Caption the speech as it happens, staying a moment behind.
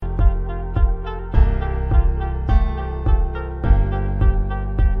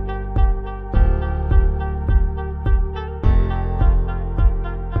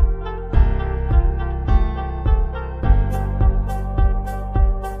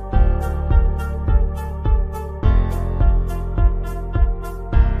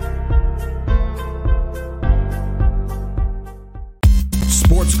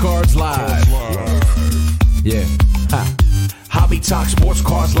talk sports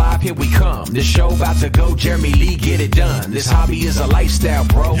cards live, here we come. This show about to go, Jeremy Lee, get it done. This hobby is a lifestyle,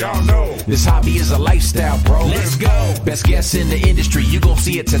 bro. Y'all know. This hobby is a lifestyle, bro. Let's go. Best guests in the industry, you gon'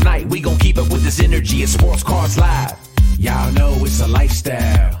 see it tonight. We gon' keep up with this energy at Sports Cards Live. Y'all know it's a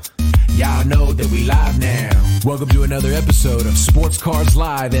lifestyle. Y'all know that we live now. Welcome to another episode of Sports Cards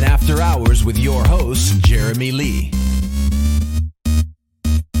Live and After Hours with your host, Jeremy Lee.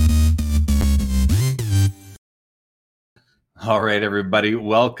 All right, everybody.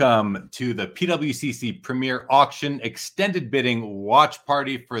 Welcome to the PWCC Premier Auction Extended Bidding Watch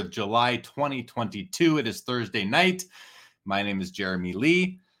Party for July 2022. It is Thursday night. My name is Jeremy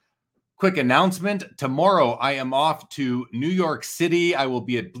Lee. Quick announcement. Tomorrow, I am off to New York City. I will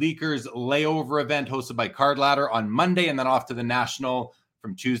be at Bleeker's layover event hosted by Card Ladder on Monday and then off to the National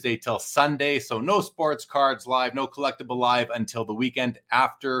from Tuesday till Sunday. So no sports cards live, no collectible live until the weekend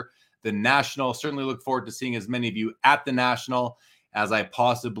after the National. Certainly look forward to seeing as many of you at the National as I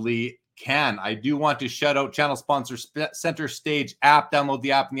possibly can. I do want to shout out channel sponsor Center Stage app. Download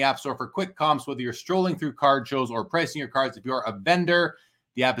the app in the App Store for quick comps, whether you're strolling through card shows or pricing your cards. If you are a vendor,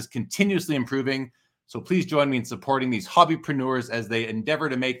 the app is continuously improving. So please join me in supporting these hobbypreneurs as they endeavor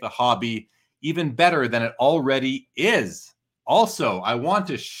to make the hobby even better than it already is. Also, I want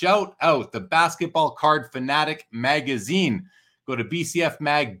to shout out the Basketball Card Fanatic magazine. Go to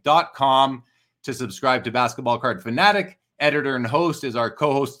bcfmag.com to subscribe to Basketball Card Fanatic. Editor and host is our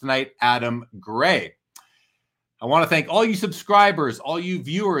co-host tonight, Adam Gray. I want to thank all you subscribers, all you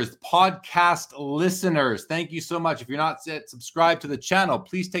viewers, podcast listeners. Thank you so much. If you're not yet subscribed to the channel,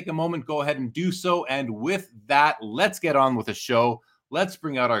 please take a moment, go ahead and do so. And with that, let's get on with the show. Let's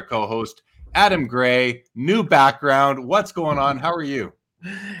bring out our co-host, Adam Gray. New background. What's going on? How are you?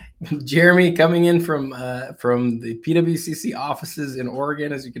 Jeremy, coming in from the PWCC offices in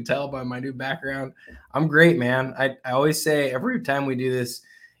Oregon, as you can tell by my new background. I'm great, man. I always say every time we do this,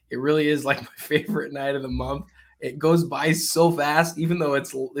 it really is like my favorite night of the month. It goes by so fast, even though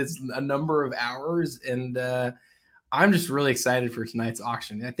it's a number of hours, and I'm just really excited for tonight's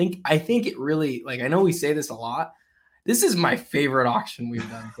auction. I think it really, like, I know we say this a lot. This is my favorite auction we've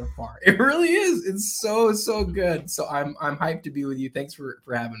done so far. It really is. It's so good. So I'm hyped to be with you. Thanks for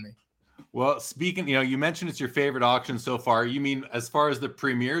having me. Well, speaking, you mentioned it's your favorite auction so far. You mean as far as the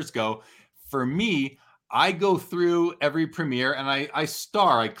premieres go? For me, I go through every premiere and I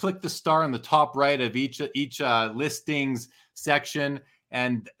click the star on the top right of each listings section.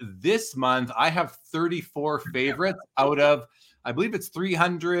 And this month I have 34 favorites out of, I believe it's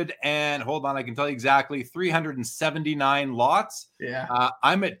 300 and hold on, I can tell you exactly, 379 lots. Yeah.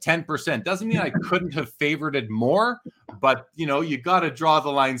 I'm at 10%. Doesn't mean I couldn't have favorited more, but you got to draw the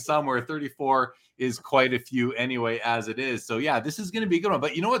line somewhere. 34 is quite a few anyway, as it is. So yeah, this is going to be a good one.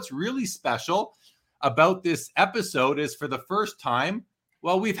 But what's really special about this episode is for the first time,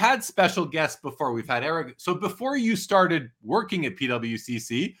 well, we've had special guests before. We've had Eric. So before you started working at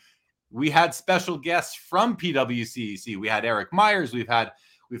PWCC, we had special guests from PWCC. We had Eric Myers. We've had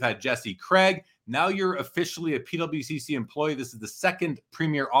Jesse Craig. Now you're officially a PWCC employee. This is the second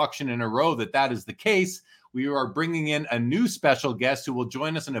premier auction in a row that is the case. We are bringing in a new special guest who will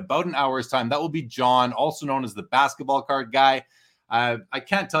join us in about an hour's time. That will be John, also known as the basketball card guy. I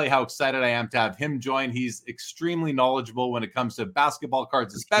can't tell you how excited I am to have him join. He's extremely knowledgeable when it comes to basketball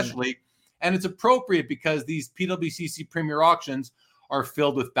cards, especially. And it's appropriate because these PWCC premier auctions are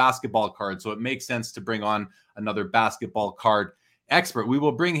filled with basketball cards. So it makes sense to bring on another basketball card expert. We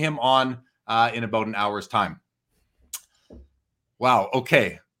will bring him on in about an hour's time. Wow.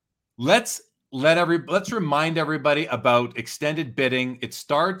 Okay. Let's remind everybody about extended bidding. It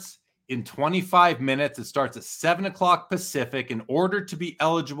starts in 25 minutes. It starts at 7 o'clock Pacific. In order to be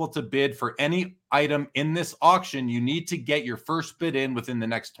eligible to bid for any item in this auction, you need to get your first bid in within the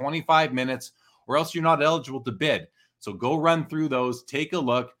next 25 minutes, or else you're not eligible to bid. So go run through those, take a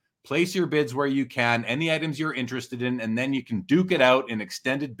look, place your bids where you can, any items you're interested in, and then you can duke it out in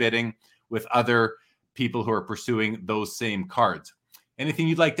extended bidding with other people who are pursuing those same cards. Anything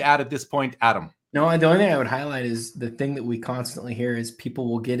you'd like to add at this point, Adam? No, the only thing I would highlight is the thing that we constantly hear is people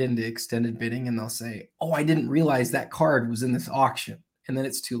will get into extended bidding and they'll say, oh, I didn't realize that card was in this auction. And then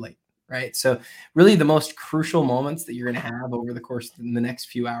it's too late. Right. So really the most crucial moments that you're going to have over the course of the next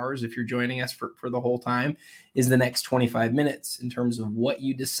few hours, if you're joining us for the whole time, is the next 25 minutes in terms of what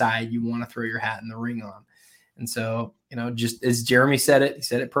you decide you want to throw your hat in the ring on. And so, just as Jeremy said it, he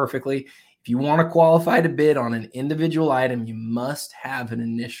said it perfectly. If you want to qualify to bid on an individual item, you must have an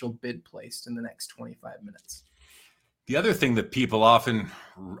initial bid placed in the next 25 minutes. The other thing that people often,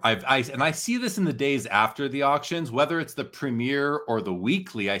 I see this in the days after the auctions, whether it's the premiere or the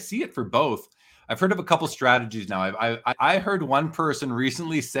weekly, I see it for both. I've heard of a couple strategies now. I heard one person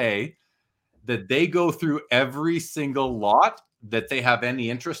recently say that they go through every single lot that they have any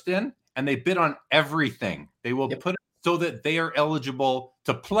interest in, and they bid on everything. They will put it so that they are eligible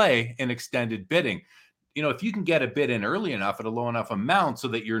to play in extended bidding. You know, if you can get a bid in early enough at a low enough amount so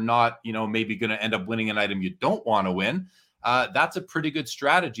that you're not, you know, maybe going to end up winning an item you don't want to win, that's a pretty good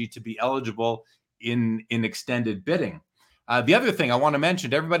strategy to be eligible in extended bidding. The other thing I want to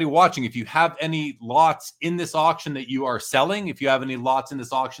mention to everybody watching, if you have any lots in this auction that you are selling, if you have any lots in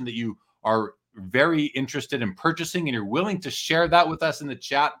this auction that you are very interested in purchasing and you're willing to share that with us in the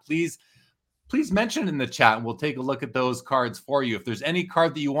chat, please mention it in the chat and we'll take a look at those cards for you. If there's any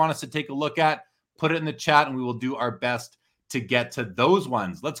card that you want us to take a look at, put it in the chat and we will do our best to get to those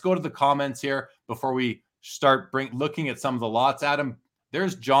ones. Let's go to the comments here before we start looking at some of the lots. Adam,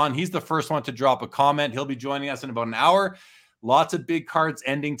 there's John. He's the first one to drop a comment. He'll be joining us in about an hour. Lots of big cards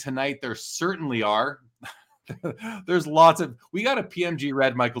ending tonight. There certainly are. There's lots of, we got a PMG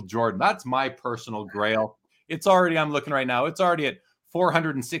red Michael Jordan. That's my personal grail. It's already, I'm looking right now, it's already at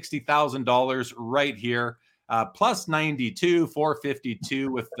 $460,000 right here. Plus 92,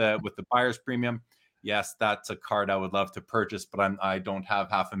 452 with the buyer's premium. Yes, that's a card I would love to purchase, but I don't have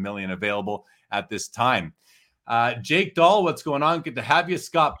 $500,000 available at this time. Jake Dahl, what's going on? Good to have you.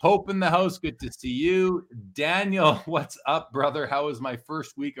 Scott Pope in the house. Good to see you. Daniel, what's up, brother? How was my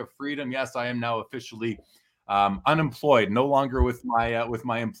first week of freedom? Yes, I am now officially unemployed, no longer with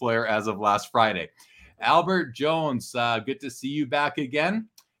my employer as of last Friday. Albert Jones, good to see you back again.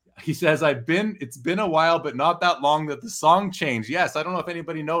 He says, it's been a while, but not that long that the song changed. Yes, I don't know if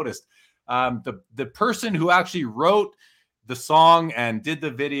anybody noticed. The person who actually wrote the song and did the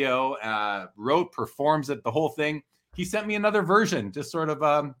video, performs it, the whole thing. He sent me another version, just sort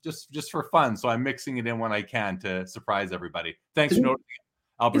of just for fun. So I'm mixing it in when I can to surprise everybody. Thanks for noticing,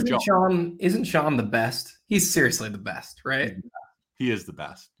 Albert Jones. Isn't Sean the best? He's seriously the best, right? He is the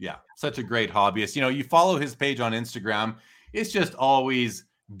best. Yeah, such a great hobbyist. You know, you follow his page on Instagram. It's just always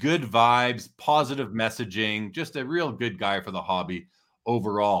good vibes, positive messaging, just a real good guy for the hobby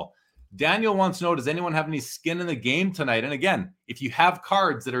overall. Daniel wants to know, does anyone have any skin in the game tonight? And again, if you have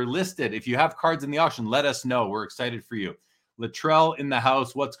cards that are listed, if you have cards in the auction, let us know. We're excited for you. Latrell in the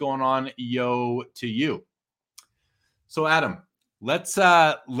house, what's going on? Yo to you. So Adam, let's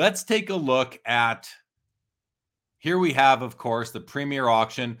take a look at, here we have, of course, the Premier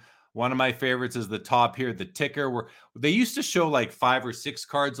auction. One of my favorites is the top here, the ticker, where they used to show like 5 or 6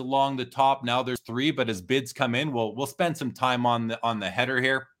 cards along the top. Now there's 3, but as bids come in, we'll spend some time on the header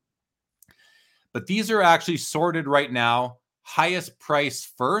here. But these are actually sorted right now, highest price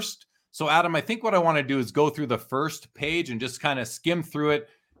first. So Adam, I think what I want to do is go through the first page and just kind of skim through it,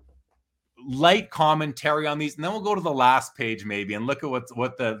 light commentary on these, and then we'll go to the last page maybe and look at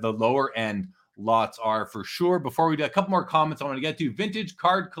what the lower end lots are for sure. Before we do, a couple more comments I want to get to. Vintage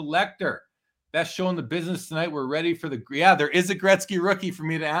Card Collector, best show in the business tonight. We're ready for there is a Gretzky rookie for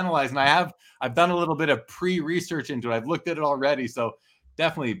me to analyze, and I've done a little bit of pre-research into it. I've looked at it already, so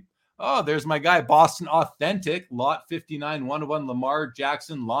definitely. Oh, there's my guy, Boston Authentic, lot 59, 1-1 Lamar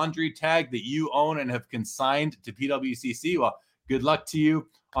Jackson laundry tag that you own and have consigned to PWCC. Well, good luck to you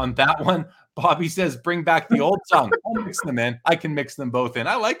on that one. Bobby says, bring back the old song. I'll mix them in. I can mix them both in.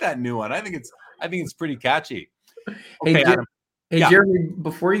 I like that new one. I think it's pretty catchy. Okay, Adam. Jeremy,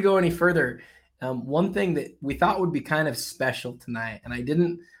 before you go any further, one thing that we thought would be kind of special tonight, and I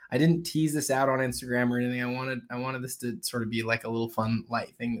didn't tease this out on Instagram or anything. I wanted this to sort of be like a little fun,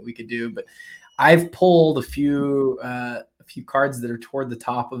 light thing that we could do. But I've pulled a few cards that are toward the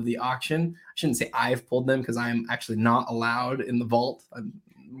top of the auction. I shouldn't say I've pulled them because I'm actually not allowed in the vault.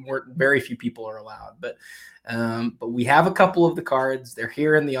 Very few people are allowed. But we have a couple of the cards. They're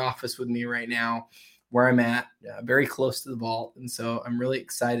here in the office with me right now, where I'm at, very close to the vault. And so I'm really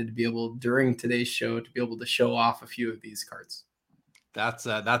excited to be able, during today's show, to be able to show off a few of these cards. That's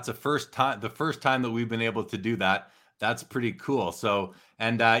the first time that we've been able to do that. That's pretty cool. So,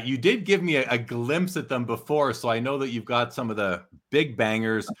 and you did give me a glimpse at them before, so I know that you've got some of the big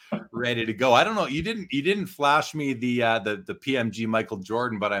bangers ready to go. I don't know. You didn't flash me the PMG Michael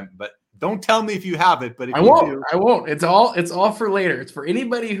Jordan, but don't tell me if you have it. But if I won't. It's all for later. It's for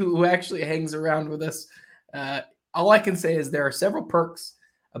anybody who actually hangs around with us. All I can say is there are several perks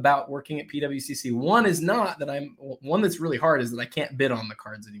about working at PWCC. One that's really hard is that I can't bid on the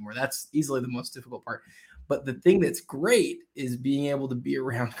cards anymore. That's easily the most difficult part. But the thing that's great is being able to be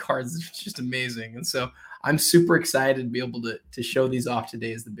around cards. It's just amazing. And so I'm super excited to be able to show these off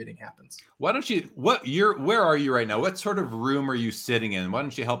today as the bidding happens. Where are you right now? What sort of room are you sitting in? Why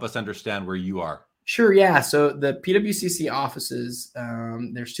don't you help us understand where you are? Sure. Yeah. So the PWCC offices,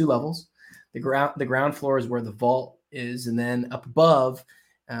 there's 2 levels. The ground floor is where the vault is, and then up above,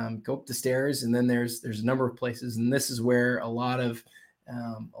 go up the stairs, and then there's a number of places, and this is where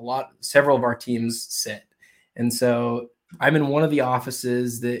several of our teams sit. And so I'm in one of the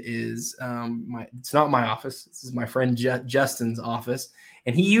offices that is it's not my office. This is my friend Justin's office.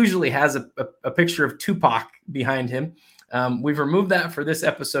 And he usually has a picture of Tupac behind him. We've removed that for this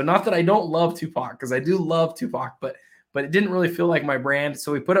episode. Not that I don't love Tupac, because I do love Tupac, but it didn't really feel like my brand.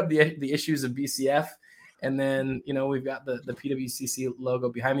 So we put up the issues of BCF. And then, we've got the PWCC logo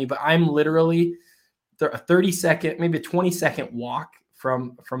behind me. But I'm literally a 30-second, maybe a 20-second walk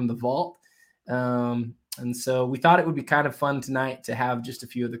from the vault. And so we thought it would be kind of fun tonight to have just a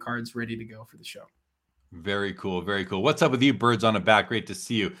few of the cards ready to go for the show. Very cool. Very cool. What's up with you, Birds on a Bat? Great to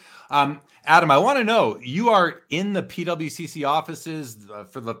see you. Adam, I want to know, you are in the PWCC offices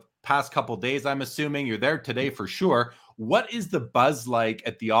for the past couple of days. I'm assuming you're there today for sure. What is the buzz like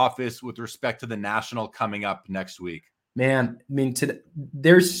at the office with respect to the National coming up next week? Man, I mean,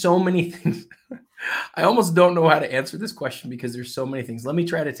 there's so many things. I almost don't know how to answer this question because there's so many things. Let me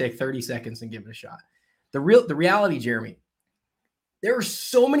try to take 30 seconds and give it a shot. The reality, Jeremy, there are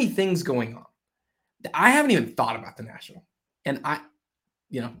so many things going on that I haven't even thought about the National. And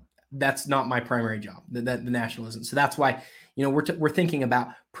that's not my primary job, the National isn't. So that's why, we're thinking about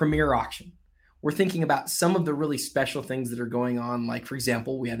Premier Auction. We're thinking about some of the really special things that are going on. Like, for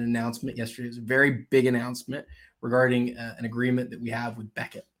example, we had an announcement yesterday. It was a very big announcement regarding an agreement that we have with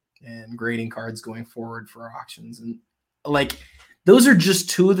Beckett and grading cards going forward for our auctions. And those are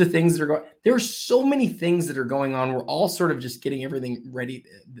just two of the things that are going. There are so many things that are going on. We're all sort of just getting everything ready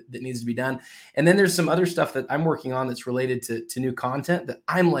that needs to be done. And then there's some other stuff that I'm working on that's related to new content that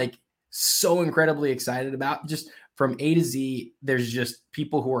I'm so incredibly excited about. Just from A to Z, there's just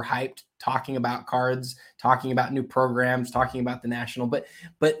people who are hyped, talking about cards, talking about new programs, talking about the National. But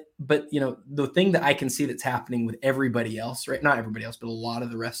the thing that I can see that's happening with everybody else, right? Not everybody else, but a lot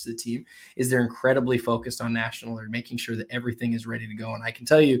of the rest of the team, is they're incredibly focused on National. They're making sure that everything is ready to go. And I can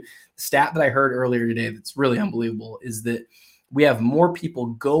tell you, the stat that I heard earlier today that's really unbelievable is that we have more people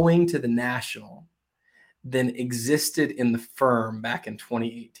going to the National than existed in the firm back in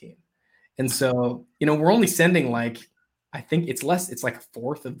 2018. And so, we're only sending I think it's like a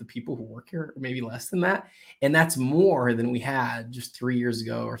fourth of the people who work here, or maybe less than that. And that's more than we had just 3 years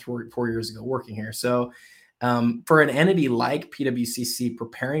ago or 4 years ago working here. So for an entity like PWCC,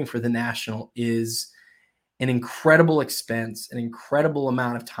 preparing for the National is an incredible expense, an incredible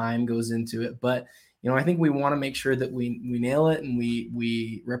amount of time goes into it. But, I think we want to make sure that we nail it and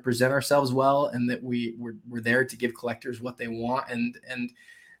we represent ourselves well, and that we're there to give collectors what they want. And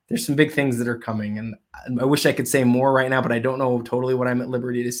there's some big things that are coming, and I wish I could say more right now, but I don't know totally what I'm at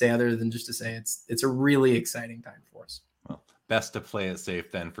liberty to say other than just to say it's a really exciting time for us. Well, best to play it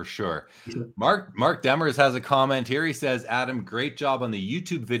safe then, for sure. Mark Demers has a comment here. He says, Adam, great job on the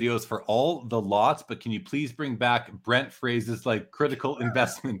YouTube videos for all the lots, but can you please bring back Brent phrases like critical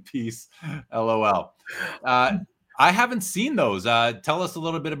investment piece? LOL. I haven't seen those. Tell us a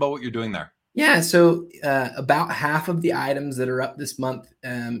little bit about what you're doing there. Yeah, so about half of the items that are up this month,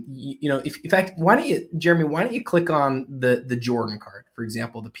 in fact, why don't you click on the Jordan card, for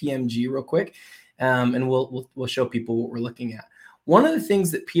example, the PMG real quick, and we'll show people what we're looking at. One of the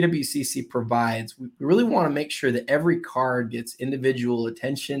things that PWCC provides, we really want to make sure that every card gets individual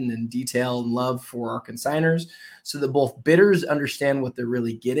attention and detail and love for our consigners, so that both bidders understand what they're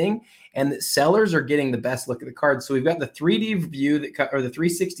really getting and that sellers are getting the best look at the card. So we've got the 3D view the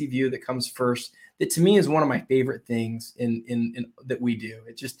 360 view that comes first. That to me is one of my favorite things in that we do.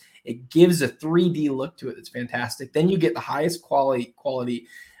 It gives a 3D look to it that's fantastic. Then you get the highest quality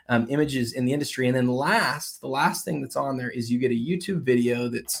images in the industry. And then the last thing that's on there is you get a YouTube video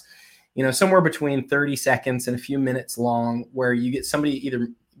that's, somewhere between 30 seconds and a few minutes long, where you get somebody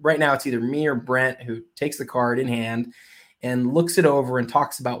right now it's either me or Brent who takes the card in hand and looks it over and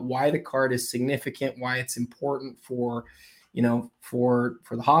talks about why the card is significant, why it's important for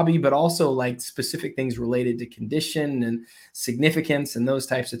the hobby, but also specific things related to condition and significance and those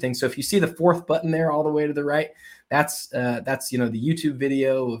types of things. So if you see the fourth button there all the way to the right, that's the YouTube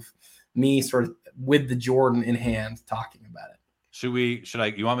video of me sort of with the Jordan in hand talking about it.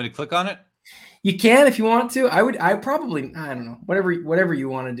 You want me to click on it? You can if you want to. I don't know, whatever you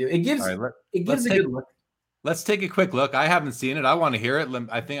want to do. It gives a good look. Let's take a quick look. I haven't seen it. I want to hear it.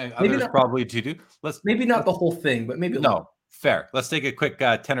 I think others probably do. Maybe not the whole thing, but maybe fair. Let's take a quick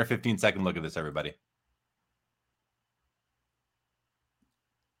 10 or 15 second look at this, everybody.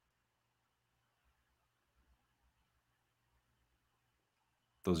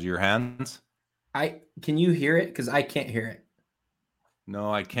 Those are your hands. Can you hear it? Because I can't hear it. No,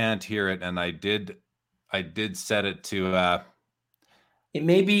 I can't hear it, and I did set it to. It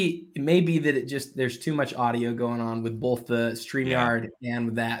may be that it just there's too much audio going on with both the StreamYard and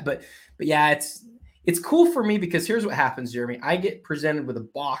with that. But yeah, it's cool for me because here's what happens, Jeremy. I get presented with a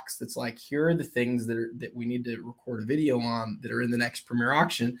box that's like, here are the things that we need to record a video on that are in the next Premier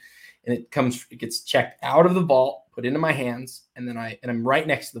auction. And it gets checked out of the vault, put into my hands, and then I'm right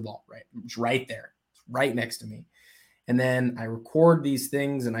next to the vault, right? It's right there. It's right next to me. And then I record these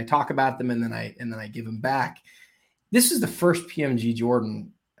things and I talk about them and then I give them back. This is the first PMG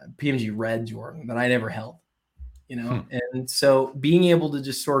Red Jordan that I never held, And so being able to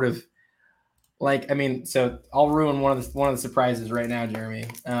just sort of so I'll ruin one of the surprises right now, Jeremy.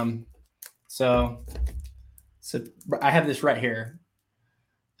 So I have this right here.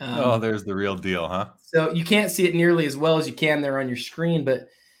 There's the real deal, huh? So you can't see it nearly as well as you can there on your screen, but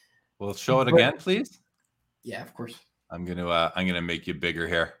we'll show it again, please. Yeah, of course. I'm gonna make you bigger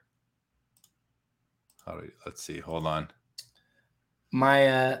here. Let's see. Hold on.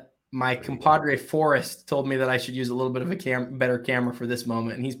 My compadre Forrest told me that I should use a little bit of a better camera for this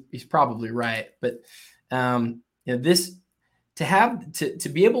moment, and he's probably right. But this to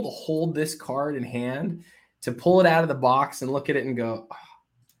be able to hold this card in hand, to pull it out of the box and look at it and go, oh,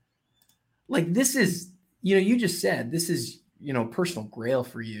 like this is you just said this is personal grail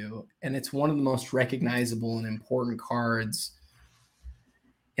for you, and it's one of the most recognizable and important cards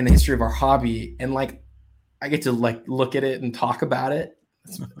in the history of our hobby, and I get to look at it and talk about it.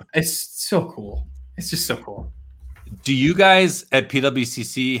 It's so cool. It's just so cool. Do you guys at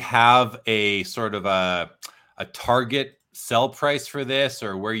PWCC have a sort of a target sell price for this,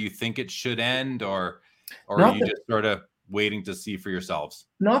 or where you think it should end, or are you just sort of waiting to see for yourselves?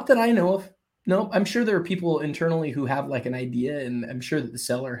 Not that I know of. No, I'm sure there are people internally who have an idea, and I'm sure that the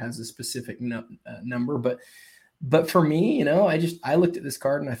seller has a specific number, but for me, I looked at this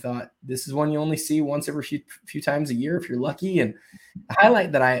card and I thought, this is one you only see once every few times a year if you're lucky. And the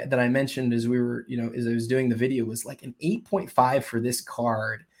highlight that I mentioned as we were, as I was doing the video was like an 8.5 for this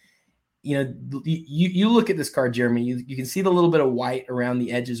card. You look at this card, Jeremy, you can see the little bit of white around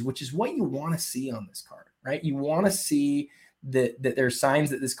the edges, which is what you want to see on this card, right? You want to see that there's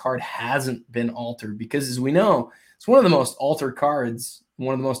signs that this card hasn't been altered, because as we know, it's one of the most altered cards,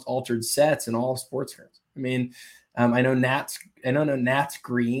 one of the most altered sets in all of sports cards. I mean, I know Nat's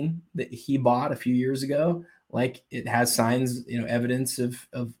green that he bought a few years ago, it has signs, evidence of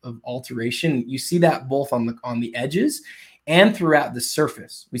alteration. You see that both on the edges and throughout the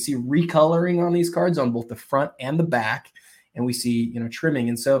surface. We see recoloring on these cards on both the front and the back, and we see, trimming.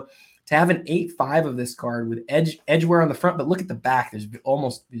 And so to have an 8.5 of this card with edge wear on the front, but look at the back, there's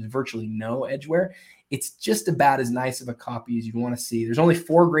virtually no edge wear. It's just about as nice of a copy as you'd want to see. There's only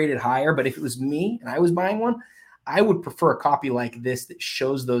 4 graded higher, but if it was me and I was buying one, I would prefer a copy like this that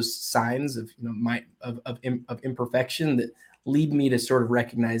shows those signs of imperfection that lead me to sort of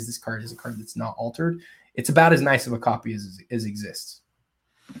recognize this card as a card that's not altered. It's about as nice of a copy as exists.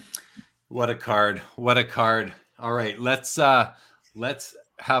 What a card! What a card! All right, let's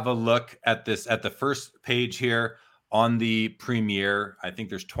have a look at this at the first page here on the Premier. I think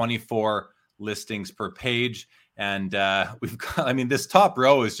there's 24 listings per page, and we've got, this top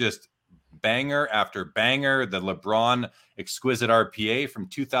row is just banger after banger. The LeBron Exquisite RPA from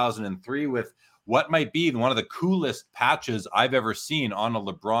 2003 with what might be one of the coolest patches I've ever seen on a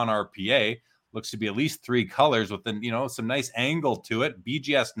LeBron RPA. Looks to be at least 3 colors with some nice angle to it.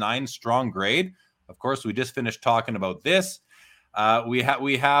 BGS 9 strong grade. Of course, we just finished talking about this. We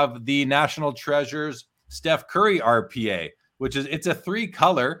have the National Treasures Steph Curry RPA, which it's a 3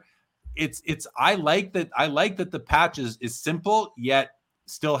 color. I like that the patch is simple yet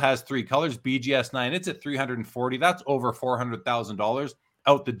still has 3 colors. BGS 9, it's at $340. That's over $400,000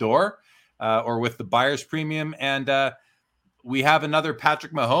 out the door, or with the buyer's premium. And we have another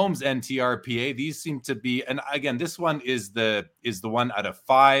Patrick Mahomes NTRPA. These seem to be, and again, this one is the one out of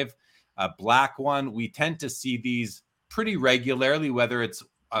 5, a black one. We tend to see these pretty regularly, whether it's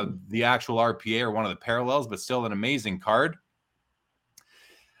the actual RPA or one of the parallels, but still an amazing card.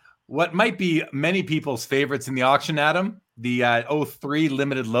 What might be many people's favorites in the auction, Adam, the 03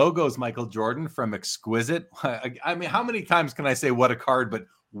 limited logos Michael Jordan from Exquisite. How many times can I say what a card, but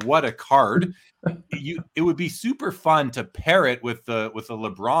what a card. It would be super fun to pair it with the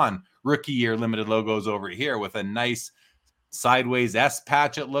LeBron rookie year limited logos over here with a nice sideways S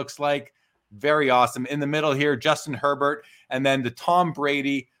patch, it looks like. Very awesome. In the middle here, Justin Herbert, and then the Tom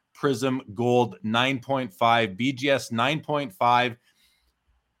Brady Prism Gold 9.5, BGS 9.5.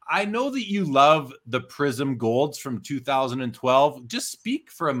 I know that you love the Prism Golds from 2012. Just speak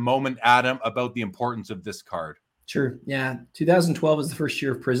for a moment, Adam, about the importance of this card. Sure. Yeah. 2012 is the first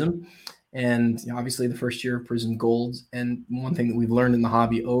year of Prism, and obviously the first year of Prism Golds. And one thing that we've learned in the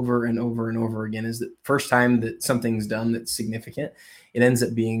hobby over and over and over again is that first time that something's done that's significant, it ends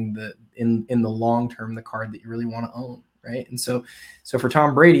up being in the long term the card that you really want to own, right? And so for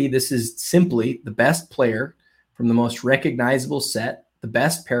Tom Brady, this is simply the best player from the most recognizable set, the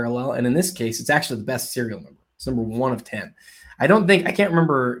best parallel, and in this case, it's actually the best serial number. It's number 1 of 10. I can't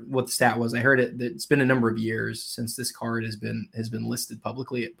remember what the stat was. I heard it that it's been a number of years since this card has been listed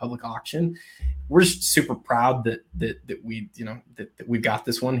publicly at public auction. We're just super proud that we've got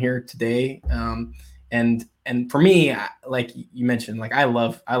this one here today. And for me, like you mentioned, like I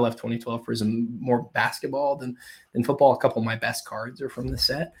love 2012 Prism more basketball than football. A couple of my best cards are from the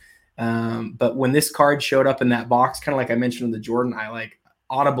set. But when this card showed up in that box, kind of like I mentioned with the Jordan, I like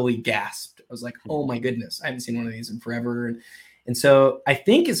audibly gasped. I was like, oh my goodness, I haven't seen one of these in forever. And so I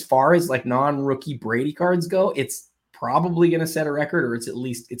think as far as like non-rookie Brady cards go, it's probably going to set a record, or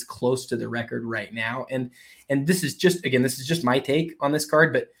it's close to the record right now. And this is just my take on this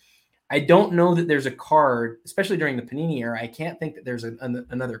card, but I don't know that there's a card, especially during the Panini era. I can't think that there's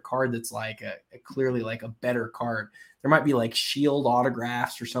another card that's like a clearly like a better card. There might be like Shield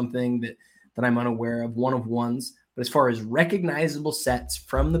autographs or something that I'm unaware of, 1 of 1s. But as far as recognizable sets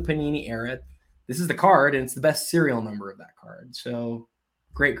from the Panini era, this is the card, and it's the best serial number of that card. So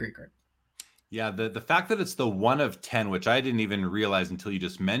great card. Yeah, the fact that it's the 1 of 10, which I didn't even realize until you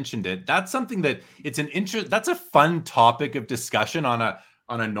just mentioned it, that's something that that's a fun topic of discussion on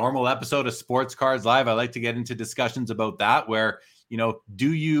a normal episode of Sports Cards Live. I like to get into discussions about that, where,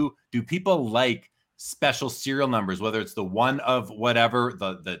 do people like special serial numbers, whether it's the 1 of whatever,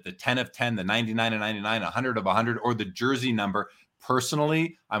 the 10 of 10, the 99 of 99, 100 of 100, or the jersey number.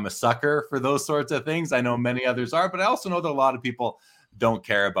 Personally, I'm a sucker for those sorts of things. I know many others are, but I also know that a lot of people don't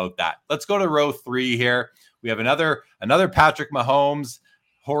care about that. Let's go to row 3 here. We have another Patrick Mahomes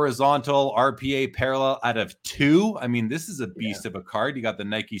horizontal RPA parallel out of 2. I mean, this is a beast of a card. You got the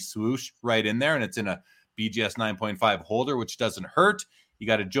Nike swoosh right in there, and it's in a BGS 9.5 holder, which doesn't hurt. You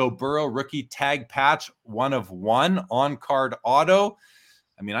got a Joe Burrow rookie tag patch, 1 of 1 on card auto.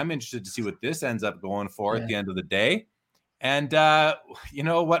 I mean, I'm interested to see what this ends up going for at the end of the day. And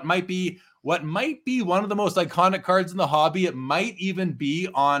what might be one of the most iconic cards in the hobby. It might even be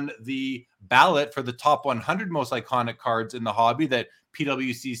on the ballot for the top 100 most iconic cards in the hobby that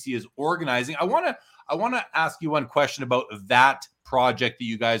PWCC is organizing. I want to ask you one question about that project that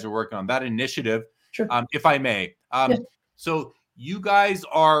you guys are working on, that initiative, sure. If I may. So you guys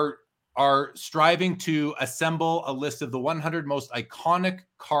are striving to assemble a list of the 100 most iconic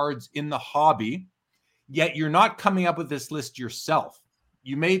cards in the hobby. Yet you're not coming up with this list yourself.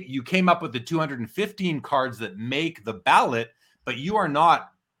 You came up with the 215 cards that make the ballot, but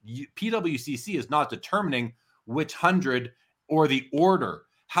PWCC is not determining which 100 or the order.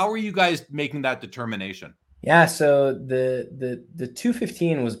 How are you guys making that determination? Yeah, so the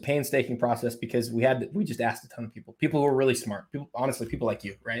 215 was a painstaking process because we just asked a ton of people who were really smart. People like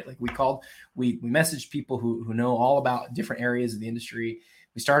you, right? Like we messaged people who know all about different areas of the industry.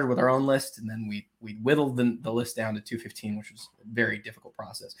 We started with our own list, and then we whittled the list down to 215, which was a very difficult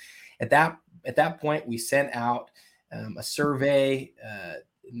process. At that point, we sent out a survey.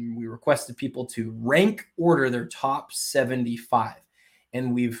 We requested people to rank order their top 75,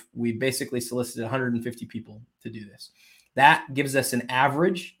 and we basically solicited 150 people to do this. That gives us an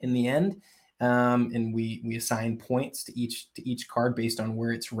average in the end, and we assign points to each card based on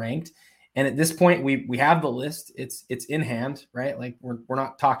where it's ranked. And at this point, we have the list. It's in hand, right? Like we're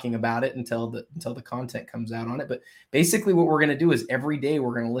not talking about it until the content comes out on it. But basically, what we're going to do is every day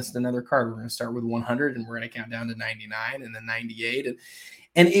we're going to list another card. We're going to start with 100, and we're going to count down to 99, and then 98.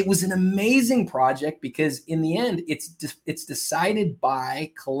 And it was an amazing project because in the end, it's decided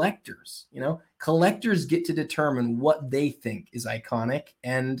by collectors. Collectors get to determine what they think is iconic.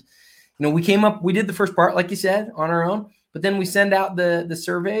 And we did the first part, like you said, on our own. But then we send out the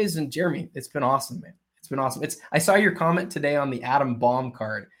surveys, and Jeremy, it's been awesome, man. It's been awesome. I saw your comment today on the Adam Baum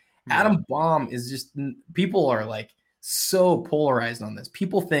card. Yeah. Adam Baum is just, people are like so polarized on this.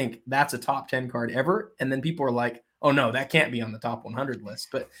 People think that's a top 10 card ever. And then people are like, oh no, that can't be on the top 100 list.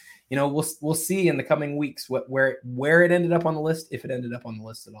 But we'll see in the coming weeks where it ended up on the list, if it ended up on the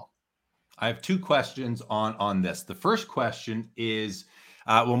list at all. I have 2 questions on this. The first question is,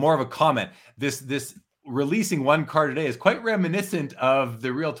 more of a comment. This releasing one card today is quite reminiscent of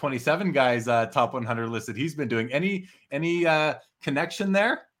the Real 27 guy's top 100 list that he's been doing. Any connection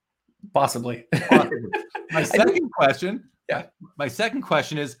there? Possibly. My second question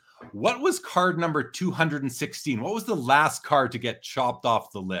is, what was card number 216? What was the last card to get chopped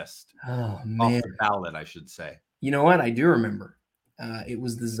off the list? Oh man, off the ballot, I should say. You know what? I do remember. It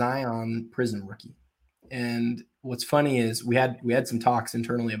was the Zion Prism rookie. And what's funny is we had some talks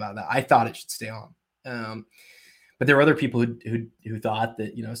internally about that. I thought it should stay on. But there were other people who thought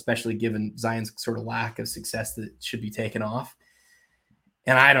that, especially given Zion's sort of lack of success, that it should be taken off.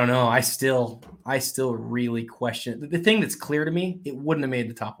 And I don't know. I still really question it. The thing that's clear to me, it wouldn't have made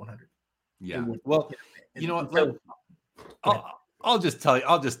the top 100. Yeah. Well, you know what? I'll just tell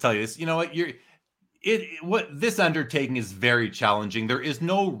you this. You know what? What this undertaking is very challenging. There is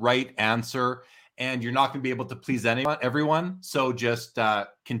no right answer, and you're not going to be able to please everyone. So just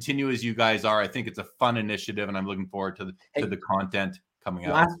continue as you guys are. I think it's a fun initiative, and I'm looking forward to the content coming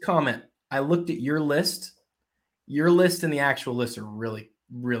out. Last comment. I looked at your list. Your list and the actual list are really,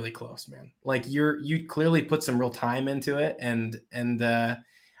 really close, man. Like you clearly put some real time into it, and I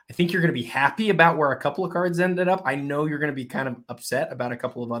think you're going to be happy about where a couple of cards ended up. I know you're going to be kind of upset about a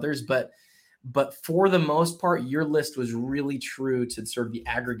couple of others, but for the most part, your list was really true to sort of the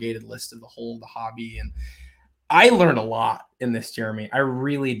aggregated list of the hobby. And I learned a lot in this, Jeremy. I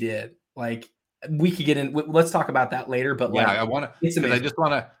really did. Like, we could get in. Let's talk about that later. But yeah, I want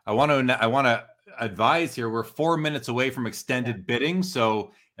to advise here. We're 4 minutes away from extended bidding.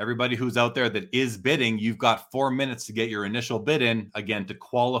 So everybody who's out there that is bidding, you've got 4 minutes to get your initial bid in, again, to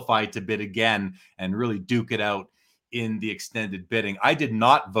qualify to bid again and really duke it out in the extended bidding. I did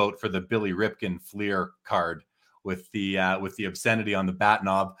not vote for the Billy Ripken Fleer card with the obscenity on the bat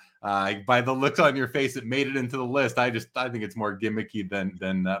knob. By the looks on your face, it made it into the list. I think it's more gimmicky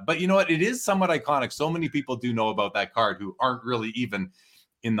than but you know what? It is somewhat iconic. So many people do know about that card who aren't really even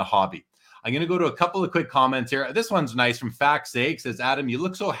in the hobby. I'm going to go to a couple of quick comments here. This one's nice from Fact's Sake. Says, Adam, you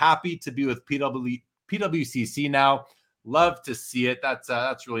look so happy to be with PWCC now. Love to see it.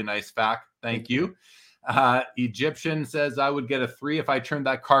 That's really nice, Fact. Thank you. Egyptian says, I would get a 3 if I turned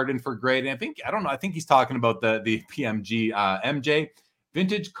that card in for grade. And I think he's talking about the PMG. MJ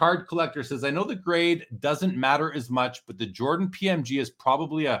Vintage Card Collector says, I know the grade doesn't matter as much, but the Jordan PMG is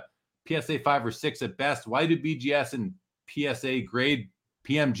probably a PSA 5 or 6 at best. Why do BGS and PSA grade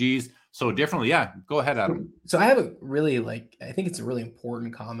PMGs so differently? Yeah, go ahead, Adam. So I have a really I think it's a really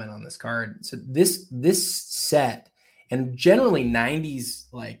important comment on this card. So this set, and generally 90s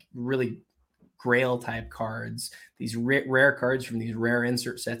really grail type cards, these rare cards from these rare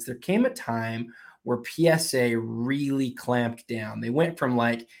insert sets, there came a time where PSA really clamped down. They went from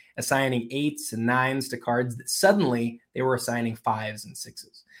assigning 8s and 9s to cards that suddenly they were assigning 5s and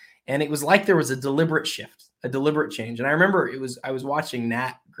 6s. And it was like there was a deliberate shift, a deliberate change. And I remember I was watching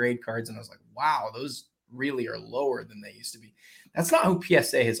Nat grade cards and I was like, wow, those really are lower than they used to be. That's not who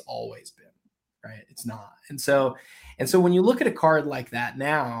PSA has always been, right? It's not. And so when you look at a card like that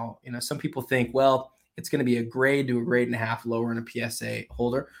now, some people think, well, it's going to be a grade to a grade and a half lower in a PSA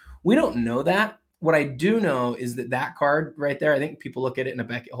holder. We don't know that. What I do know is that card right there, I think people look at it in a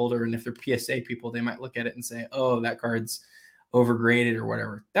Beckett holder, and if they're PSA people, they might look at it and say, oh, that card's overgraded or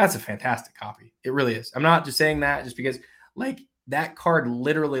whatever. That's a fantastic copy. It really is. I'm not just saying that just because that card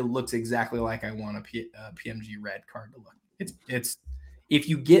literally looks exactly like I want a PMG red card to look. It's if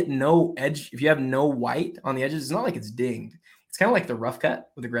you get no edge, if you have no white on the edges, it's not like it's dinged. It's kind of like the rough cut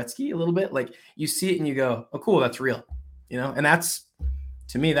with the Gretzky a little bit. Like you see it and you go, oh, cool, that's real. And that's,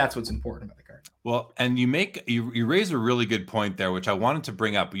 to me, that's what's important about the card. Well, and you raise a really good point there, which I wanted to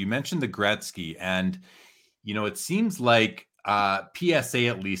bring up. You mentioned the Gretzky, and it seems like PSA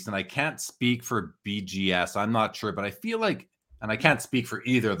at least, and I can't speak for BGS, I'm not sure, but I feel like, and I can't speak for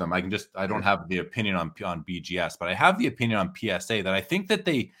either of them. I don't have the opinion on BGS, but I have the opinion on PSA that I think that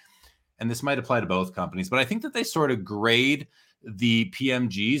they, and this might apply to both companies, but I think that they sort of grade the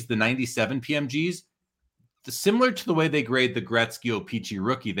PMGs, the 97 PMGs, similar to the way they grade the Gretzky O-Pee-Chee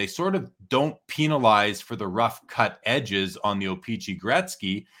rookie. They sort of don't penalize for the rough cut edges on the O-Pee-Chee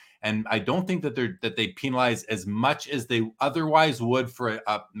Gretzky. And I don't think that they penalize as much as they otherwise would for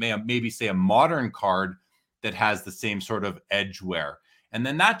maybe say a modern card that has the same sort of edge wear. And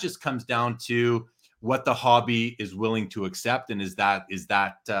then that just comes down to what the hobby is willing to accept. And is that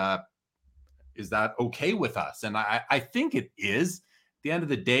okay with us? And I think it is. At the end of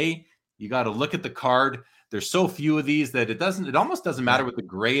the day, you got to look at the card. There's so few of these that it almost doesn't matter what the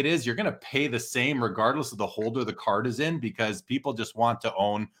grade is. You're going to pay the same regardless of the holder the card is in, because people just want to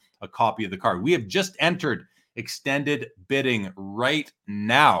own a copy of the card. We have just entered extended bidding right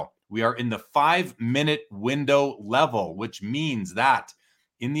now. We are in the 5-minute window level, which means that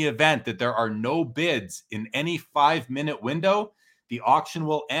in the event that there are no bids in any 5-minute window, the auction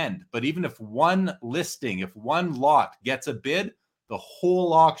will end. But even if one listing, if one lot gets a bid, the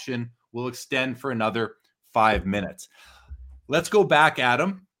whole auction will extend for another 5 minutes. Let's go back,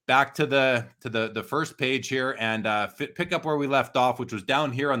 Adam, back to the first page here and pick up where we left off, which was down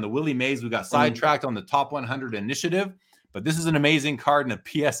here on the Willie Mays. We got sidetracked on the top 100 initiative, but this is an amazing card in a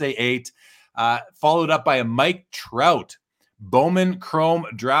PSA 8, followed up by a Mike Trout Bowman Chrome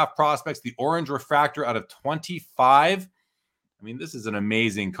Draft Prospects, the orange refractor out of 25. I mean, this is an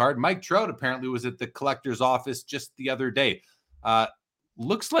amazing card. Mike Trout apparently was at the collector's office just the other day.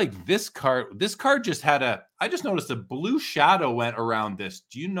 Looks like this card just had I just noticed a blue shadow went around this.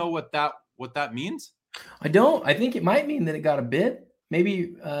 Do you know what that means? I don't. I think it might mean that it got a bit.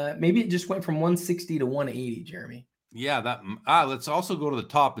 Maybe it just went from 160 to 180, Jeremy. Yeah, let's also go to the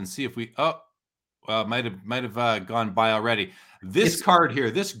top and see if we might have gone by already. This card here,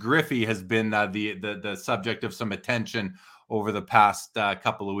 this Griffey has been the subject of some attention over the past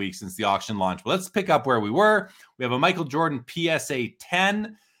couple of weeks since the auction launch. But let's pick up where we were. We have a Michael Jordan PSA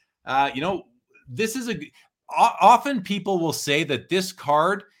 10. This is often people will say that this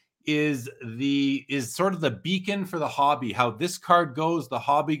card is sort of the beacon for the hobby. How this card goes, the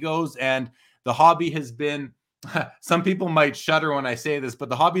hobby goes, and the hobby has been. Some people might shudder when I say this, but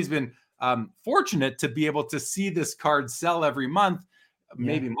the hobby's been fortunate to be able to see this card sell every month.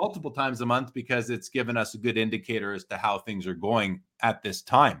 Maybe multiple times a month, because it's given us a good indicator as to how things are going at this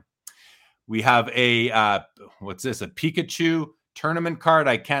time. We have what's this? A Pikachu tournament card.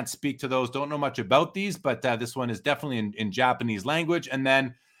 I can't speak to those. Don't know much about these, but this one is definitely in Japanese language. And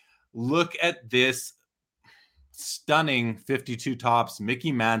then look at this stunning 52 Topps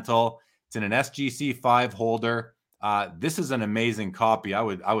Mickey Mantle. It's in an SGC 5 holder. This is an amazing copy. I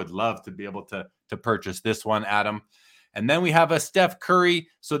would love to be able to purchase this one, Adam. And then we have a Steph Curry.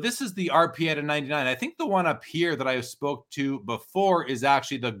 So this is the RP at a 99. I think the one up here that I spoke to before is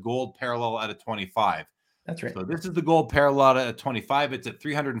actually the gold parallel at a 25. That's right. So this is the gold parallel at a 25. It's at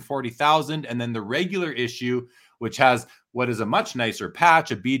 340,000. And then the regular issue, which has what is a much nicer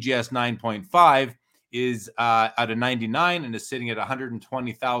patch, a BGS 9.5, is at a 99 and is sitting at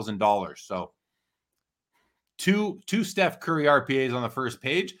 $120,000. So two Steph Curry RPAs on the first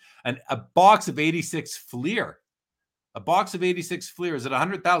page, and a box of 86 Fleer. A box of 86 Fleer is at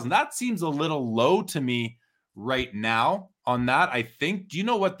 100,000. That seems a little low to me right now on that, I think. Do you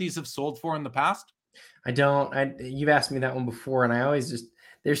know what these have sold for in the past? I don't. You've asked me that one before, and I always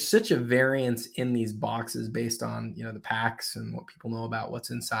there's such a variance in these boxes based on, the packs and what people know about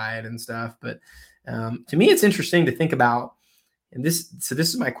what's inside and stuff. But to me, it's interesting to think about. And this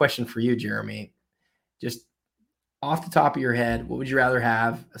is my question for you, Jeremy. Just off the top of your head, what would you rather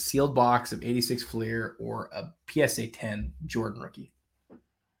have, a sealed box of 86 Fleer or a PSA 10 Jordan rookie?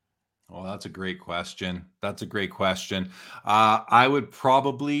 Oh, that's a great question. I would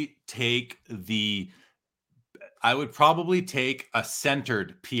probably take a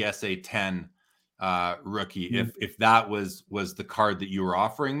centered PSA 10 rookie if that was the card that you were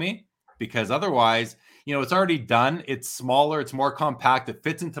offering me, because otherwise, it's already done. It's smaller. It's more compact. It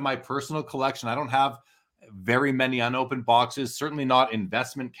fits into my personal collection. I don't have very many unopened boxes, certainly not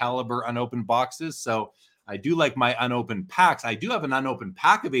investment caliber unopened boxes. So I do like my unopened packs. I do have an unopened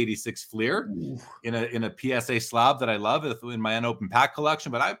pack of 86 Fleer in a PSA slab that I love in my unopened pack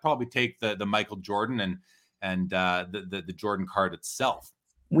collection, but I'd probably take the Michael Jordan and the Jordan card itself.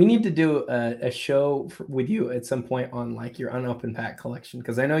 We need to do a show with you at some point on like your unopened pack collection,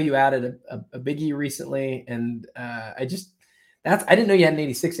 because I know you added a biggie recently, and I didn't know you had an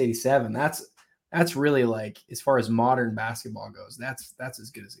 86, 87. That's really, like, as far as modern basketball goes, that's as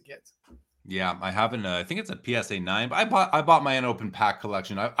good as it gets. Yeah, I haven't. I think it's a PSA 9, but I bought my unopened pack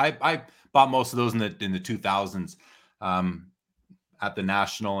collection. I bought most of those in the 2000s at the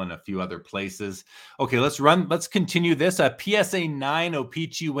National and a few other places. Okay, let's continue this. A PSA 9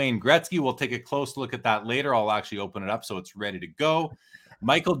 O-Pee-Chee Wayne Gretzky. We'll take a close look at that later. I'll actually open it up so it's ready to go.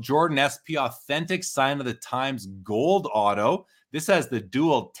 Michael Jordan SP Authentic Sign of the Times Gold Auto. This has the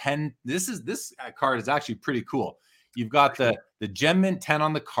dual 10. This card is actually pretty cool. You've got the Gem Mint 10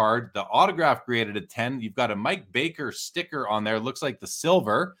 on the card, the autograph graded at 10. You've got a Mike Baker sticker on there. It looks like the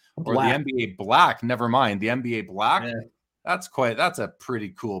silver or the NBA black. Never mind, the NBA black. Yeah. That's a pretty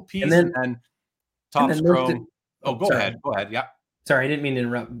cool piece. And then Topps Chrome. Go ahead. Yeah. Sorry, I didn't mean to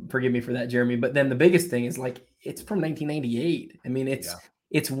interrupt. Forgive me for that, Jeremy. But then the biggest thing is, like, it's from 1998. I mean,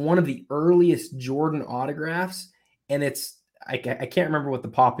 it's one of the earliest Jordan autographs, and I can't remember what the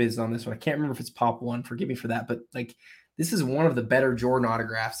pop is on this one. I can't remember if it's pop 1. Forgive me for that. But, like, this is one of the better Jordan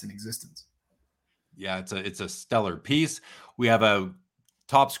autographs in existence. Yeah, it's a stellar piece. We have a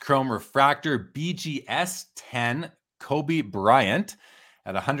Topps Chrome Refractor BGS 10 Kobe Bryant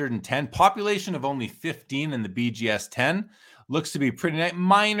at 110. Population of only 15 in the BGS 10. Looks to be pretty nice.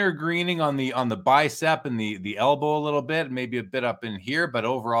 Minor greening on the bicep and the elbow a little bit, maybe a bit up in here, but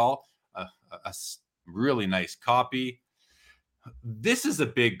overall a really nice copy. This is a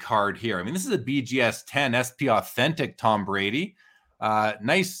big card here. I mean, this is a BGS 10 SP Authentic Tom Brady.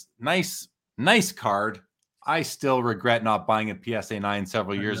 Nice card. I still regret not buying a PSA 9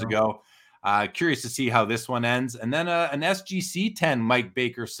 several years ago. Curious to see how this one ends. And then an SGC 10 Mike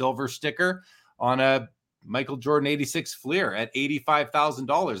Baker silver sticker on a Michael Jordan 86 Fleer at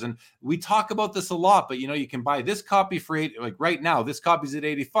 $85,000. And we talk about this a lot, but you can buy this copy for like right now, this copy's at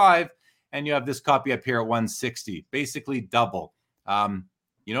 85 and you have this copy up here at 160, basically double.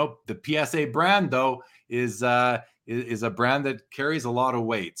 The PSA brand though is a brand that carries a lot of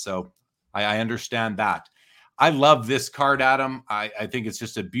weight. So I understand that. I love this card, Adam. I think it's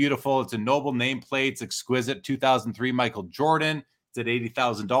just it's a noble nameplate. It's exquisite. 2003 Michael Jordan. It's at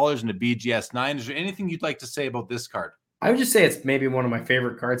 $80,000 in a BGS 9. Is there anything you'd like to say about this card? I would just say it's maybe one of my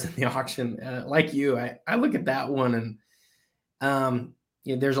favorite cards in the auction. Like you, I look at that one and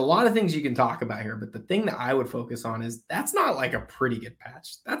there's a lot of things you can talk about here, but the thing that I would focus on is that's not like a pretty good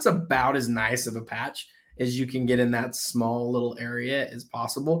patch. That's about as nice of a patch as you can get in that small little area as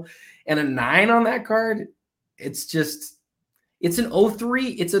possible. And a 9 on that card, it's an 03.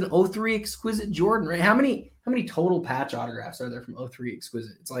 It's an 03 exquisite Jordan, right? How many total patch autographs are there from 03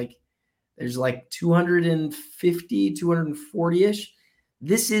 exquisite? It's like there's like 250, 240-ish.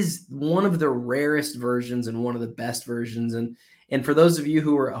 This is one of the rarest versions and one of the best versions. And for those of you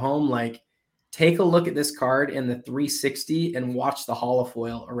who are at home, like take a look at this card in the 360 and watch the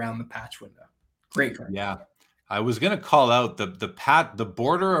holofoil around the patch window. Great card. Yeah. I was going to call out the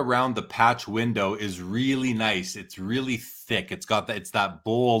border around the patch window is really nice. It's really thick. It's got that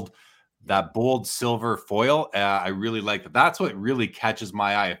bold silver foil. I really like that. That's what really catches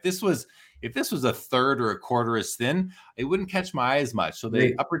my eye. If this was a third or a quarter as thin, it wouldn't catch my eye as much. So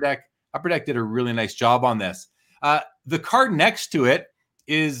the Upper Deck did a really nice job on this. The card next to it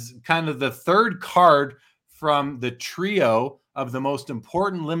is kind of the third card from the trio of the most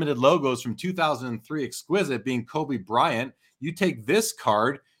important limited logos from 2003 exquisite, being Kobe Bryant. You take this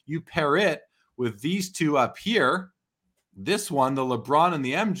card, you pair it with these two up here, this one, the LeBron and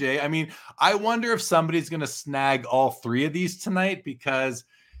the MJ. I mean, I wonder if somebody's going to snag all three of these tonight, because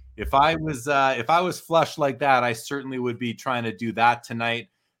if I was flush like that, I certainly would be trying to do that tonight.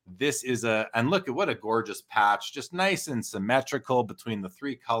 This is and look at what a gorgeous patch, just nice and symmetrical between the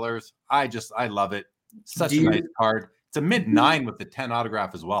three colors. I love it. Such a nice card. It's a mid-9 with the 10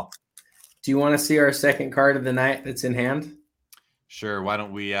 autograph as well. Do you want to see our second card of the night that's in hand? Sure. Why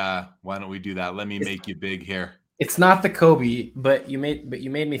don't we do that? Let me make you big here. It's not the Kobe, but you made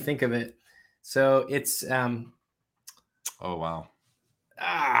me think of it. So it's oh wow.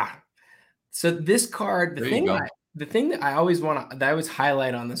 So this card, the thing that I always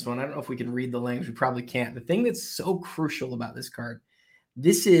highlight on this one, I don't know if we can read the language, we probably can't. The thing that's so crucial about this card,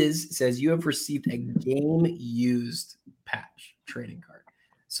 says you have received a game used patch trading card.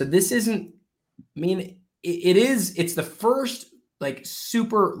 So this isn't, it's the first like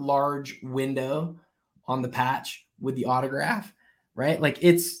super large window on the patch with the autograph, right? Like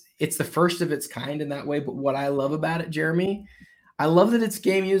it's the first of its kind in that way. But what I love about it, Jeremy, I love that it's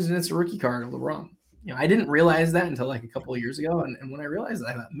game used and it's a rookie card of LeBron. I didn't realize that until like a couple of years ago. And when I realized that,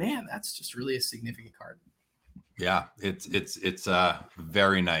 I thought, man, that's just really a significant card. Yeah, it's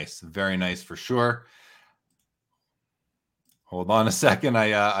very nice for sure. Hold on a second.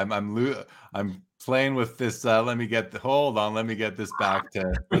 I'm playing with this. Let me get this back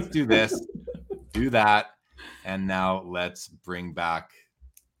to. Let's do this, do that, and now let's bring back.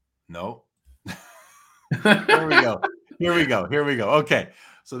 No. Here we go. Okay,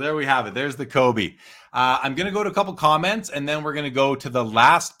 so there we have it. There's the Kobe. I'm gonna go to a couple comments, and then we're gonna go to the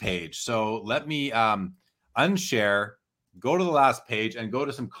last page. So let me unshare, go to the last page and go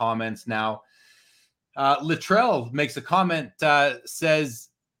to some comments now. Littrell makes a comment, says,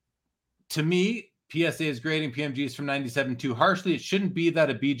 to me, PSA is grading PMGs from 97 too harshly. It shouldn't be that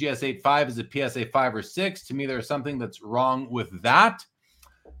a BGS 8.5 is a PSA 5 or 6. To me, there's something that's wrong with that.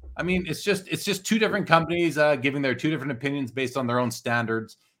 I mean, it's just two different companies giving their two different opinions based on their own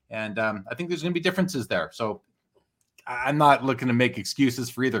standards. And I think there's going to be differences there. So I'm not looking to make excuses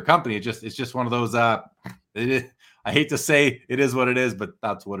for either company. It's just one of those, I hate to say it is what it is, but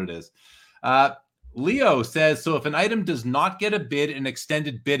that's what it is. Leo says, so if an item does not get a bid in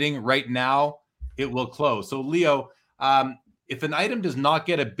extended bidding right now, it will close. So Leo, if an item does not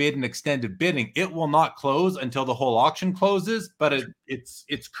get a bid in extended bidding, it will not close until the whole auction closes, but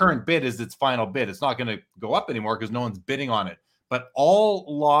its current bid is its final bid. It's not going to go up anymore because no one's bidding on it. But all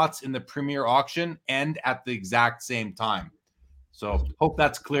lots in the premier auction end at the exact same time. So hope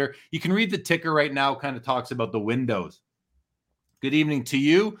that's clear. You can read the ticker right now, kind of talks about the windows. Good evening to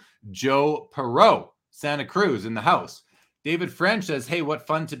you, Joe Perot, Santa Cruz in the house. David French says, hey, what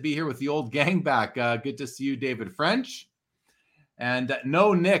fun to be here with the old gang back. Good to see you, David French. And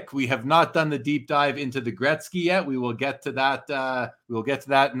no, Nick, we have not done the deep dive into the Gretzky yet. We will get to that. We will get to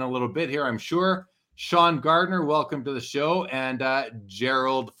that in a little bit here, I'm sure. Sean Gardner, welcome to the show. And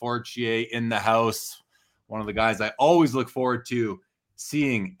Gerald Fortier in the house. One of the guys I always look forward to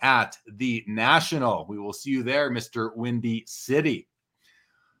seeing at the National. We will see you there, Mr. Windy City.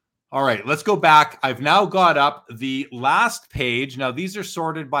 All right, let's go back. I've now got up the last page. Now, these are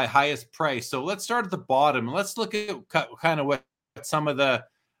sorted by highest price. So let's start at the bottom. Let's look at kind of what some of the,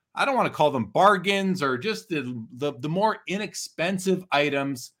 I don't want to call them bargains, or just the more inexpensive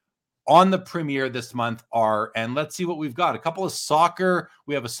items on the Premier this month are. And let's see what we've got. A couple of soccer.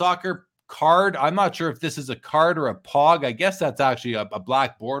 We have a soccer card. I'm not sure if this is a card or a pog. I guess that's actually a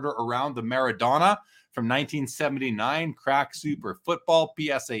black border around the Maradona from 1979, Crack Super Football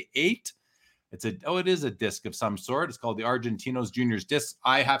PSA 8. It is a disc of some sort. It's called the Argentinos Juniors disc.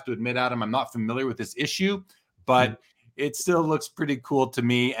 I have to admit, Adam, I'm not familiar with this issue, but it still looks pretty cool to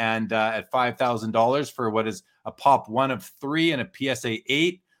me. And at $5,000 for what is a pop 1 of 3 and a PSA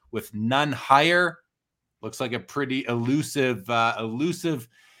 8 with none higher, looks like a pretty elusive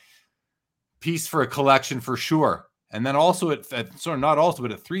piece for a collection for sure. And then also but at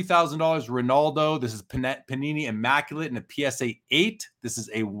 $3,000, Ronaldo. This is Panini Immaculate in a PSA 8. This is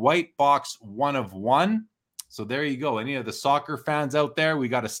a white box 1 of 1. So there you go. Any of the soccer fans out there, we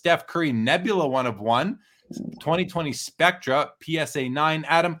got a Steph Curry Nebula 1 of 1, 2020 Spectra PSA 9.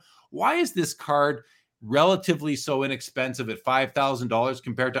 Adam, why is this card relatively so inexpensive at $5,000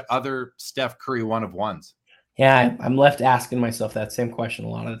 compared to other Steph Curry 1 of 1s? Yeah, I'm left asking myself that same question a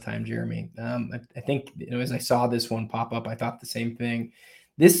lot of the time, Jeremy. I think, as I saw this one pop up, I thought the same thing.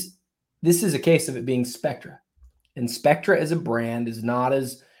 This is a case of it being Spectra, and Spectra as a brand is not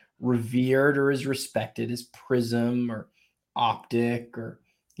as revered or as respected as Prism or Optic or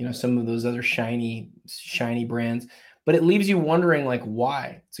some of those other shiny brands. But it leaves you wondering, like,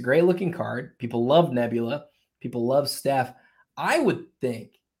 why? It's a great looking card. People love Nebula. People love Steph. I would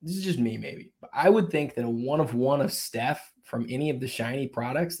think, this is just me maybe, but I would think that a 1 of 1 of Steph from any of the shiny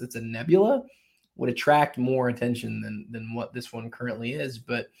products that's a Nebula would attract more attention than what this one currently is.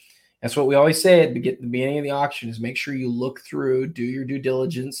 But that's what we always say at the beginning of the auction, is make sure you look through, do your due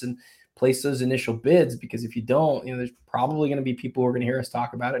diligence, and place those initial bids, because if you don't, there's probably going to be people who are going to hear us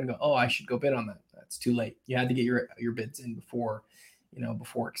talk about it and go, oh, I should go bid on that. That's too late. You had to get your bids in before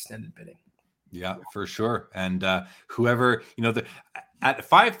extended bidding. Yeah, for sure. And whoever, at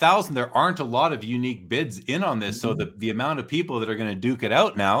 5,000, there aren't a lot of unique bids in on this. So the amount of people that are going to duke it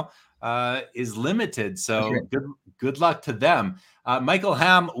out now is limited. So good luck to them. Michael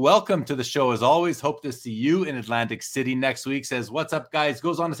Ham, welcome to the show as always. Hope to see you in Atlantic City next week. Says, what's up, guys?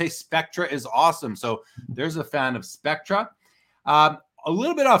 Goes on to say Spectra is awesome. So there's a fan of Spectra. A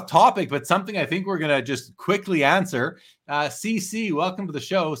little bit off topic, but something I think we're going to just quickly answer. CC, welcome to the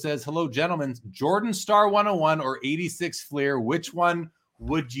show, says, hello, gentlemen. Jordan Star 101 or 86 Fleer, which one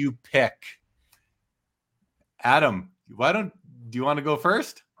would you pick? Adam, do you want to go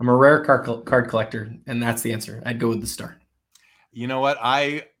first? I'm a rare card collector, and that's the answer. I'd go with the Star. You know what?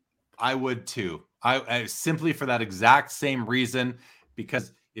 I would too. I simply for that exact same reason,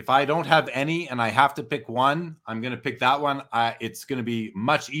 because if I don't have any and I have to pick one, I'm going to pick that one. It's going to be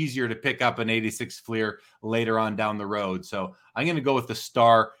much easier to pick up an 86 Fleer later on down the road. So I'm going to go with the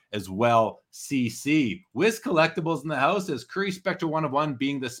Star as well. CC. Wiz Collectibles in the house says Curry Spectra 1 of 1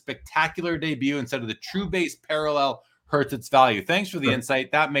 being the spectacular debut instead of the true base parallel hurts its value. Thanks for the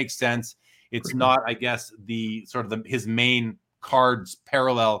insight. That makes sense. It's not, I guess, the sort of his main cards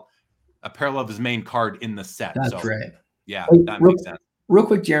parallel of his main card in the set. That's right. Yeah, that makes sense. Real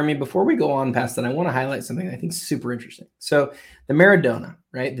quick, Jeremy, before we go on past that, I want to highlight something I think is super interesting. So the Maradona,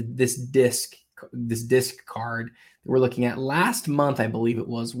 right? This disc card that we're looking at last month, I believe it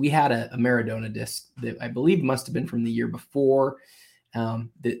was, we had a Maradona disc that I believe must have been from the year before,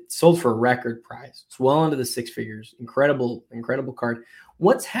 that sold for a record price. It's well into the 6 figures. Incredible card.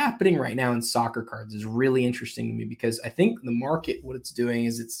 What's happening right now in soccer cards is really interesting to me, because I think the market, what it's doing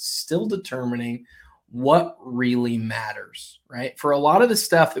is it's still determining what really matters, right? For a lot of the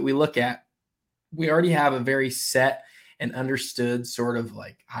stuff that we look at, we already have a very set and understood sort of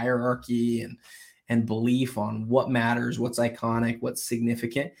like hierarchy and belief on what matters, what's iconic, what's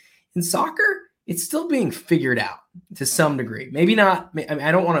significant. In soccer, it's still being figured out to some degree. Maybe not, I mean,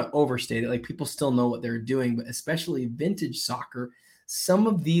 I don't want to overstate it. Like, people still know what they're doing, but especially vintage soccer, some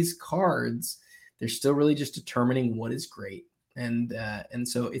of these cards, they're still really just determining what is great And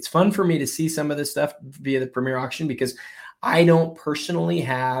so it's fun for me to see some of this stuff via the Premier Auction, because I don't personally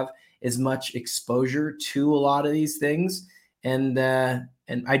have as much exposure to a lot of these things. And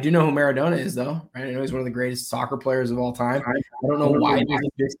I do know who Maradona is, though, right? I know he's one of the greatest soccer players of all time. I don't know why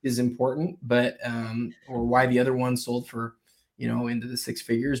this is important, but or why the other one sold for, into the six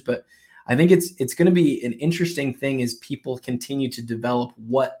figures. But I think it's going to be an interesting thing as people continue to develop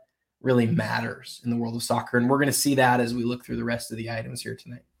what really matters in the world of soccer. And we're going to see that as we look through the rest of the items here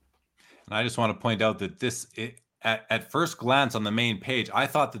tonight. And I just want to point out that at first glance on the main page, I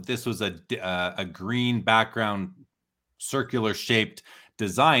thought that this was a green background, circular shaped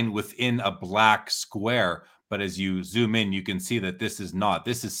design within a black square. But as you zoom in, you can see that this is not.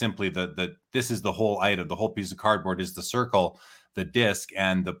 This is simply this is the whole item. The whole piece of cardboard is the circle, the disc,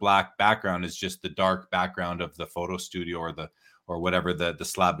 and the black background is just the dark background of the photo studio or whatever the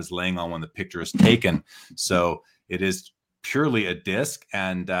slab is laying on when the picture is taken. So it is purely a disc,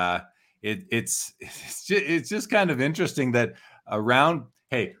 and it's just kind of interesting that around.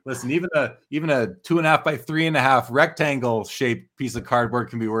 Hey, listen, even a 2.5 by 3.5 rectangle shaped piece of cardboard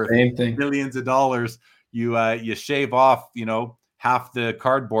can be worth millions of dollars. You shave off, half the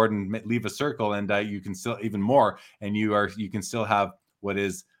cardboard and leave a circle, and you can still even more, and you can still have what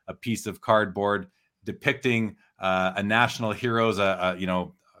is a piece of cardboard depicting a national hero's,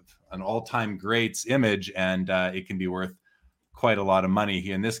 an all-time greats image, and it can be worth quite a lot of money.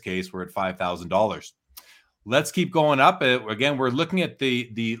 In this case, we're at $5,000. Let's keep going up. Again, we're looking at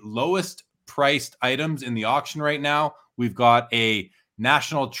the lowest priced items in the auction right now. We've got a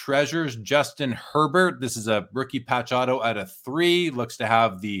National Treasures Justin Herbert. This is a rookie patch auto out of 3. Looks to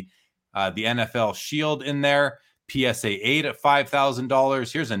have the NFL Shield in there. PSA 8 at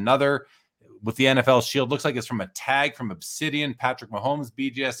 $5,000. Here's another with the NFL Shield. Looks like it's from a tag from Obsidian. Patrick Mahomes,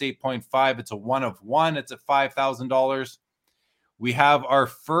 BGS 8.5. It's a 1/1. It's at $5,000. We have our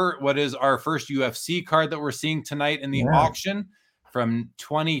first UFC card that we're seeing tonight in the auction from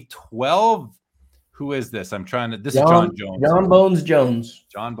 2012. Who is this? This is John Jones. John Bones Jones.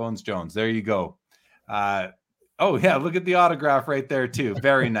 John Bones Jones. There you go. Oh yeah, look at the autograph right there too.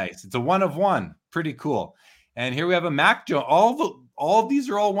 Very nice. It's a 1/1. Pretty cool. And here we have a Mac Jones. All of these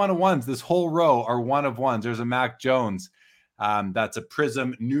are all 1/1s. This whole row are 1/1s. There's a Mac Jones. That's a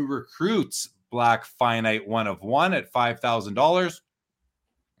Prism New Recruits Black Finite 1/1 at $5,000.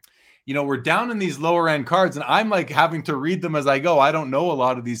 We're down in these lower end cards, and I'm like having to read them as I go. I don't know a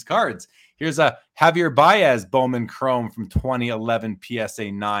lot of these cards. Here's a Javier Baez Bowman Chrome from 2011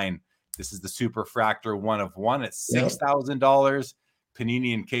 PSA 9. This is the Super Fractor 1/1 at $6,000.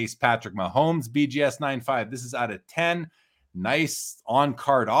 Panini and Case Patrick Mahomes BGS 9.5. This is out of 10. Nice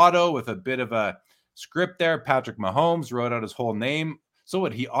on-card auto with a bit of a script there. Patrick Mahomes wrote out his whole name. So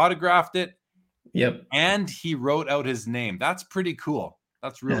what? He autographed it. Yep. And he wrote out his name. That's pretty cool.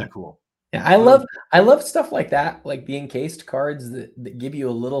 That's really cool. Yeah, I love stuff like that, like the encased cards that give you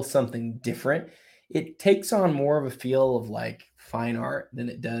a little something different. It takes on more of a feel of like fine art than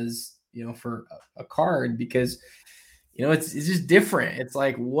it does, for a card, because it's just different. It's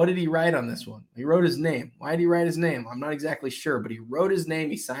like, what did he write on this one? He wrote his name. Why did he write his name? I'm not exactly sure, but he wrote his name.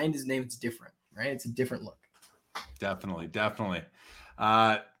 He signed his name. It's different, right? It's a different look. Definitely.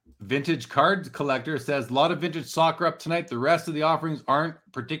 Vintage Card Collector says, a lot of vintage soccer up tonight. The rest of the offerings aren't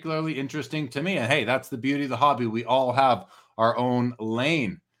particularly interesting to me. And hey, that's the beauty of the hobby. We all have our own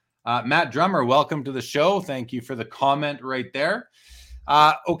lane. Matt Drummer, welcome to the show. Thank you for the comment right there.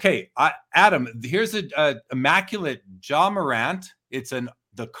 Okay, Adam, here's a immaculate Ja Morant. It's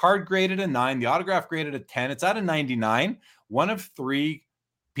the card graded a 9, the autograph graded a 10. It's out of 99. 1 of 3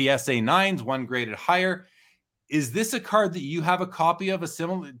 PSA 9s, 1 graded higher. Is this a card that you have a copy of?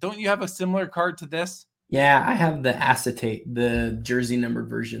 Don't you have a similar card to this? Yeah, I have the acetate, the jersey numbered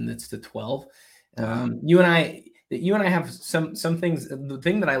version that's the 12. You and I have some things. The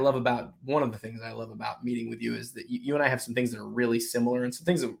thing that I love about, one of the things I love about meeting with you is that you and I have some things that are really similar and some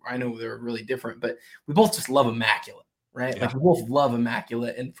things that I know they're really different, but we both just love Immaculate, right? Yeah. Like we both love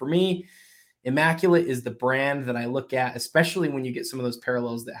Immaculate. And for me, Immaculate is the brand that I look at, especially when you get some of those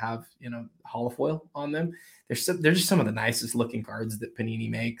parallels that have, holofoil on them. They're just some of the nicest looking cards that Panini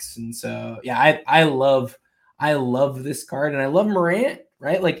makes. And so, yeah, I love this card, and I love Morant,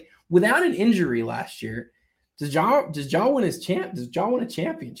 right? Like without an injury last year, does Ja win a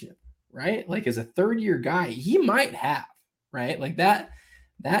championship, right? Like as a third-year guy, he might have, right? Like that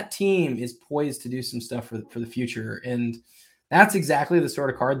team is poised to do some stuff for the future. And that's exactly the sort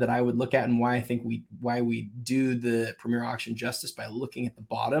of card that I would look at, and why I think why we do the Premier Auction justice by looking at the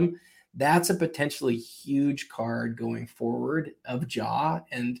bottom. That's a potentially huge card going forward of Ja.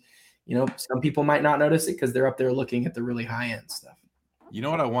 And, some people might not notice it because they're up there looking at the really high end stuff. You know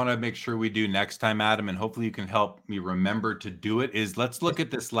what I want to make sure we do next time, Adam, and hopefully you can help me remember to do it, is let's look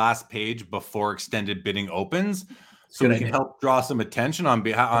at this last page before extended bidding opens, so we can help draw some attention on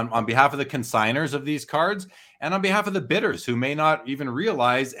behalf of the consigners of these cards and on behalf of the bidders who may not even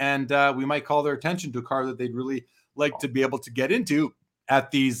realize, and we might call their attention to a card that they'd really like to be able to get into at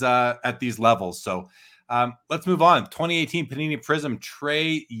these levels. So let's move on. 2018 Panini Prism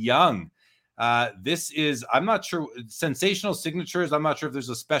Trae Young. This is, I'm not sure, sensational signatures. I'm not sure if there's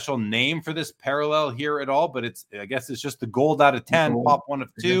a special name for this parallel here at all, but I guess it's just the gold out of 10, pop 1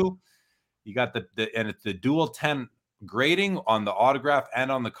 of 2. You got and it's the dual 10 grading on the autograph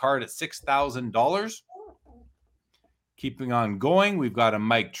and on the card at $6,000. Keeping on going, we've got a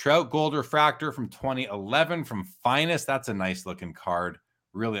Mike Trout gold refractor from 2011 from Finest. That's a nice looking card.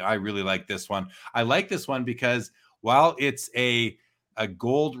 I really like this one. I like this one because while it's a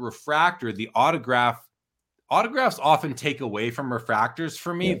gold refractor, the autographs often take away from refractors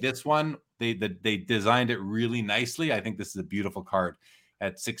for me. Yeah. This one, they designed it really nicely. I think this is a beautiful card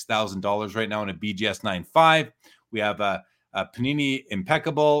at $6,000 right now in a BGS 9.5. We have a Panini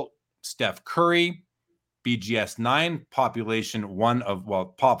Impeccable Steph Curry BGS 9, population 1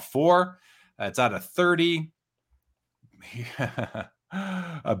 of, pop 4. It's out of 30.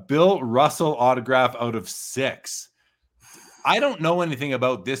 A Bill Russell autograph out of 6. I don't know anything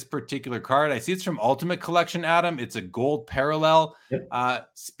about this particular card. I see it's from Ultimate Collection, Adam. It's a gold parallel. Yep.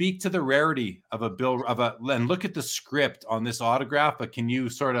 Speak to the rarity of and look at the script on this autograph, but can you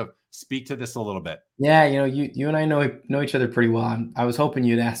sort of speak to this a little bit? Yeah, you and I know each other pretty well. I was hoping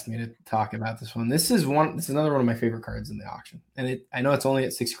you'd ask me to talk about this one. This is another one of my favorite cards in the auction. And I know it's only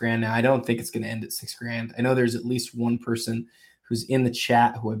at $6,000 now. I don't think it's going to end at $6,000. I know there's at least one person who's in the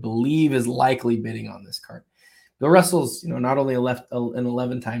chat who I believe is likely bidding on this card. Bill Russell's, not only an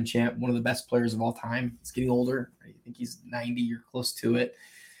 11-time champ, one of the best players of all time. He's getting older. I think he's 90 or close to it.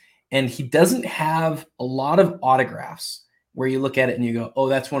 And he doesn't have a lot of autographs where you look at it and you go, oh,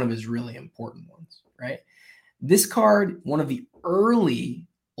 that's one of his really important ones, right? This card, one of the early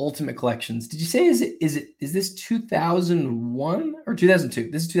Ultimate Collections. Did you say is this 2001 or 2002?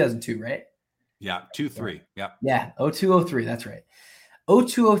 This is 2002, right? Yeah, 2-3. Yeah. Yeah, 0203. That's right.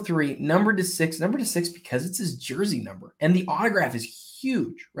 0203, numbered to 6 because it's his jersey number. And the autograph is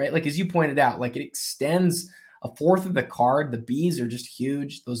huge, right? Like, as you pointed out, like it extends a fourth of the card. The B's are just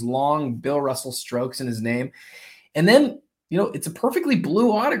huge. Those long Bill Russell strokes in his name. And then, it's a perfectly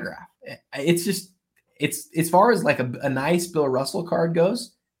blue autograph. It's just, it's as far as like a nice Bill Russell card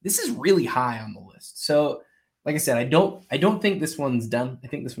goes, this is really high on the list. So, like I said, I don't think this one's done. I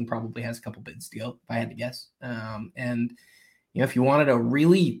think this one probably has a couple bids to go, if I had to guess. And if you wanted a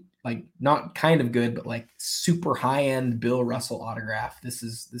really, like, not kind of good, but like super high-end Bill Russell autograph, this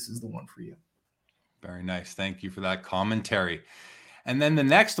is the one for you. Very nice. Thank you for that commentary. And then the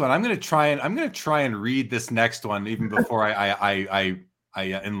next one, I'm going to try and read this next one even before I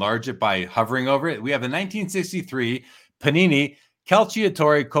enlarge it by hovering over it. We have the 1963 Panini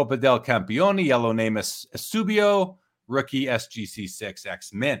Calciatore Coppa del Campione, yellow name is Eusebio, rookie SGC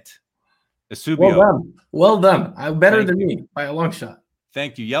 6X Mint. Eusebio. Well done. Better than me by a long shot.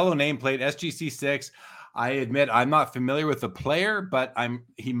 Thank you. Yellow nameplate, SGC 6. I admit I'm not familiar with the player, but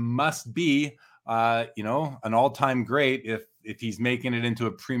he must be an all-time great if he's making it into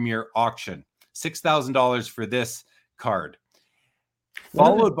a premier auction. $6,000 for this card.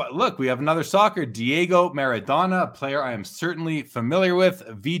 Followed by, look, we have another soccer, Diego Maradona, a player I am certainly familiar with,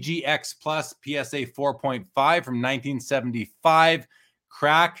 VGX Plus PSA 4.5 from 1975.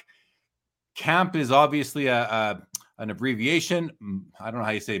 Crack. Camp is obviously an abbreviation. I don't know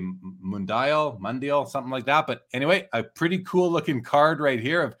how you say Mundial, something like that. But anyway, a pretty cool looking card right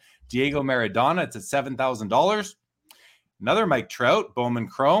here of Diego Maradona. It's at $7,000. Another Mike Trout, Bowman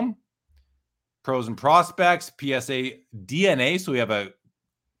Chrome. Pros and Prospects, PSA DNA. So we have a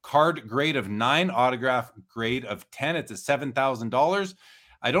card grade of 9, autograph grade of 10. It's at $7,000.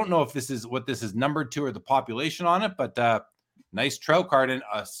 I don't know if this is what this is numbered to or the population on it, but nice Trout card, and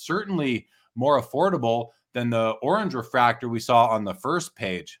certainly more affordable than the orange refractor we saw on the first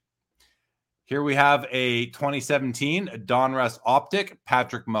page. Here we have a 2017 Donruss Optic,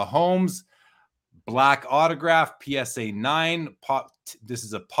 Patrick Mahomes, black autograph, PSA 9. This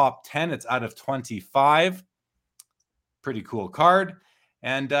is a pop 10. It's out of 25. Pretty cool card.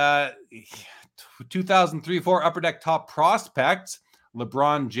 And 2003-04 Upper Deck Top Prospects,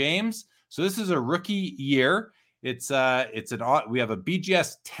 LeBron James. So this is a rookie year. We have a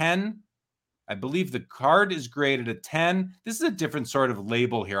BGS 10. I believe the card is graded a 10. This is a different sort of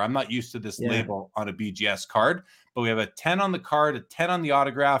label here. I'm not used to this label on a BGS card, but we have a 10 on the card, a 10 on the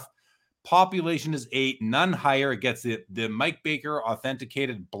autograph. Population is 8, none higher. It gets the Mike Baker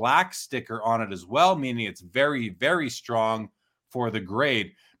authenticated black sticker on it as well, meaning it's very, very strong for the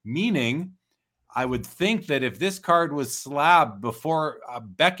grade. Meaning, I would think that if this card was slabbed before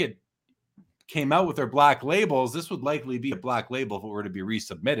Beckett came out with their black labels, this would likely be a black label if it were to be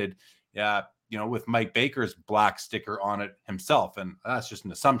resubmitted, with Mike Baker's black sticker on it himself. And that's just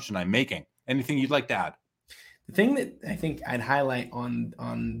an assumption I'm making. Anything you'd like to add? The thing that I think I'd highlight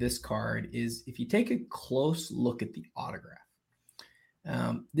on this card is if you take a close look at the autograph,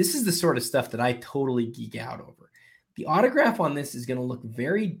 this is the sort of stuff that I totally geek out over. The autograph on this is going to look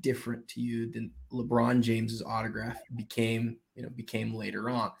very different to you than LeBron James's autograph became later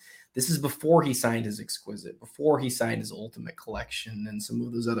on. This is before he signed his Exquisite, before he signed his Ultimate Collection and some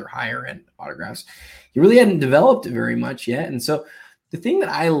of those other higher end autographs. He really hadn't developed it very much yet. And so the thing that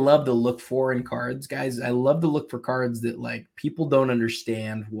I love to look for in cards, guys, I love to look for cards that like people don't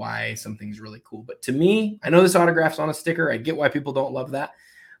understand why something's really cool. But to me, I know this autograph's on a sticker. I get why people don't love that.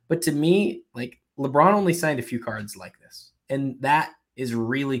 But to me, like LeBron only signed a few cards like this. And that is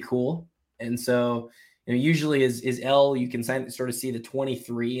really cool. And so, usually is L, you can sort of see the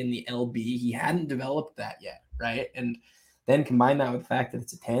 23 in the LB. He hadn't developed that yet, right? And then combine that with the fact that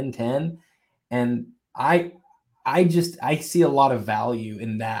it's a 10-10. And I see a lot of value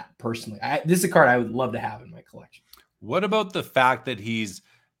in that personally. This is a card I would love to have in my collection. What about the fact that he's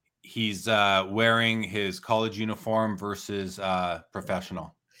wearing his college uniform versus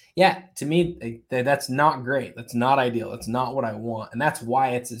professional? Yeah, to me, that's not great. That's not ideal. That's not what I want. And that's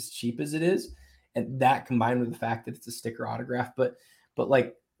why it's as cheap as it is. And that combined with the fact that it's a sticker autograph. But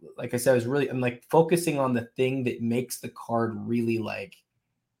like I said, I'm like focusing on the thing that makes the card really like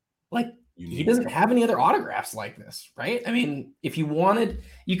he doesn't have any other autographs like this, right? I mean, if you wanted,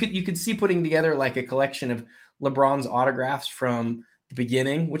 you could see putting together like a collection of LeBron's autographs from the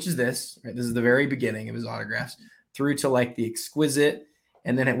beginning, which is this, right? This is the very beginning of his autographs through to like the Exquisite.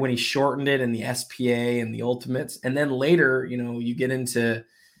 And then when he shortened it and the SPA and the Ultimates. And then later, you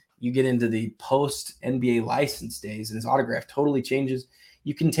get into the post NBA license days and his autograph totally changes.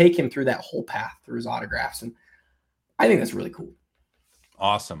 You can take him through that whole path through his autographs. And I think that's really cool.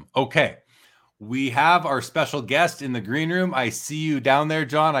 Awesome. Okay. We have our special guest in the green room. I see you down there,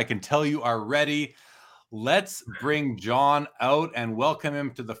 John. I can tell you are ready. Let's bring John out and welcome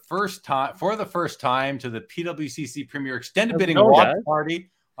him for the first time to the PWCC Premier Extended Bidding Watch Party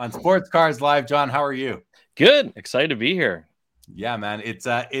on Sports Cards Live. John, how are you? Good. Excited to be here. Yeah, man.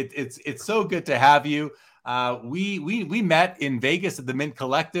 It's so good to have you. We met in Vegas at the Mint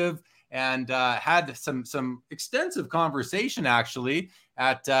Collective and had some extensive conversation actually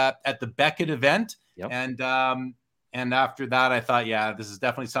at the Beckett event. Yep. And after that, I thought, yeah, this is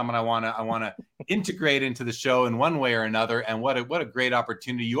definitely someone I want to integrate into the show in one way or another. And what a great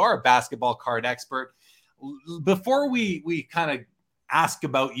opportunity. You are a basketball card expert. Before we kind of ask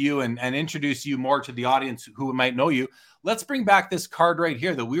about you and introduce you more to the audience who might know you, let's bring back this card right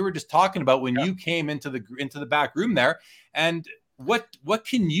here that we were just talking about when you came into the back room there. And what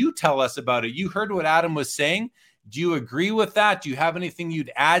can you tell us about it? You heard what Adam was saying. Do you agree with that? Do you have anything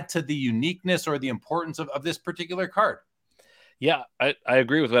you'd add to the uniqueness or the importance of this particular card? Yeah, I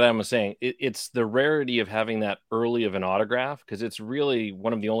agree with what Adam was saying. It's the rarity of having that early of an autograph because it's really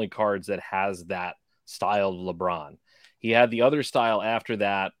one of the only cards that has that style of LeBron. He had the other style after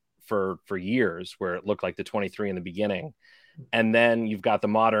that for years where it looked like the 23 in the beginning. And then you've got the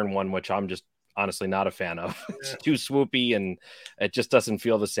modern one, which I'm just honestly not a fan of. It's too swoopy and it just doesn't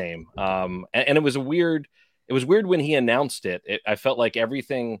feel the same. And it was weird when he announced it. I felt like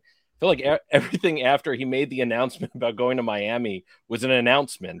everything after he made the announcement about going to Miami was an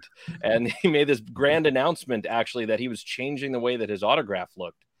announcement. And he made this grand announcement actually that he was changing the way that his autograph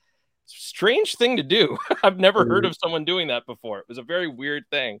looked. Strange thing to do. I've never heard of someone doing that before. It was a very weird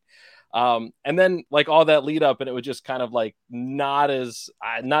thing. And then like all that lead up and it was just kind of like not as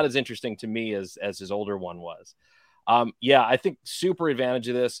interesting to me as his older one was. I think super advantage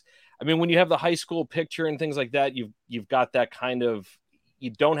of this. I mean, when you have the high school picture and things like that, you've got that kind of, you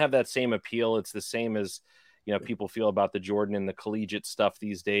don't have that same appeal. It's the same as, people feel about the Jordan and the collegiate stuff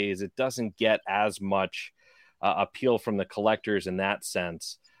these days. It doesn't get as much appeal from the collectors in that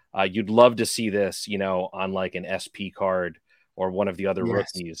sense. You'd love to see this, on like an SP card or one of the other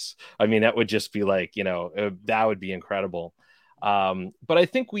rookies. I mean, that would just be like, that would be incredible. But I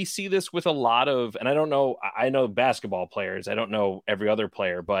think we see this with a lot of, and I know basketball players, I don't know every other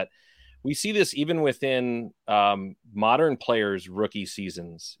player, but we see this even within modern players' rookie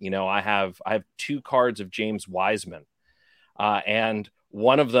seasons. I have 2 cards of James Wiseman, and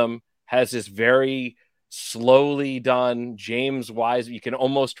one of them has this very slowly done. James Wise, you can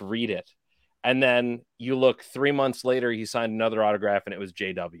almost read it. And then you look 3 months later, he signed another autograph and it was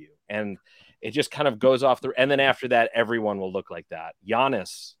JW. And it just kind of goes off the, and then after that, everyone will look like that.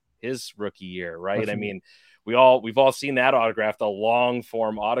 Giannis, his rookie year, right? I mean, we've all seen that autograph, the long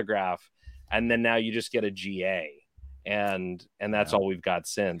form autograph. And then now you just get a GA and that's all we've got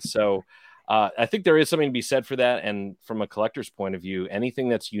since. So I think there is something to be said for that. And from a collector's point of view, anything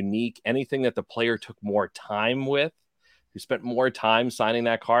that's unique, anything that the player took more time with, who spent more time signing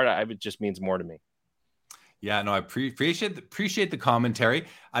that card, it just means more to me. Yeah, no, I appreciate the commentary.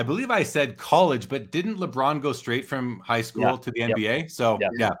 I believe I said college, but didn't LeBron go straight from high school to the NBA? So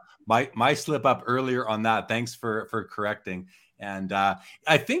yeah, my slip up earlier on that. Thanks for correcting. And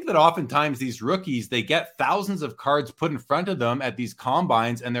I think that oftentimes these rookies, they get thousands of cards put in front of them at these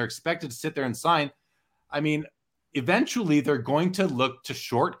combines, and they're expected to sit there and sign. I mean, eventually they're going to look to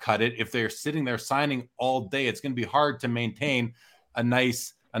shortcut it. If they're sitting there signing all day, it's going to be hard to maintain a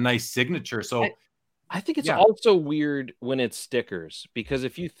nice signature. So I think it's also weird when it's stickers, because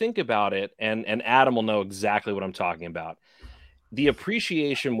if you think about it, and Adam will know exactly what I'm talking about, the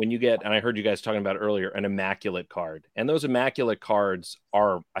appreciation when you get, and I heard you guys talking about earlier, an immaculate card. And those immaculate cards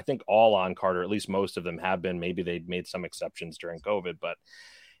are, I think, all on card, or at least most of them have been. Maybe they made some exceptions during COVID. But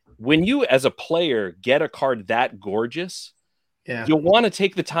when you, as a player, get a card that gorgeous, you'll want to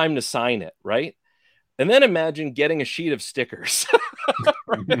take the time to sign it, right? And then imagine getting a sheet of stickers.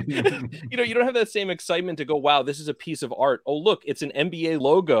 You know, you don't have that same excitement to go, wow, this is a piece of art. Oh, look, it's an NBA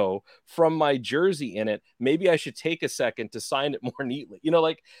logo from my jersey in it. Maybe I should take a second to sign it more neatly. You know,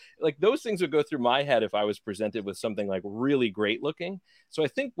 like those things would go through my head if I was presented with something like really great looking. So I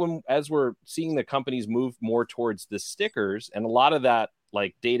think as we're seeing the companies move more towards the stickers, and a lot of that,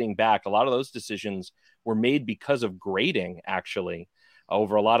 like dating back, a lot of those decisions were made because of grading, actually,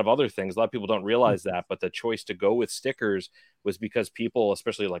 over a lot of other things. A lot of people don't realize that, but the choice to go with stickers was because people,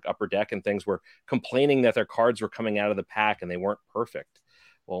 especially like Upper Deck and things, were complaining that their cards were coming out of the pack and they weren't perfect.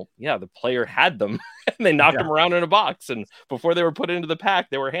 Well, yeah, the player had them and they knocked them around in a box, and before they were put into the pack,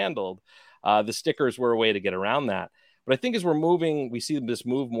 they were handled. The stickers were a way to get around that. But I think as we see this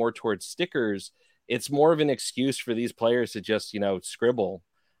move more towards stickers, it's more of an excuse for these players to just, scribble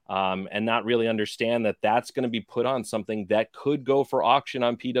and not really understand that that's going to be put on something that could go for auction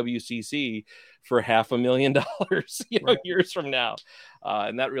on PWCC for $500,000, years from now.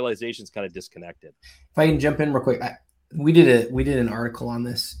 And that realization is kind of disconnected. If I can jump in real quick, we did an article on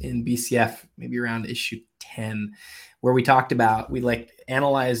this in BCF, maybe around issue 10, where we talked about, we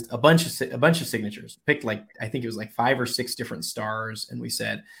analyzed a bunch of signatures, picked I think it was 5 or 6 different stars. And we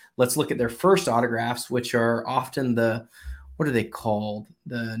said, let's look at their first autographs, which are often what are they called?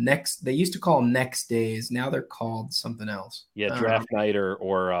 They used to call them next days. Now they're called something else. Yeah. Draft night or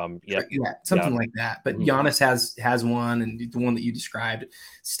something like that. But Giannis has one, and the one that you described,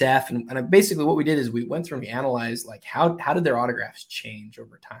 Steph. And basically what we did is we went through and we analyzed how did their autographs change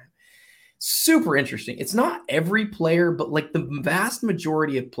over time? Super interesting. It's not every player, but the vast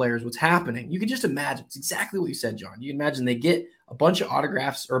majority of players, what's happening, you can just imagine. It's exactly what you said, John. You can imagine they get a bunch of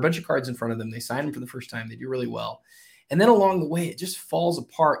autographs or a bunch of cards in front of them. They sign them for the first time. They do really well. And then along the way, it just falls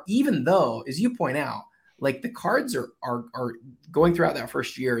apart, even though, as you point out, the cards are going throughout that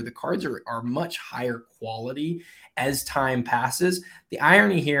first year, the cards are much higher quality as time passes. The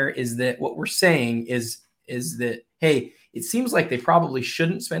irony here is that what we're saying is that, hey, it seems like they probably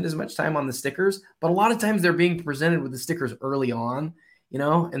shouldn't spend as much time on the stickers, but a lot of times they're being presented with the stickers early on,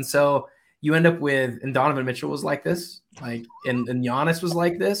 and so you end up with, and Donovan Mitchell was like this, and Giannis was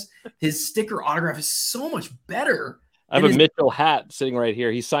like this. His sticker autograph is so much better. I have a Mitchell hat sitting right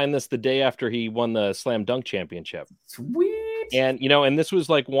here. He signed this the day after he won the Slam Dunk Championship. Sweet. And and this was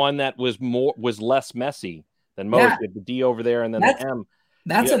one that was less messy than most. With the D over there and then the M.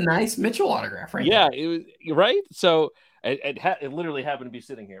 That's a nice Mitchell autograph, right? Yeah, it was right. So it literally happened to be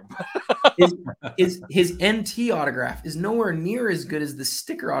sitting here. his NT autograph is nowhere near as good as the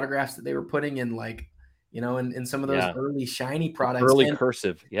sticker autographs that they were putting in, in some of those early shiny products, early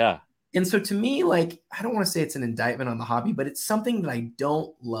cursive, And so to me, I don't want to say it's an indictment on the hobby, but it's something that I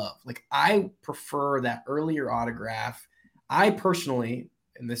don't love. I prefer that earlier autograph. I personally,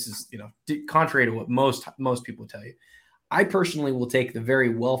 and this is, contrary to what most people tell you, I personally will take the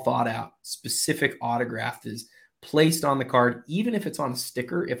very well thought out specific autograph that is placed on the card, even if it's on a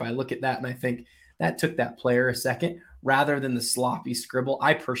sticker. If I look at that and I think that took that player a second, rather than the sloppy scribble,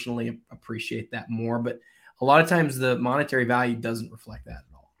 I personally appreciate that more. But a lot of times the monetary value doesn't reflect that.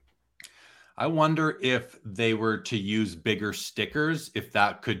 I wonder if they were to use bigger stickers, if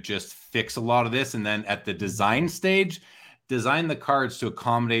that could just fix a lot of this. And then at the design stage, design the cards to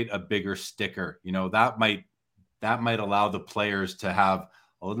accommodate a bigger sticker. You know, that might allow the players to have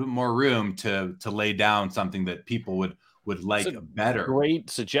a little bit more room to lay down something that people would like better. Great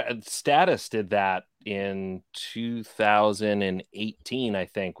Status did that in 2018, I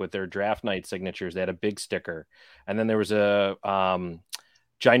think, with their draft night signatures. They had a big sticker, and then there was a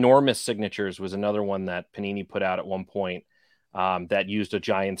ginormous signatures was another one that Panini put out at one point that used a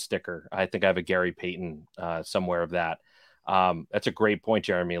giant sticker. I think I have a Gary Payton somewhere of that. That's a great point,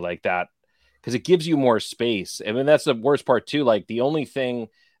 Jeremy, like that, because it gives you more space. I mean, that's the worst part too. Like the only thing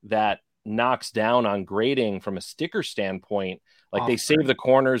that knocks down on grading from a sticker standpoint, like they save the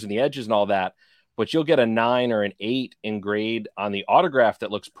corners and the edges and all that, but you'll get a 9 or an 8 in grade on the autograph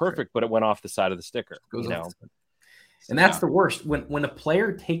that looks perfect, but it went off the side of the sticker. And that's the worst when a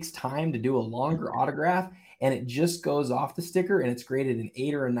player takes time to do a longer autograph and it just goes off the sticker and it's graded an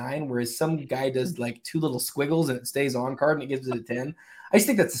 8 or a 9, whereas some guy does like 2 little squiggles and it stays on card and it gives it a 10. I just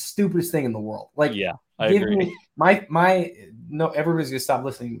think that's the stupidest thing in the world. Like, yeah, I agree. Everybody's gonna stop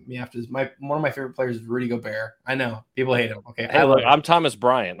listening to me after this. One of my favorite players is Rudy Gobert. I know people hate him. Okay, hey, look, I'm Thomas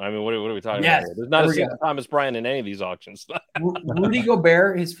Bryant. I mean, what are we talking about here? There's not a single Thomas Bryant in any of these auctions. Rudy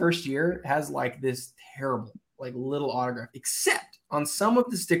Gobert, his first year, has like this terrible, like little autograph, except on some of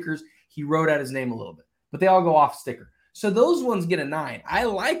the stickers he wrote out his name a little bit, but they all go off sticker. So those ones get a 9. I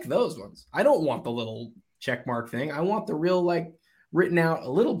like those ones. I don't want the little check mark thing. I want the real like written out a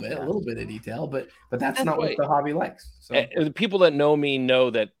little bit of detail, but that's not what the hobby likes. So the people that know me know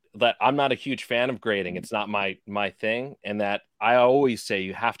that I'm not a huge fan of grading. It's not my thing. And that I always say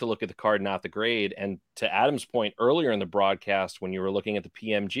you have to look at the card, not the grade. And to Adam's point earlier in the broadcast, when you were looking at the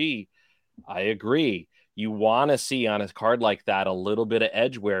PMG, I agree. You want to see on a card like that a little bit of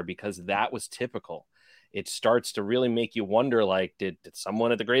edge wear, because that was typical. It starts to really make you wonder, like, did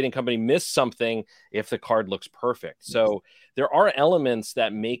someone at the grading company miss something if the card looks perfect? So there are elements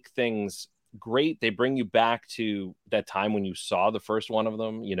that make things great. They bring you back to that time when you saw the first one of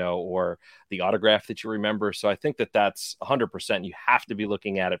them, you know, or the autograph that you remember. So I think that's 100%. You have to be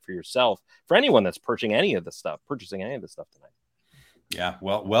looking at it for yourself, for anyone that's purchasing any of this stuff tonight. Yeah,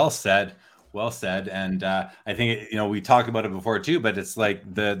 well said. Well said. And I think, we talked about it before too, but it's like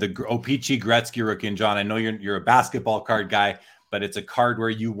the O-Pee-Chee Gretzky rookie. And John, I know you're a basketball card guy, but it's a card where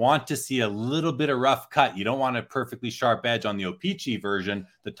you want to see a little bit of rough cut. You don't want a perfectly sharp edge on the O-Pee-Chee version.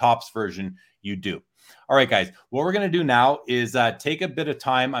 The Topps version, you do. All right, guys, what we're going to do now is take a bit of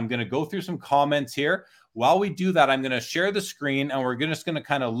time. I'm going to go through some comments here. While we do that, I'm going to share the screen and we're just going to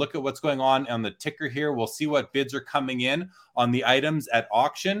kind of look at what's going on the ticker here. We'll see what bids are coming in on the items at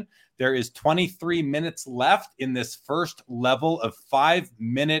auction. There is 23 minutes left in this first level of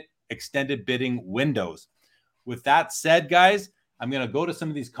 5-minute extended bidding windows. With that said, guys, I'm going to go to some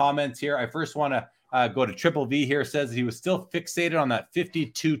of these comments here. I first want to go to Triple V here. Says he was still fixated on that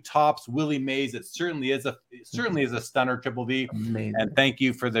 52 Topps Willie Mays. It certainly is a stunner, Triple V. Amazing. And thank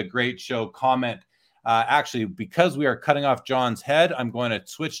you for the great show comment. Actually, because we are cutting off John's head, I'm going to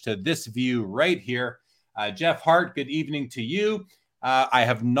switch to this view right here. Jeff Hart, good evening to you. I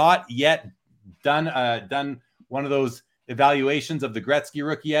have not yet done one of those evaluations of the Gretzky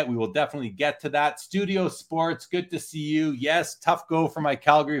rookie yet. We will definitely get to that. Studio Sports, good to see you. Yes, tough go for my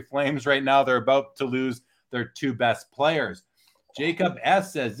Calgary Flames right now. They're about to lose their 2 best players. Jacob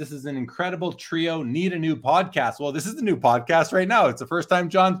S. says, this is an incredible trio. Need a new podcast. Well, this is the new podcast right now. It's the first time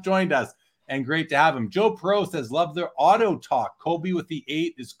John's joined us, and great to have him. Joe Pro says, love their auto talk. Kobe with the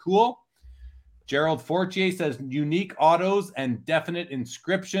 8 is cool. Gerald Fortier says, unique autos and definite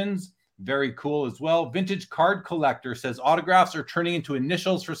inscriptions. Very cool as well. Vintage Card Collector says, autographs are turning into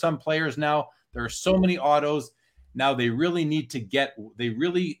initials for some players now. There are so many autos. Now they really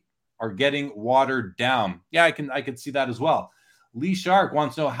are getting watered down. Yeah, I can see that as well. Lee Shark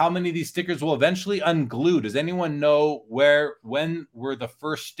wants to know how many of these stickers will eventually unglue. Does anyone know when were the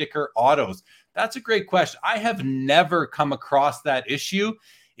first sticker autos? That's a great question. I have never come across that issue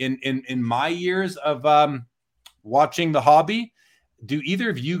in my years of watching the hobby. Do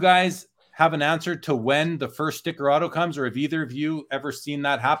either of you guys have an answer to when the first sticker auto comes, or have either of you ever seen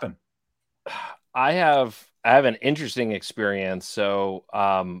that happen? I have an interesting experience. So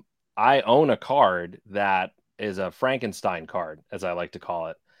I own a card that is a Frankenstein card, as I like to call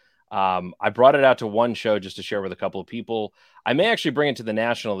it. I brought it out to one show just to share with a couple of people. I may actually bring it to the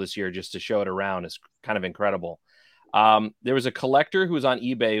National this year just to show it around. It's kind of incredible. There was a collector who was on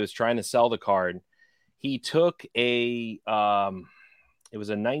eBay who was trying to sell the card. He took it was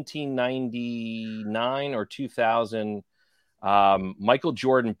a 1999 or 2000 Michael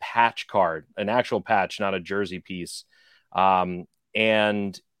Jordan patch card, an actual patch, not a jersey piece.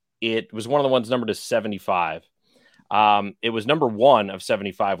 And it was one of the ones numbered as 75. It was number 1 of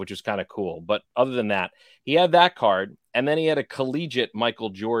 75, which was kind of cool. But other than that, he had that card, and then he had a collegiate Michael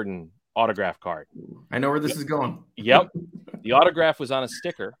Jordan autograph card. I know where this is going. Yep. The autograph was on a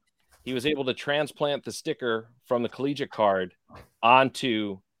sticker. He was able to transplant the sticker from the collegiate card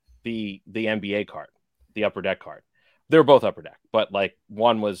onto the NBA card, the Upper Deck card. They're both Upper Deck, but like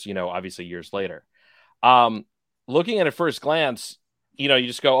one was, obviously years later. Looking at it first glance, you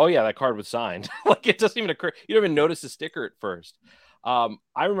just go, oh yeah, that card was signed. Like it doesn't even occur. You don't even notice the sticker at first.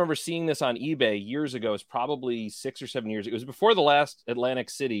 I remember seeing this on eBay years ago. It's probably 6 or 7 years. It was before the last Atlantic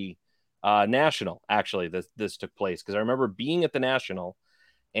City National. Actually, this took place because I remember being at the National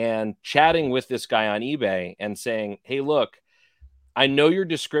and chatting with this guy on eBay and saying, hey, look, I know your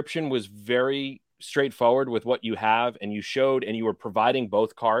description was very straightforward with what you have, and you showed, and you were providing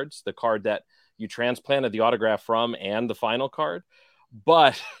both cards, the card that you transplanted the autograph from and the final card.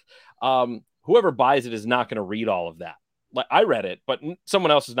 But whoever buys it is not going to read all of that. Like I read it, but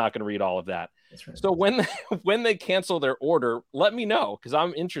someone else is not going to read all of that. That's right. So when they cancel their order, let me know because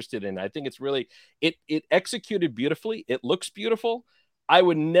I'm interested in it. I think it's really it executed beautifully. It looks beautiful. I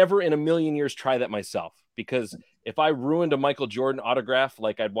would never in a million years try that myself because if I ruined a Michael Jordan autograph,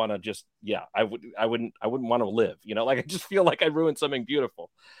 like I'd want to just I wouldn't want to live. Like I just feel like I ruined something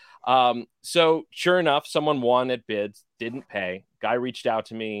beautiful. So sure enough, someone won at bids, didn't pay. Guy reached out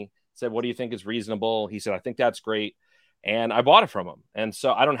to me, said, what do you think is reasonable? He said, I think that's great. And I bought it from him. And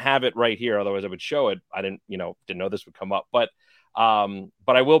so I don't have it right here. Otherwise I would show it. I didn't know this would come up, but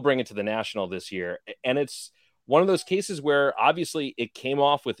I will bring it to the National this year. And it's one of those cases where obviously it came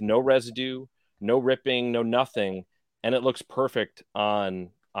off with no residue, no ripping, no nothing. And it looks perfect on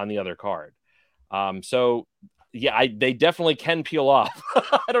the other card. So yeah, they definitely can peel off.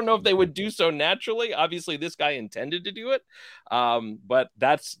 I don't know if they would do so naturally. Obviously, this guy intended to do it, but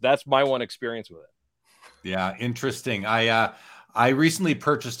that's my one experience with it. Yeah, interesting. I recently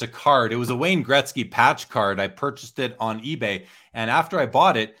purchased a card. It was a Wayne Gretzky patch card. I purchased it on eBay, and after I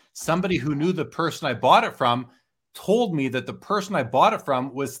bought it, somebody who knew the person I bought it from told me that the person I bought it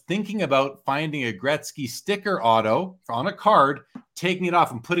from was thinking about finding a Gretzky sticker auto on a card, taking it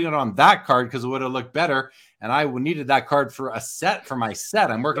off and putting it on that card because it would have looked better. And I needed that card for my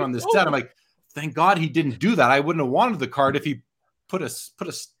set. I'm working on this set. I'm like, thank God he didn't do that. I wouldn't have wanted the card if he put a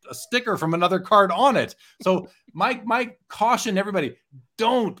sticker from another card on it. So my caution, everybody,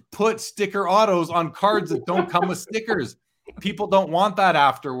 don't put sticker autos on cards that don't come with stickers. People don't want that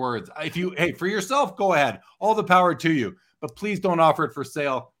afterwards. For yourself, go ahead. All the power to you. But please don't offer it for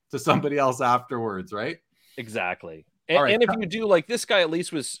sale to somebody else afterwards, right? Exactly. And if you do, like this guy at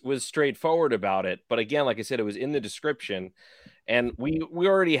least was straightforward about it. But again, like I said, it was in the description. And we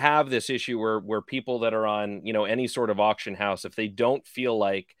already have this issue where people that are on, any sort of auction house, if they don't feel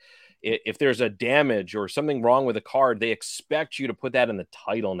like if there's a damage or something wrong with a card, they expect you to put that in the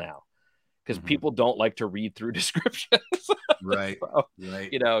title now. Because people don't like to read through descriptions. Right. So,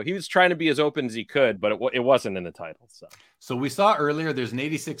 right. He was trying to be as open as he could, but it wasn't in the title. So we saw earlier there's an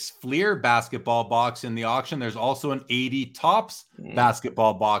 86 Fleer basketball box in the auction. There's also an 80 Topps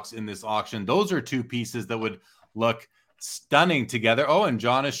basketball box in this auction. Those are two pieces that would look stunning together. Oh, and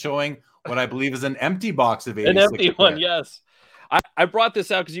John is showing what I believe is an empty box of 86. An empty one, yes. I brought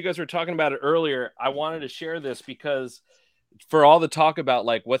this out because you guys were talking about it earlier. I wanted to share this because for all the talk about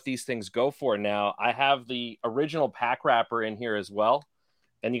like what these things go for now, I have the original pack wrapper in here as well.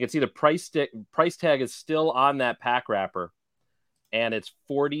 And you can see the price tag is still on that pack wrapper. And it's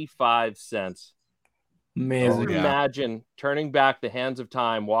 45 cents. Amazing. Imagine turning back the hands of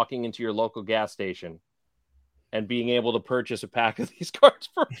time, walking into your local gas station and being able to purchase a pack of these cards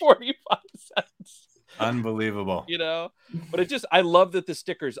for 45 cents. Unbelievable. But I love that the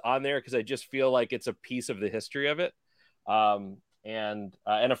sticker's on there because I just feel like it's a piece of the history of it. And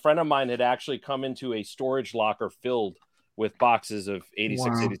a friend of mine had actually come into a storage locker filled with boxes of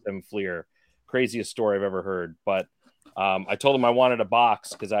 86, 87 Fleer. Craziest story I've ever heard. But I told him I wanted a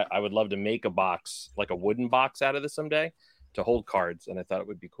box because I would love to make a box, like a wooden box out of this someday to hold cards. And I thought it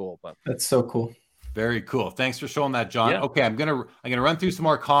would be cool. But that's so cool. Very cool. Thanks for showing that, John. Yeah. Okay, I'm gonna run through some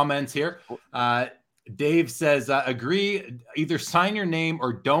more comments here. Dave says, agree, either sign your name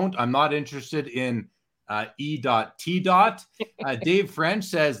or don't. I'm not interested in E.T. Dave French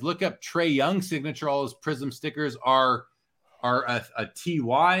says, look up Trey Young signature. All his Prism stickers are a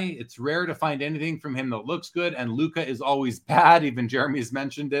TY. It's rare to find anything from him that looks good. And Luka is always bad. Even Jeremy has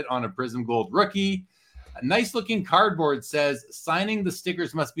mentioned it on a Prism Gold rookie. A nice looking cardboard says signing the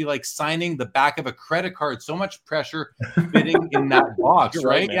stickers must be like signing the back of a credit card. So much pressure fitting in that box,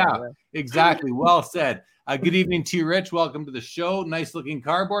 right? Yeah, exactly. Well said. Good evening to you, Rich. Welcome to the show. Nice looking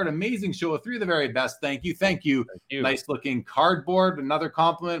cardboard. Amazing show. 3 of the very best. Thank you. Thank you. Nice looking cardboard. Another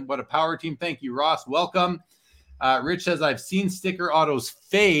compliment. What a power team. Thank you, Ross. Welcome. Rich says, I've seen sticker autos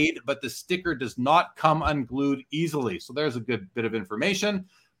fade, but the sticker does not come unglued easily. So there's a good bit of information.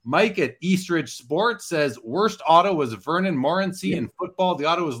 Mike at Eastridge Sports says, worst auto was Vernon Morency in football. The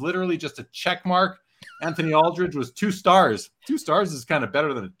auto was literally just a check mark. Anthony Aldridge was 2 stars. 2 stars is kind of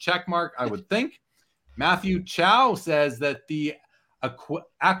better than a check mark, I would think. Matthew Chow says that the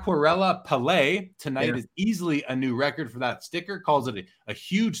Aquarella Palais tonight is easily a new record for that sticker, calls it a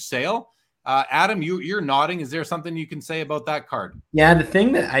huge sale. Adam, you're nodding. Is there something you can say about that card? Yeah, the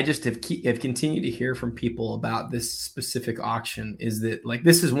thing that I just have continued to hear from people about this specific auction is that, like,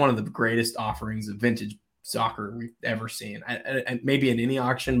 this is one of the greatest offerings of vintage soccer we've ever seen. And maybe in any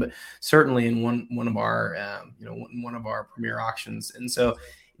auction, but certainly in one of our one of our premier auctions. And so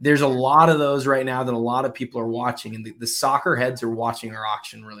there's a lot of those right now that a lot of people are watching, and the soccer heads are watching our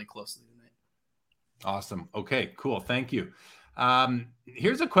auction really closely tonight. Awesome. Okay, cool. Thank you.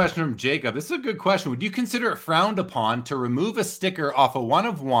 Here's a question from Jacob. This is a good question. Would you consider it frowned upon to remove a sticker off a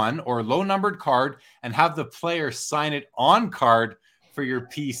 1-of-1 or low numbered card and have the player sign it on card for your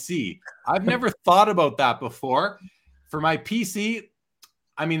PC? I've never thought about that before. For my PC,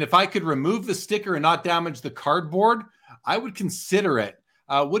 I mean, if I could remove the sticker and not damage the cardboard, I would consider it.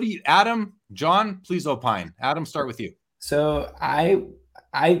 What do you, Adam, John, please opine. Adam, start with you. So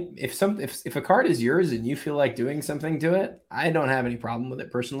if a card is yours and you feel like doing something to it, I don't have any problem with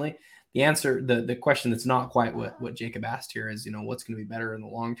it personally. The answer, the question that's not quite what Jacob asked here is, what's going to be better in the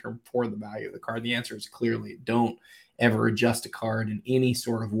long term for the value of the card? The answer is clearly don't ever adjust a card in any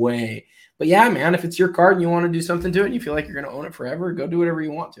sort of way. But yeah, man, if it's your card and you want to do something to it and you feel like you're going to own it forever, go do whatever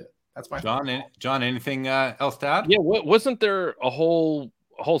you want to it. That's my John, anything else to add? Yeah, wasn't there a whole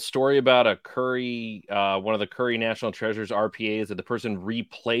story about a Curry, one of the Curry National Treasures RPAs, that the person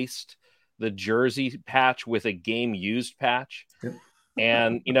replaced the jersey patch with a game used patch? Yep.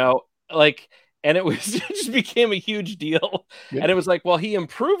 And and it just became a huge deal. Yep. And it was like, well, he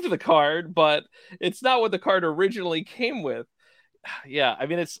improved the card, but it's not what the card originally came with. Yeah, I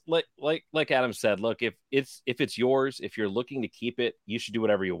mean, it's like Adam said, look, if it's yours, if you're looking to keep it, you should do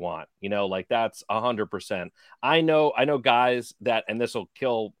whatever you want. That's 100%. I know guys that, and this will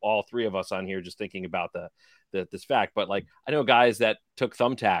kill all 3 of us on here just thinking about this fact, but I know guys that took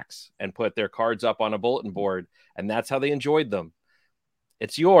thumbtacks and put their cards up on a bulletin board, and that's how they enjoyed them.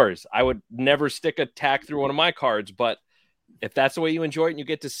 It's yours. I would never stick a tack through one of my cards, but if that's the way you enjoy it and you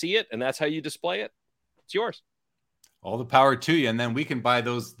get to see it and that's how you display it, it's yours. All the power to you. And then we can buy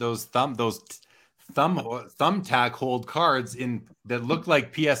those thumbtack hold cards that look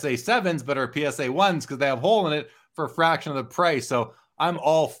like PSA 7s, but are PSA 1s because they have a hole in it for a fraction of the price. So I'm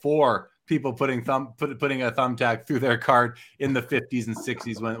all for people putting a thumbtack through their card in the 50s and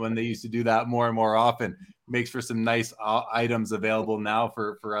 60s when they used to do that more and more often. Makes for some nice items available now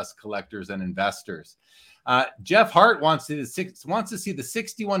for us collectors and investors. Jeff Hart wants to see the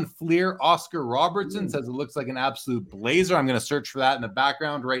 61 Fleer Oscar Robertson. Says it looks like an absolute blazer. I'm going to search for that in the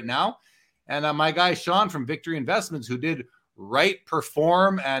background right now. And my guy Sean from Victory Investments, who did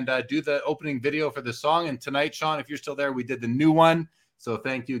perform and do the opening video for the song. And tonight, Sean, if you're still there, we did the new one. So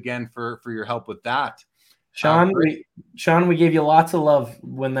thank you again for your help with that. Sean, we gave you lots of love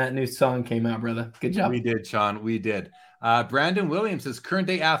when that new song came out, brother. Good job. We did, Sean. We did. Brandon Williams says current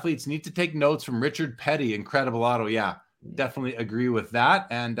day athletes need to take notes from Richard Petty. Incredible auto. Yeah, definitely agree with that.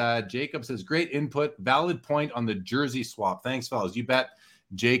 And Jacob says great input. Valid point on the jersey swap. Thanks, fellas. You bet,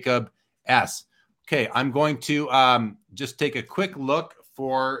 Jacob S. Okay, I'm going to just take a quick look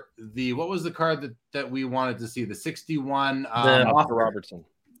for what was the card that we wanted to see? The 61 Oscar Robertson.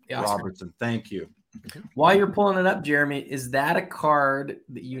 Yeah, Robertson. Thank you. While you're pulling it up, Jeremy, is that a card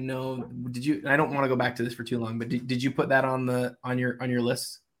that did you, I don't want to go back to this for too long, but did you put that on your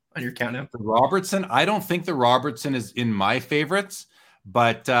list, on your countdown? The Robertson, I don't think the Robertson is in my favorites,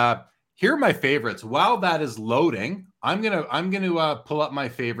 but here are my favorites. While that is loading, I'm gonna pull up my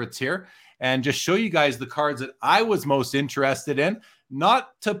favorites here and just show you guys the cards that I was most interested in,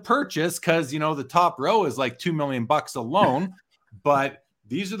 not to purchase because the top row is like $2 million alone, but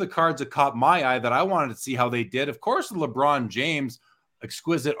these are the cards that caught my eye that I wanted to see how they did. Of course, the LeBron James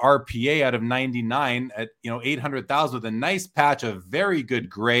exquisite RPA out of 99 at 800,000 with a nice patch of very good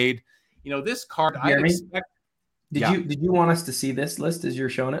grade. This card I expect. Did you want us to see this list as you're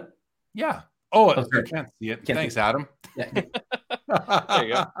showing it? Yeah. Oh, you can't see it. Thanks, Adam. Yeah. There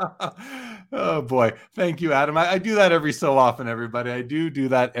you go. Oh boy, thank you, Adam. I do that every so often, everybody. I do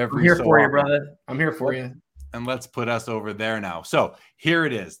that every. I'm here so for often. you, brother. I'm here for you. and let's put us over there now. So here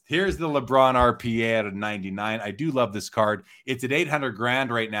it is. Here's the LeBron RPA out of 99. I do love this card. It's at 800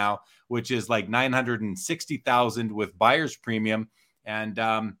 grand right now, which is like 960,000 with buyer's premium. And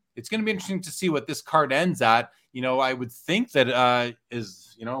it's going to be interesting to see what this card ends at. You know, I would think that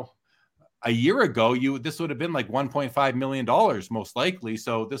a year ago, this would have been like $1.5 million most likely.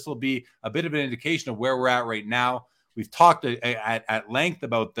 So this will be a bit of an indication of where we're at right now. We've talked at length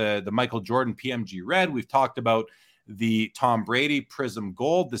about the Michael Jordan PMG Red. We've talked about the Tom Brady Prism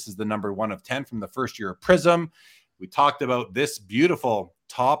Gold. This is the number 1 of 10 from the first year of Prism. We talked about this beautiful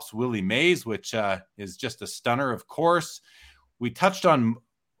Topps Willie Mays, which is just a stunner, of course. We touched on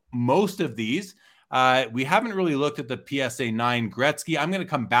most of these. We haven't really looked at the PSA 9 Gretzky. I'm going to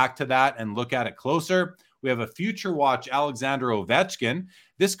come back to that and look at it closer. We have a Future Watch Alexander Ovechkin.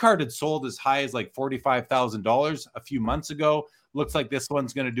 This card had sold as high as like $45,000 a few months ago. Looks like this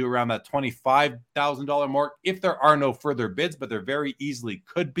one's going to do around that $25,000 mark if there are no further bids, but there very easily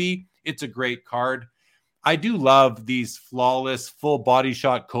could be. It's a great card. I do love these flawless full body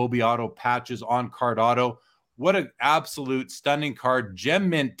shot Kobe auto patches on card auto. What an absolute stunning card. Gem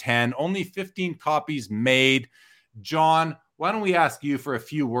Mint 10, only 15 copies made. John, why don't we ask you for a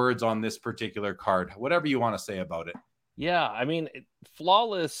few words on this particular card? Whatever you want to say about it. Yeah, I mean,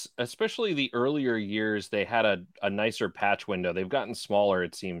 flawless, especially the earlier years, they had a nicer patch window. They've gotten smaller,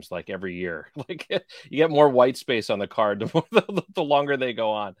 it seems like every year. Like you get more white space on the card the longer they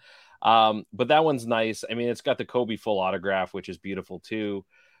go on. But that one's nice. I mean, it's got the Kobe full autograph, which is beautiful too.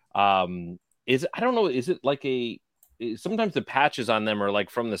 I don't know, is it like sometimes the patches on them are like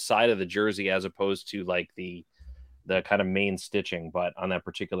from the side of the jersey as opposed to like the kind of main stitching, but on that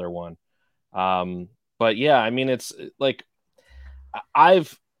particular one. But yeah, I mean, it's like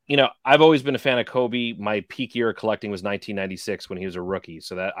I've always been a fan of Kobe. My peak year of collecting was 1996 when he was a rookie.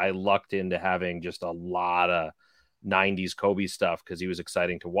 So that I lucked into having just a lot of 90s Kobe stuff because he was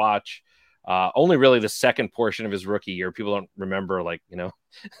exciting to watch. Only really the second portion of his rookie year, people don't remember, like,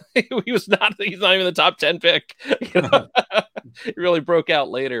 he's not even the top 10 pick. He really broke out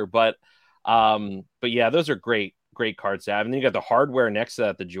later, but yeah, those are great cards to have. And then you got the hardware next to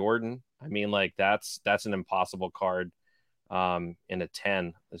that, the Jordan. I mean, like that's an impossible card in a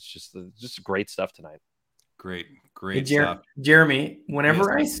 10. It's just great stuff tonight. Great stuff. Jeremy,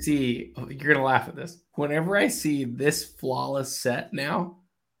 whenever I see, you're gonna laugh at this. Whenever I see this flawless set now,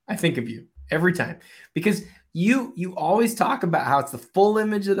 I think of you every time, because you always talk about how it's the full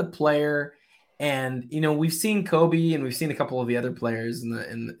image of the player. And we've seen Kobe and we've seen a couple of the other players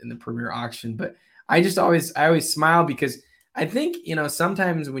in the Premier auction, but I always smile because I think,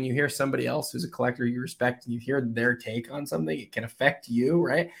 sometimes when you hear somebody else who's a collector you respect and you hear their take on something, it can affect you,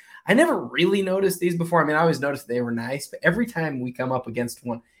 right? I never really noticed these before. I mean, I always noticed they were nice, but every time we come up against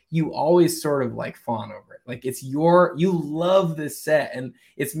one, you always sort of like fawn over it. Like you love this set, and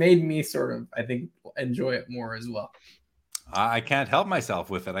it's made me sort of, I think, enjoy it more as well. I can't help myself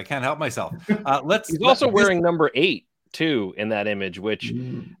with it. He's also wearing number 8 too in that image, which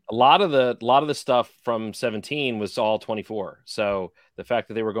a lot of the stuff from 17 was all 24. So the fact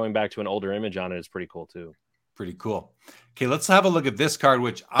that they were going back to an older image on it is pretty cool too. Pretty cool. Okay, let's have a look at this card,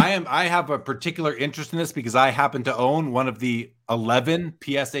 which I have a particular interest in this because I happen to own one of the 11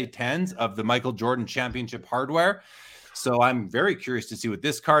 PSA 10s of the Michael Jordan Championship hardware. So I'm very curious to see what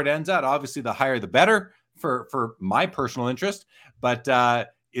this card ends at. Obviously, the higher the better for my personal interest, but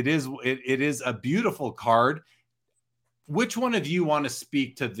it is a beautiful card. Which one of you want to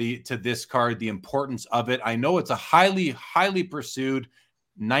speak to this card, the importance of it? I know it's a highly pursued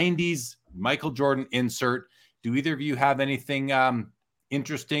 90s Michael Jordan insert. Do either of you have anything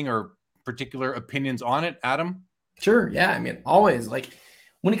interesting or particular opinions on it, Adam? Sure. Yeah. I mean, always, like,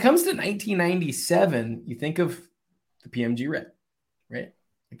 when it comes to 1997, you think of the PMG Red, right?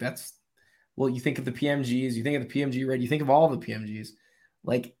 Like you think of the PMGs, you think of the PMG Red, you think of all the PMGs.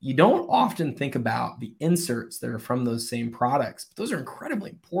 Like, you don't often think about the inserts that are from those same products, but those are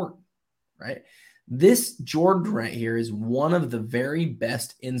incredibly important, right? This Jordan right here is one of the very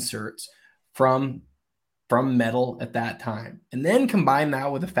best inserts from metal at that time. And then combine that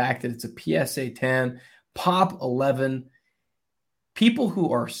with the fact that it's a PSA 10, Pop 11. People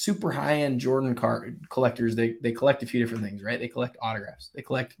who are super high-end Jordan card collectors, they collect a few different things, right? They collect autographs. They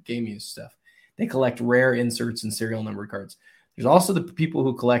collect game use stuff. They collect rare inserts and serial number cards. There's also the people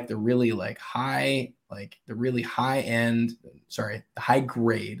who collect the really high grade.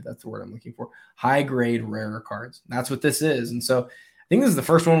 That's the word I'm looking for. High grade rarer cards. That's what this is. And so I think this is the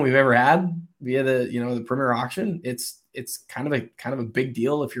first one we've ever had via the Premier auction. It's kind of a big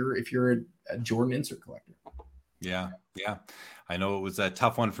deal if you're a Jordan insert collector. Yeah. I know it was a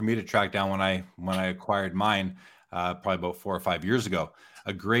tough one for me to track down when I acquired mine, probably about 4 or 5 years ago.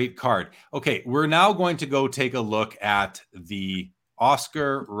 A great card. Okay, we're now going to go take a look at the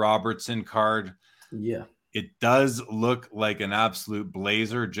Oscar Robertson card. Yeah. It does look like an absolute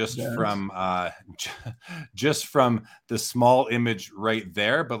blazer just from the small image right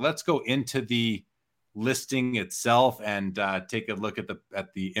there. But let's go into the listing itself and take a look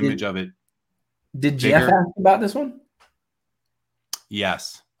at the image of it. Did Jeff ask about this one?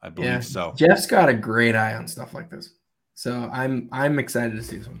 Yes, I believe so. Jeff's got a great eye on stuff like this, so I'm excited to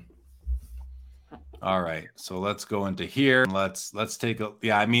see this one. All right, so let's go into here. Let's take a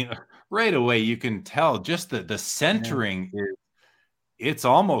I mean, right away you can tell just the centering is it's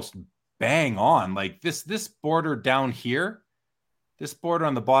almost bang on. Like this border down here, this border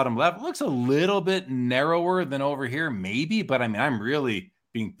on the bottom left looks a little bit narrower than over here, maybe, but I mean, I'm really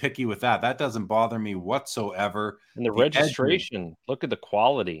being picky with that. That doesn't bother me whatsoever. And the registration, look at the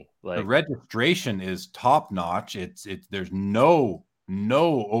quality. Like the registration is top notch. It's there's no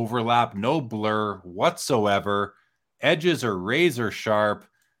overlap, no blur whatsoever. Edges are razor sharp.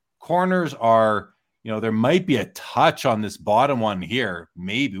 Corners are, there might be a touch on this bottom one here.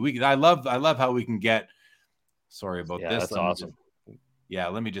 Maybe I love how we can get. Sorry about this. That's awesome.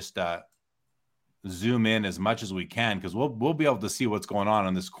 Let me just zoom in as much as we can because we'll be able to see what's going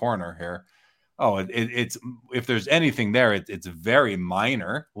on this corner here. Oh, it's if there's anything there, it's very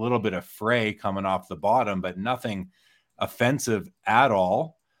minor, a little bit of fray coming off the bottom, but nothing offensive at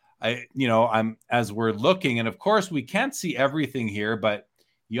all. I'm as we're looking, and of course we can't see everything here, but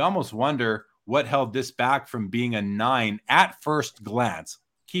you almost wonder what held this back from being a 9 at first glance.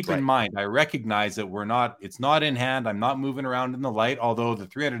 Keep in mind, I recognize that it's not in hand. I'm not moving around in the light, although the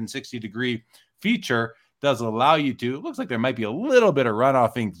 360-degree feature does allow you to. It looks like there might be a little bit of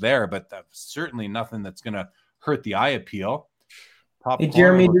runoff ink there, but that's certainly nothing that's going to hurt the eye appeal. Hey,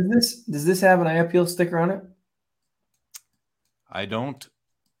 Jeremy, does this have an eye appeal sticker on it? I don't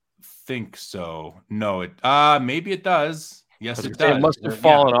think so. No, maybe it does. Yes, it does. It must have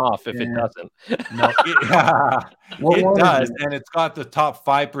fallen off if it doesn't. No, it does, and it's got the top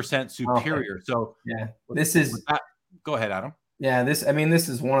 5% superior. Okay. So this is. Go ahead, Adam. Yeah, this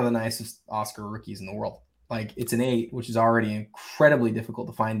is one of the nicest Oscar rookies in the world. Like it's an 8, which is already incredibly difficult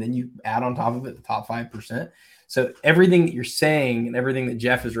to find. Then you add on top of it the top 5%. So everything that you're saying and everything that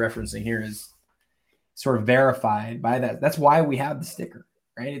Jeff is referencing here is sort of verified by that. That's why we have the sticker.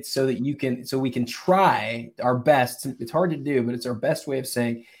 Right? It's so that we can try our best. It's hard to do, but it's our best way of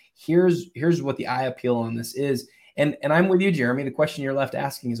saying, here's what the eye appeal on this is. And I'm with you, Jeremy. The question you're left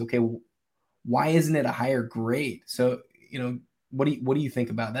asking is, okay, why isn't it a higher grade? So, what do you think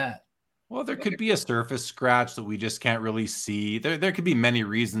about that? Well, there could be a surface scratch that we just can't really see. There could be many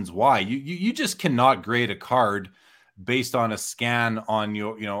reasons why. You just cannot grade a card based on a scan on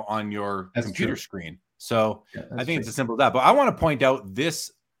your computer screen. So I think it's as simple as that. But I want to point out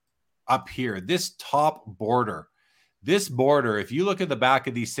this up here, this top border. This border, if you look at the back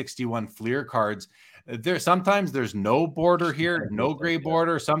of these 61 Fleer cards, sometimes there's no border here, no gray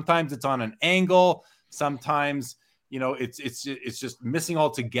border. Sometimes it's on an angle. Sometimes, it's just missing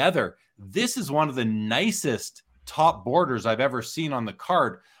altogether. This is one of the nicest top borders I've ever seen on the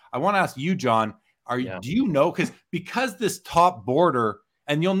card. I want to ask you, John, do you know, because this top border,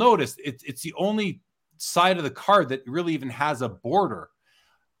 and you'll notice it's the only side of the card that really even has a border.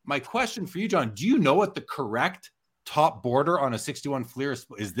 My question for you, John, do you know what the correct top border on a 61 Fleer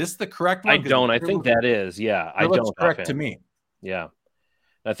is? This the correct one? I don't. I think that is. Yeah, I don't. Correct to me. Yeah,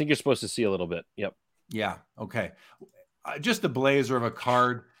 I think you're supposed to see a little bit. Yep. Yeah. Okay. Just a blazer of a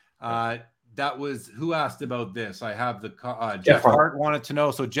card. That was who asked about this. I have the Jeff Hart wanted to know.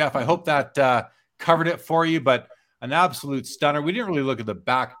 So Jeff, I hope that covered it for you. But an absolute stunner. We didn't really look at the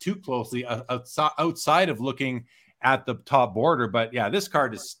back too closely outside of looking at the top border. But yeah, this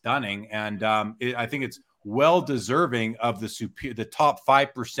card is stunning. And I think it's well deserving of the top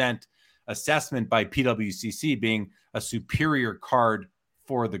 5% assessment by PWCC being a superior card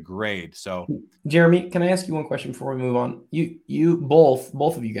for the grade. So Jeremy, can I ask you one question before we move on? You both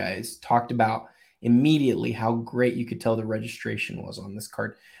of you guys talked about immediately how great you could tell the registration was on this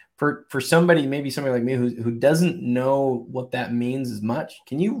card. For somebody like me who doesn't know what that means as much,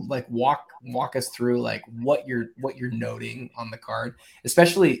 can you like walk us through like what you're noting on the card?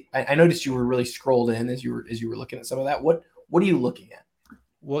 Especially, I noticed you were really scrolled in as you were looking at some of that. What are you looking at?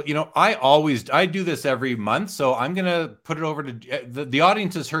 Well, I do this every month, so I'm gonna put it over to the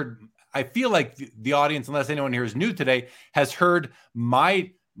audience has heard. I feel like the audience, unless anyone here is new today, has heard my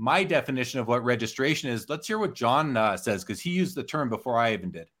definition of what registration is. Let's hear what John says because he used the term before I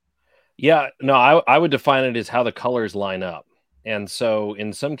even did. Yeah, no, I would define it as how the colors line up. And so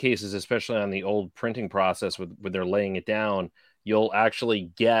in some cases, especially on the old printing process with they're laying it down, you'll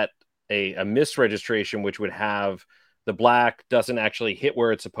actually get a misregistration, which would have the black doesn't actually hit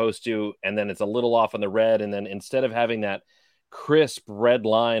where it's supposed to, and then it's a little off on the red. And then instead of having that crisp red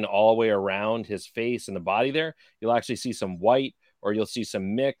line all the way around his face and the body there, you'll actually see some white, or you'll see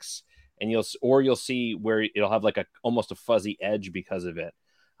some mix, and you'll see where it'll have like almost a fuzzy edge because of it.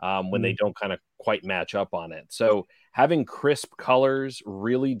 When they don't kind of quite match up on it. So having crisp colors,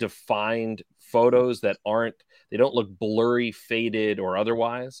 really defined photos that they don't look blurry, faded, or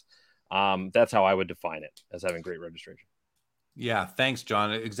otherwise. That's how I would define it, as having great registration. Yeah, thanks,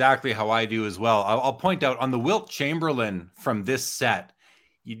 John. Exactly how I do as well. I'll point out on the Wilt Chamberlain from this set,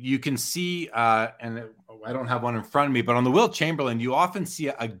 you can see, and I don't have one in front of me, but on the Wilt Chamberlain, you often see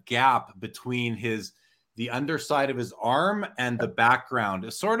a gap between the underside of his arm and the background.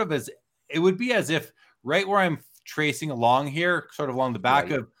 It's sort of it would be as if right where I'm tracing along here, sort of along the back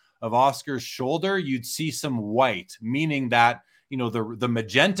of Oscar's shoulder, you'd see some white, meaning that, the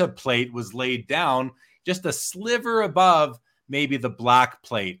magenta plate was laid down just a sliver above maybe the black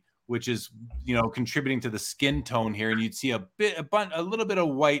plate, which is, contributing to the skin tone here. And you'd see a little bit of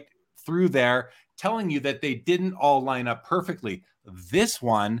white through there, telling you that they didn't all line up perfectly. This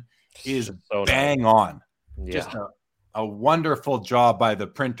one is so bang on. Yeah. Just a wonderful job by the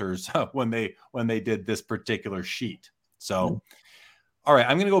printers when they did this particular sheet. So, all right,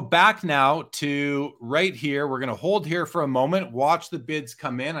 I'm going to go back now to right here. We're going to hold here for a moment, watch the bids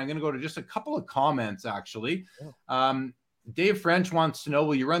come in. I'm going to go to just a couple of comments, actually. Dave French wants to know,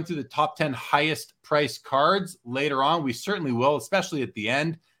 will you run through the top 10 highest priced cards later on? We certainly will, especially at the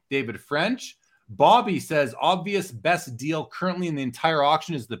end. David French. Bobby says, obvious best deal currently in the entire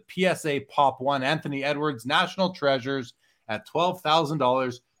auction is the PSA Pop 1 Anthony Edwards National Treasures at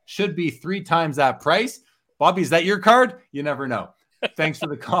 $12,000. Should be 3 times that price. Bobby, is that your card? You never know. Thanks for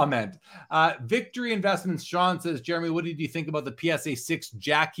the comment. Victory Investments, Sean says, Jeremy, what did you think about the PSA 6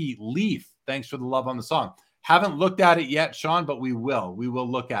 Jackie Leaf? Thanks for the love on the song. Haven't looked at it yet, Sean, but we will. We will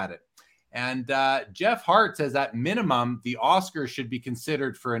look at it. And Jeff Hart says at minimum, the Oscar should be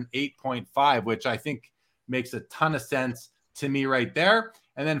considered for an 8.5, which I think makes a ton of sense to me right there.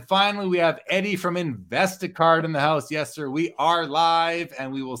 And then finally, we have Eddie from Investicard in the house. Yes, sir, we are live,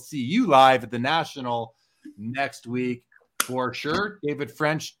 and we will see you live at the National next week for sure. David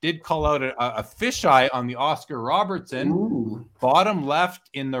French did call out a fisheye on the Oscar Robertson. Ooh. Bottom left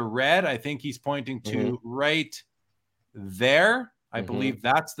in the red. I think he's pointing to right there. I believe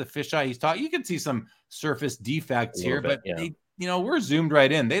that's the fisheye he's talking. You can see some surface defects here, but we're zoomed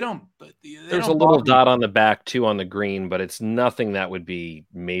right in. There's a little dot on the back too on the green, but it's nothing that would be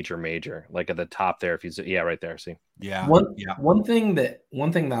major. Like at the top there, right there. See, one thing that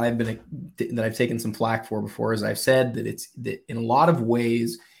I've taken some flack for before is I've said that in a lot of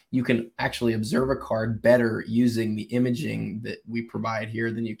ways you can actually observe a card better using the imaging that we provide here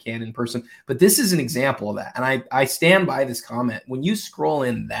than you can in person. But this is an example of that. And I stand by this comment. When you scroll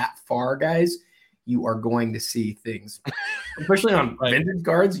in that far, guys, you are going to see things, especially on vintage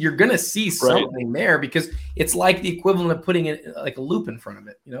cards. You're going to see something there because it's like the equivalent of putting it like a loop in front of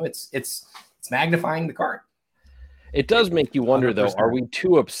it. It's magnifying the card. It does make you wonder, 100%. Though, are we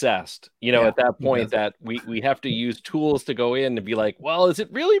too obsessed, at that point that we have to use tools to go in and be like, well, is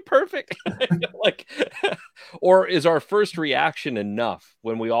it really perfect? Or is our first reaction enough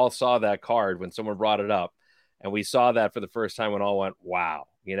when we all saw that card, when someone brought it up and we saw that for the first time and all went, wow,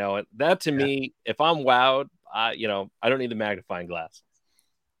 and that to me, if I'm wowed, I don't need the magnifying glass.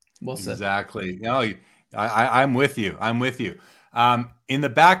 Well said. Exactly. No, I'm with you. In the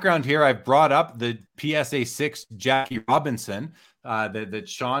background here, I've brought up the PSA 6 Jackie Robinson that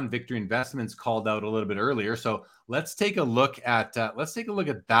Sean Victory Investments called out a little bit earlier. So let's take a look at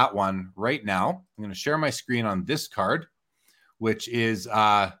that one right now. I'm going to share my screen on this card, which is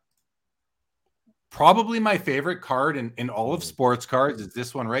probably my favorite card in all of sports cards. Is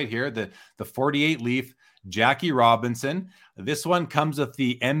this one right here, the 48 leaf Jackie Robinson. This one comes with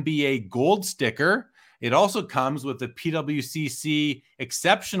the NBA gold sticker. It also comes with the PWCC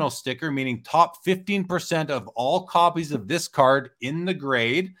exceptional sticker, meaning top 15% of all copies of this card in the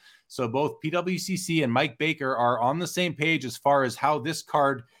grade. So both PWCC and Mike Baker are on the same page as far as how this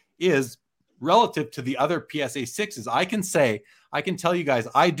card is relative to the other PSA 6s. I can tell you guys,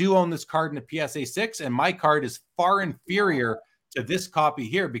 I do own this card in a PSA 6, and my card is far inferior to this copy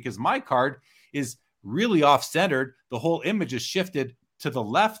here because my card is really off-centered. The whole image is shifted to the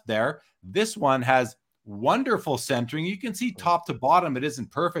left there. This one has wonderful centering. You can see top to bottom, it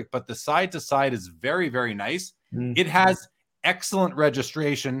isn't perfect, but the side to side is very, very nice. It has excellent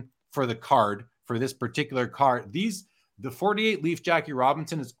registration for the card, for this particular card. The 48 Leaf Jackie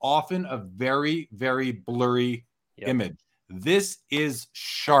Robinson is often a very, very blurry image. This is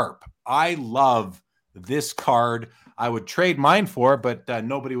sharp. I love this card. I would trade mine for, but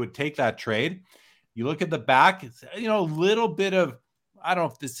nobody would take that trade. You look at the back, it's, a little bit of, I don't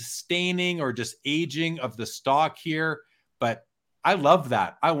know if this is staining or just aging of the stock here, but I love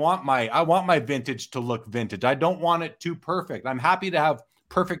that. I want my vintage to look vintage. I don't want it too perfect. I'm happy to have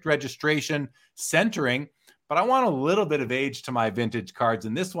perfect registration centering, but I want a little bit of age to my vintage cards.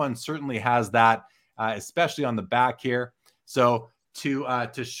 And this one certainly has that, especially on the back here. So to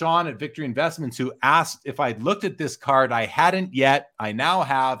Sean at Victory Investments, who asked if I'd looked at this card, I hadn't yet. I now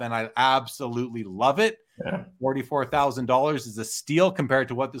have, and I absolutely love it. Yeah. $44,000 is a steal compared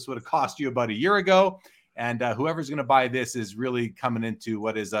to what this would have cost you about a year ago. And whoever's going to buy this is really coming into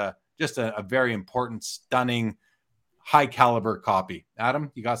what is just a very important, stunning, high caliber copy.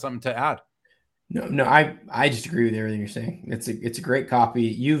 Adam, you got something to add? No, I just agree with everything you're saying. It's a great copy.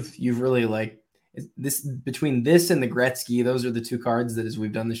 You've really this, between this and the Gretzky, those are the two cards that, as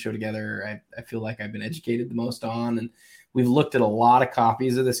we've done the show together, I feel like I've been educated the most on, and we've looked at a lot of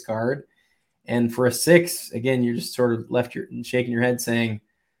copies of this card. And for a 6, again, you're just sort of shaking your head saying,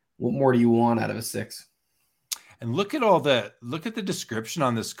 what more do you want out of a 6? And look at the description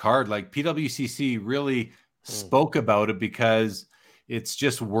on this card. Like, PWCC really spoke about it because it's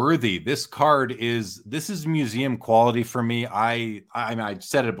just worthy. This is museum quality for me. I mean, I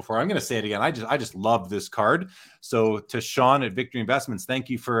said it before. I'm going to say it again. I just love this card. So to Sean at Victory Investments, thank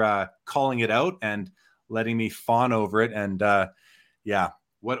you for calling it out and letting me fawn over it. And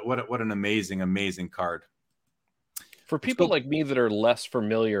what an amazing card. For people like me that are less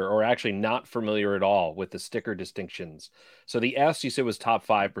familiar, or actually not familiar at all with the sticker distinctions. So the S, you said, was top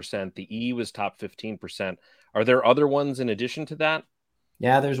 5%. The E was top 15%. Are there other ones in addition to that?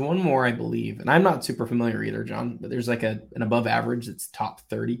 Yeah, there's one more, I believe. And I'm not super familiar either, John, but there's like an above average that's top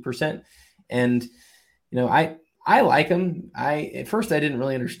 30%. And, I like them. At first I didn't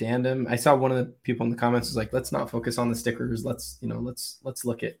really understand them. I saw one of the people in the comments was like, let's not focus on the stickers. Let's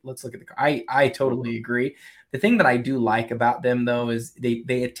look at the car. I totally agree. The thing that I do like about them, though, is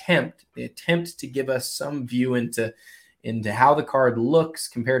they attempt to give us some view into how the card looks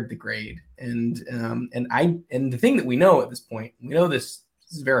compared to the grade. And the thing that we know at this point, we know this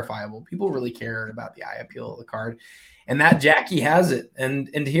is verifiable. People really care about the eye appeal of the card. And that Jackie has it. And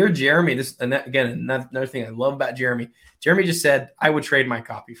to hear Jeremy, another thing I love about Jeremy. Jeremy just said, I would trade my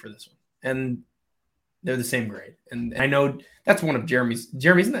copy for this one. And they're the same grade. And I know that's one of Jeremy's.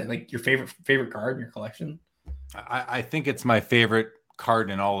 Jeremy, isn't that like your favorite card in your collection? I think it's my favorite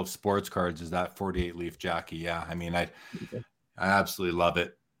card in all of sports cards is that 48 Leaf Jackie. Yeah. I mean, I absolutely love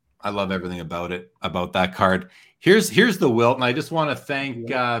it. I love everything about it, about that card. Here's the wilt, and I just want to thank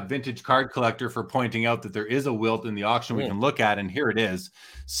Vintage Card Collector for pointing out that there is a wilt in the auction we can look at, and here it is.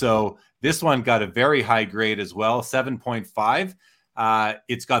 So this one got a very high grade as well, 7.5.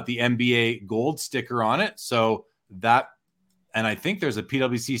 It's got the NBA gold sticker on it, so that, and I think there's a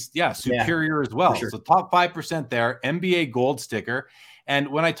PWC superior as well. Sure. So top 5% there, NBA gold sticker. And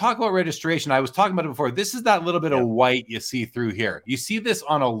when I talk about registration, I was talking about it before. This is that little bit of white you see through here. You see this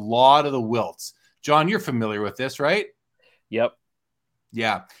on a lot of the wilts. John, you're familiar with this, right? Yep.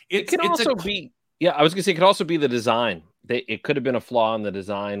 Yeah. It could also be. Yeah, I was gonna say it could also be the design. It could have been a flaw in the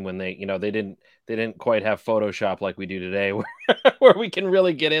design when they didn't quite have Photoshop like we do today, where we can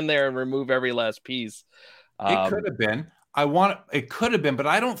really get in there and remove every last piece. It could have been. It could have been, but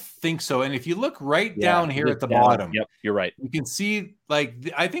I don't think so. And if you look right down here at the bottom, yep, you're right. You can see,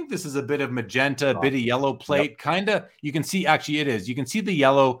 I think this is a bit of magenta, a bit of yellow plate, kind of. You can see, actually, it is. You can see the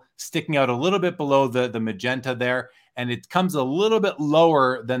yellow sticking out a little bit below the magenta there, and it comes a little bit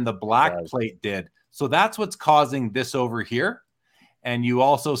lower than the black plate did. So that's what's causing this over here. And you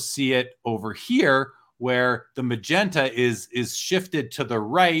also see it over here, where the magenta is shifted to the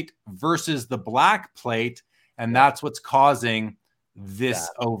right versus the black plate. And that's what's causing this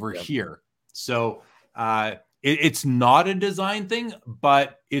over here. So it's not a design thing,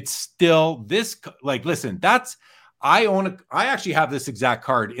 but it's still this. Like, listen, I actually have this exact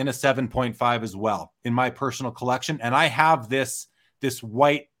card in a 7.5 as well in my personal collection. And I have this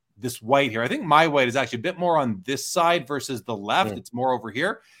white here. I think my white is actually a bit more on this side versus the left. It's more over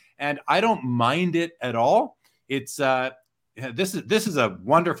here. And I don't mind it at all. It's this is a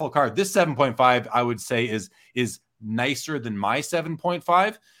wonderful card. This 7.5, I would say, is nicer than my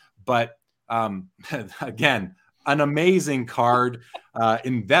 7.5, but again, an amazing card,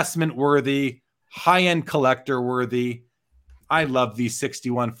 investment worthy, high-end collector worthy. I love these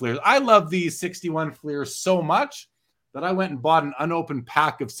 61 Fleers. I love these 61 Fleers so much that I went and bought an unopened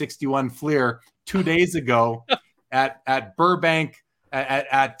pack of 61 Fleer 2 days ago at Burbank,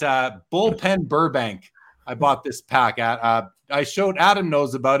 at Bullpen Burbank. I bought this pack. I showed Adam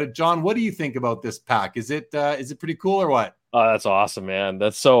knows about it. John, what do you think about this pack? Is it pretty cool or what? Oh, that's awesome, man.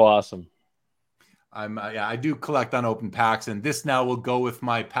 That's so awesome. I do collect unopened packs, and this now will go with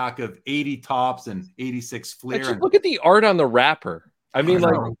my pack of 80 Tops and 86 Fleer. Look at the art on the wrapper. I mean,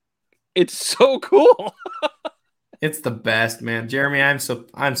 it's so cool. It's the best, man. Jeremy, I'm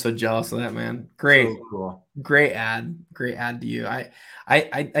so jealous of that, man. Great, so cool. Great ad to you.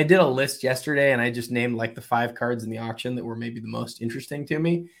 I did a list yesterday, and I just named like the 5 cards in the auction that were maybe the most interesting to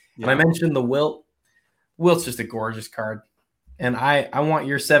me. Yeah. And I mentioned the Wilt. Wilt's just a gorgeous card. And I want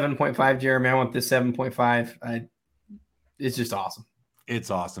your 7.5, Jeremy. I want this 7.5. It's just awesome.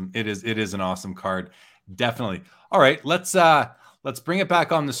 It's awesome. It is an awesome card. Definitely. All right, let's bring it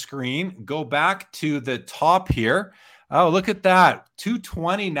back on the screen. Go back to the top here. Oh, look at that.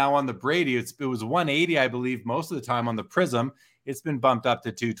 220 now on the Brady. It was 180, I believe, most of the time on the Prism. It's been bumped up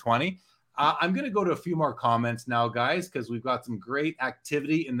to 220. I'm going to go to a few more comments now, guys, because we've got some great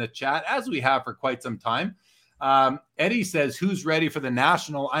activity in the chat, as we have for quite some time. Eddie says, who's ready for the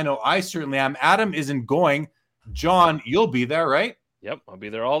National? I know I certainly am. Adam isn't going. John, you'll be there, right? Yep, I'll be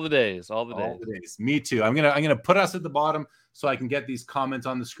there all the days. Me too. I'm gonna put us at the bottom so I can get these comments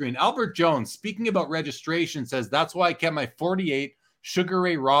on the screen. Albert Jones, speaking about registration, says that's why I kept my 48 Sugar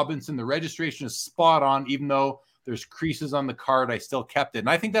Ray Robinson. The registration is spot on, even though there's creases on the card. I still kept it, and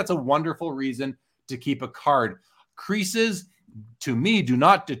I think that's a wonderful reason to keep a card. Creases, to me, do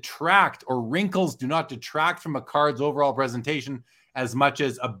not detract, or wrinkles do not detract from a card's overall presentation as much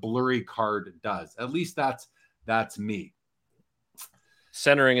as a blurry card does. At least that's me.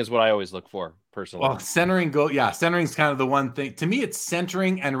 Centering is what I always look for, personally. Well, centering's kind of the one thing. To me, it's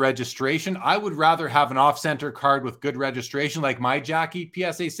centering and registration. I would rather have an off-center card with good registration, like my Jackie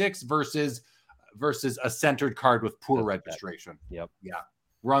PSA 6, versus a centered card with poor registration. Yep. Yeah.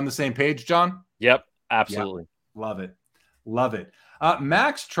 We're on the same page, John? Yep, absolutely. Yep. Love it.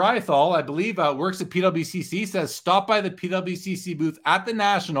 Max Trithal, I believe, works at PWCC, says stop by the PWCC booth at the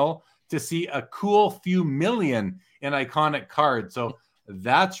National to see a cool few million in iconic cards. So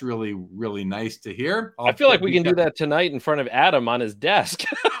that's really, really nice to hear. I feel like we can do that tonight in front of Adam on his desk.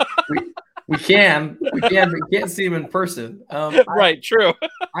 we can, but we can't see him in person. Right, true.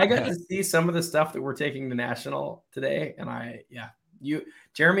 I got to see some of the stuff that we're taking to National today, and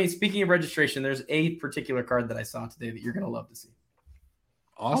Jeremy, speaking of registration, there's a particular card that I saw today that you're going to love to see.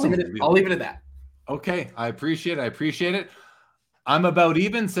 Awesome. I'll leave it at that. Okay. I appreciate it. I'm about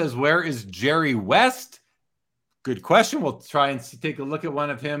even says, where is Jerry West? Good question. We'll try and take a look at one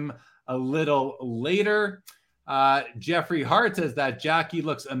of him a little later. Jeffrey Hart says that Jackie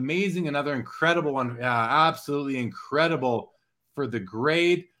looks amazing. Another incredible one. Absolutely incredible for the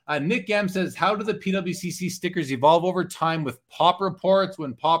grade. Nick M says, how do the PWCC stickers evolve over time with pop reports?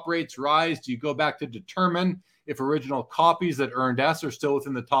 When pop rates rise, do you go back to determine if original copies that earned S are still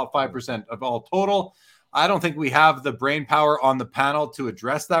within the top 5% of all total? I don't think we have the brain power on the panel to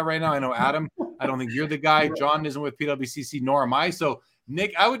address that right now. I know, Adam, I don't think you're the guy. John isn't with PWCC, nor am I. So,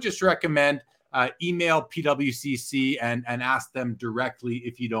 Nick, I would just recommend email PWCC and ask them directly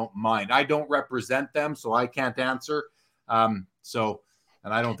if you don't mind. I don't represent them, so I can't answer.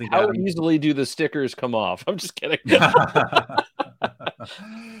 And I don't think how easily do the stickers come off? I'm just kidding.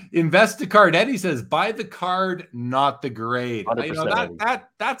 Investicard Eddie says, buy the card, not the grade.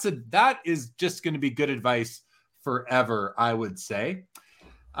 That is just going to be good advice forever, I would say.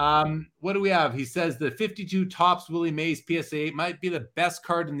 What do we have? He says the 52 Tops Willie Mays PSA 8 might be the best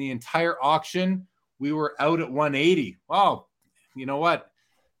card in the entire auction. We were out at 180. Wow. You know what?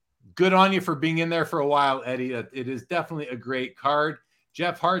 Good on you for being in there for a while, Eddie. It is definitely a great card.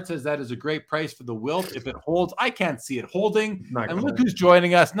 Jeff Hart says that is a great price for the Wilt. If it holds, I can't see it holding. And look who's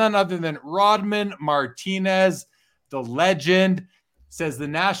joining us. None other than Rodman Martinez, the legend. Says the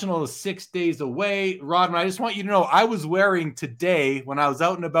National is 6 days away. Rodman, I just want you to know, I was wearing today, when I was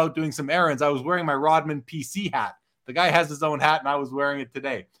out and about doing some errands, I was wearing my Rodman PC hat. The guy has his own hat, and I was wearing it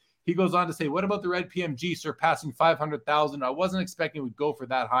today. He goes on to say, what about the red PMG surpassing 500,000? I wasn't expecting it would go for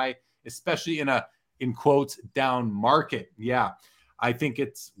that high, especially in a, in quotes, down market. Yeah. I think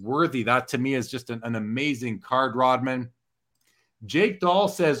it's worthy. That to me is just an amazing card, Rodman. Jake Dahl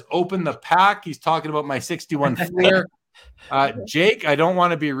says, open the pack. He's talking about my 61 Fleer. Jake, I don't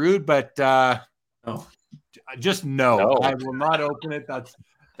want to be rude, but just no. I will not open it. That's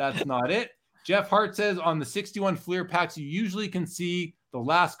not it. Jeff Hart says on the 61 Fleer packs, you usually can see the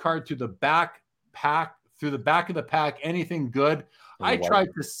last card through the back of the pack. Anything good? I tried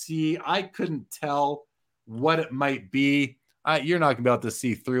to see. I couldn't tell what it might be. You're not gonna be able to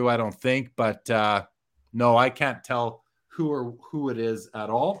see through, I don't think, but no, I can't tell who it is at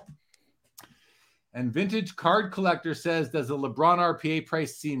all. And Vintage Card Collector says, does the LeBron RPA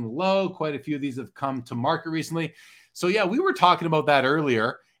price seem low? Quite a few of these have come to market recently. So yeah, we were talking about that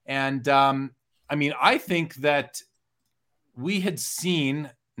earlier. And I mean, I think that we had seen,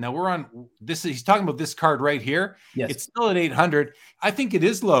 now we're on this, he's talking about this card right here. Yes. It's still at 800. I think it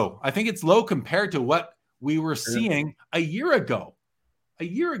is low. I think it's low compared to what we were seeing a year ago. A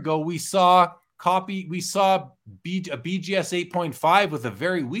year ago, we saw a BGS 8.5 with a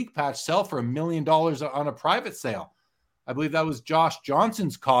very weak patch sell for $1 million on a private sale. I believe that was Josh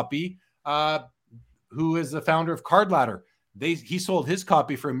Johnson's copy, who is the founder of Card Ladder. He sold his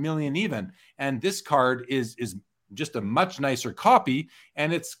copy for $1 million even. And this card is just a much nicer copy,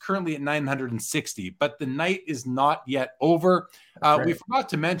 and it's currently at 960. But the night is not yet over. We forgot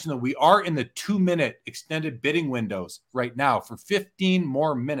to mention that we are in the 2-minute extended bidding windows right now for 15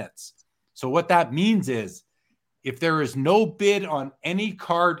 more minutes. So what that means is if there is no bid on any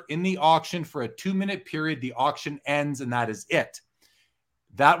card in the auction for a 2-minute period, the auction ends and that is it.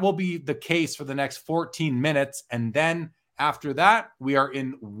 That will be the case for the next 14 minutes. And then after that, we are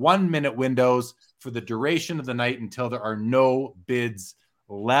in 1-minute windows for the duration of the night until there are no bids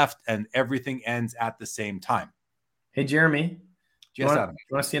left and everything ends at the same time. Hey, Jeremy, do you want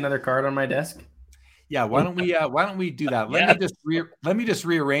to see another card on my desk? Yeah, why don't we do that? Let me just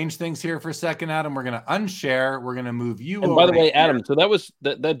rearrange things here for a second, Adam. We're going to unshare. We're going to move you. And by the way, Adam, so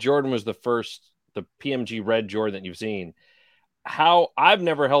that Jordan was the PMG red Jordan that you've seen. How I've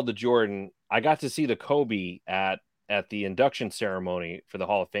never held the Jordan. I got to see the Kobe at the induction ceremony for the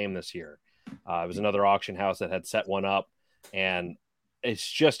Hall of Fame this year. It was another auction house that had set one up, and it's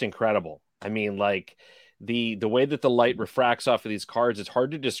just incredible. I mean, like the way that the light refracts off of these cards, it's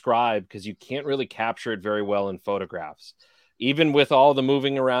hard to describe because you can't really capture it very well in photographs. Even with all the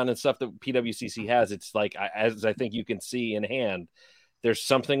moving around and stuff that PWCC has, it's like, as I think you can see in hand, there's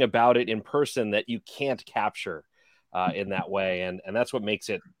something about it in person that you can't capture in that way. And that's what makes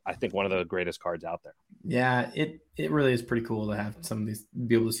it, I think, one of the greatest cards out there. Yeah, it really is pretty cool to have some of these,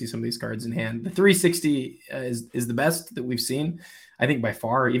 be able to see some of these cards in hand. The 360 is the best that we've seen, I think, by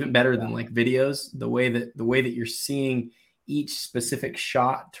far, even better than like videos. The way that you're seeing each specific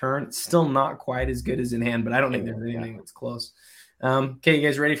shot turn, it's still not quite as good as in hand, but I don't think there's anything that's close. Okay, you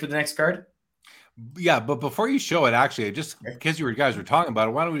guys ready for the next card? Yeah, but before you show it, actually, just because you guys were talking about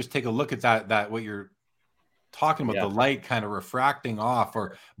it, why don't we just take a look at that what you're talking about, the light kind of refracting off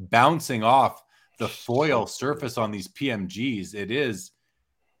or bouncing off the foil surface on these PMGs. It is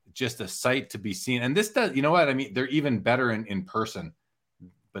just a sight to be seen. And this does, you know what I mean? They're even better in person,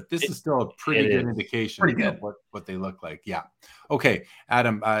 but this is still a pretty good indication of what they look like. Yeah. Okay,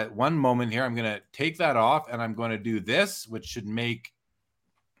 Adam, one moment here. I'm going to take that off and I'm going to do this, which should make.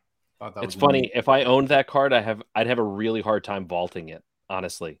 It's funny. If I owned that card, I'd have a really hard time vaulting it,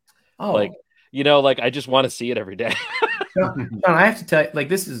 honestly. Oh, like I just want to see it every day. John, I have to tell you, like,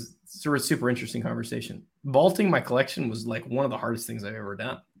 this is sort of super interesting conversation. Vaulting my collection was like one of the hardest things I've ever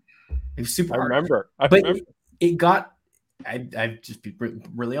done. It was super hard. I remember. It got, I've just be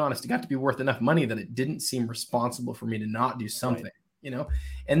really honest, it got to be worth enough money that it didn't seem responsible for me to not do something, you know?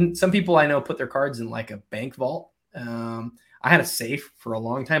 And some people I know put their cards in like a bank vault. I had a safe for a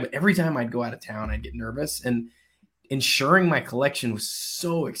long time, but every time I'd go out of town, I'd get nervous, and insuring my collection was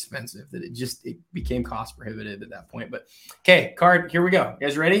so expensive that it became cost prohibitive at that point. But okay, card, here we go. You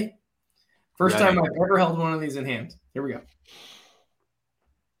guys ready? First time I've ever held one of these in hand. Here we go.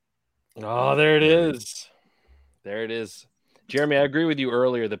 Oh, there it is. There it is. Jeremy, I agree with you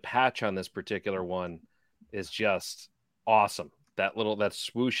earlier. The patch on this particular one is just awesome. That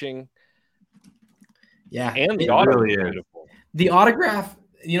swooshing. Yeah. And the autograph is beautiful. The autograph,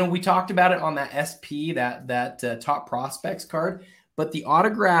 you know, we talked about it on that SP, that top prospects card, but the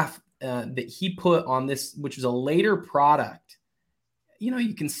autograph that he put on this, which was a later product, you know,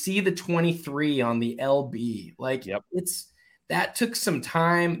 you can see the 23 on the LB. Like, that took some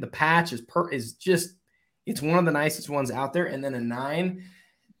time. The patch is just, it's one of the nicest ones out there. And then a 9.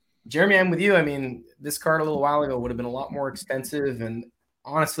 Jeremy, I'm with you. I mean, this card a little while ago would have been a lot more expensive. And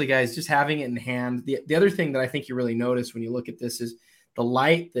honestly, guys, just having it in hand. The other thing that I think you really notice when you look at this is the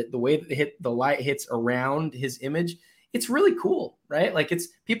light, the way that the light hits around his image. It's really cool, right? Like, it's,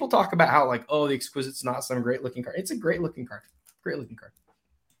 people talk about how like, oh, the Exquisite's not some great looking card. It's a great looking card. Great looking card.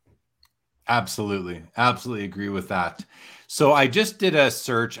 Absolutely agree with that. So I just did a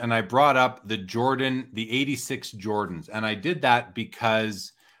search and I brought up the 86 Jordans. And I did that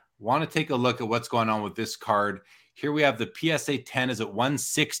because I want to take a look at what's going on with this card. Here we have the PSA 10 is at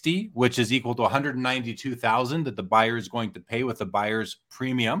 160, which is equal to 192,000 that the buyer is going to pay with the buyer's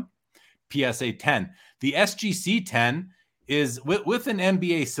premium. PSA 10. The SGC 10 is with an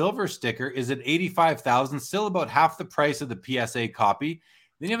NBA silver sticker is at 85,000, still about half the price of the PSA copy.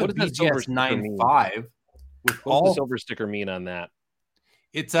 Then you have a BGS 9.5 with what does the silver sticker mean on that?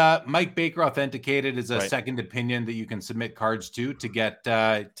 It's Mike Baker Authenticated is a second opinion that you can submit cards to get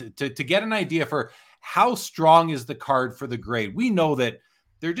to get an idea for how strong is the card for the grade. We know that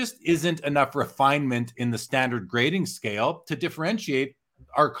there just isn't enough refinement in the standard grading scale to differentiate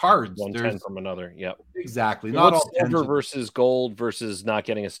our cards. One 10 from another. Yep. Exactly. Not all silver versus gold versus not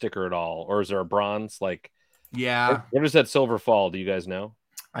getting a sticker at all. Or is there a bronze? Like, yeah. Where does that silver fall? Do you guys know?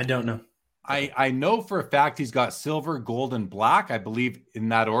 I don't know. I know for a fact he's got silver, gold, and black, I believe, in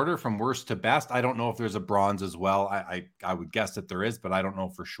that order from worst to best. I don't know if there's a bronze as well. I would guess that there is, but I don't know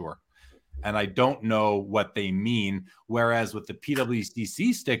for sure. And I don't know what they mean. Whereas with the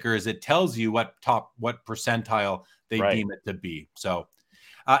PWCC stickers, it tells you what percentile they deem it to be. So,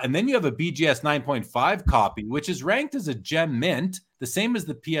 and then you have a BGS 9.5 copy, which is ranked as a gem mint, the same as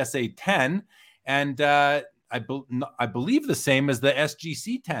the PSA 10, and I believe the same as the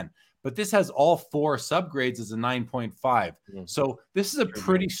SGC 10. But this has all four subgrades as a 9.5. Mm-hmm. So this is a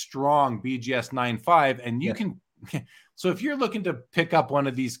pretty strong BGS 9.5. And you can, so if you're looking to pick up one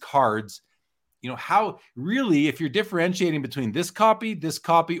of these cards, you know, how really, if you're differentiating between this copy,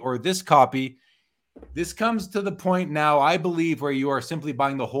 or this copy, this comes to the point now, I believe, where you are simply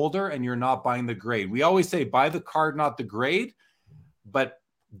buying the holder and you're not buying the grade. We always say buy the card, not the grade, but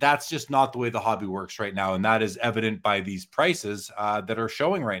that's just not the way the hobby works right now. And that is evident by these prices that are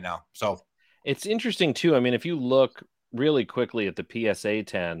showing right now. So it's interesting too. I mean, if you look really quickly at the PSA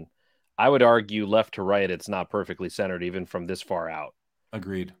 10, I would argue left to right, it's not perfectly centered even from this far out.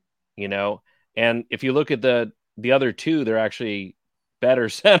 Agreed. You know, and if you look at the other two, they're actually better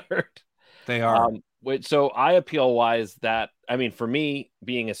centered. They are. So eye appeal wise, that, I mean, for me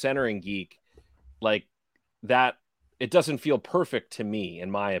being a centering geek, like that, it doesn't feel perfect to me, in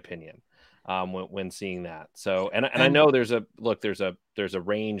my opinion, when seeing that. So, and I know there's a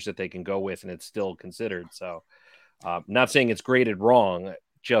range that they can go with, and it's still considered. So, not saying it's graded wrong,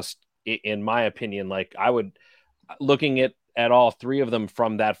 just in my opinion, like I would, looking at all three of them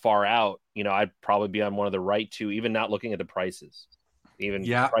from that far out, you know, I'd probably be on one of the right two, even not looking at the prices,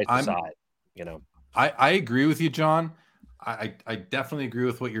 price aside, you know. I agree with you, John. I definitely agree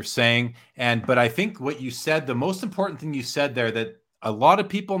with what you're saying. But I think what you said, the most important thing you said there that a lot of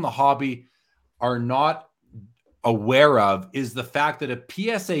people in the hobby are not aware of is the fact that a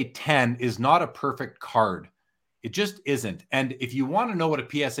PSA 10 is not a perfect card. It just isn't. And if you want to know what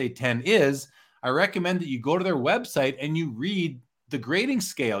a PSA 10 is, I recommend that you go to their website and you read the grading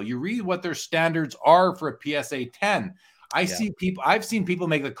scale. You read what their standards are for a PSA 10. I've seen people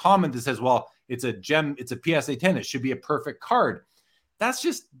make the comment that says, well, it's a PSA 10. It should be a perfect card. That's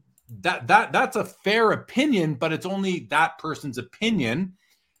just that's a fair opinion, but it's only that person's opinion.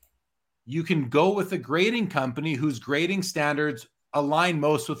 You can go with a grading company whose grading standards align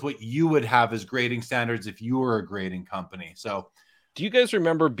most with what you would have as grading standards if you were a grading company. So, do you guys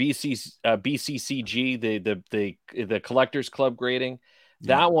remember BCCG, the Collectors Club grading?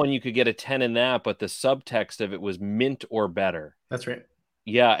 That one, you could get a 10 in that, but the subtext of it was mint or better. That's right.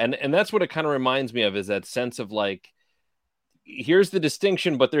 Yeah, and that's what it kind of reminds me of, is that sense of like, here's the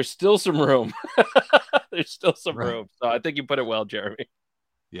distinction, but there's still some room. There's still some room. So I think you put it well, Jeremy.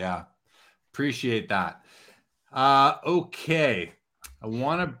 Yeah, appreciate that. Okay. I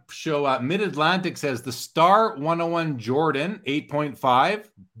want to show Mid-Atlantic says the Star 101 Jordan 8.5.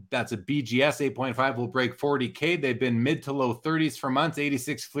 That's a BGS 8.5 will break 40K. They've been mid to low 30s for months.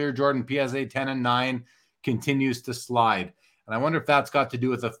 86 Fleer Jordan PSA 10 and 9 continues to slide. And I wonder if that's got to do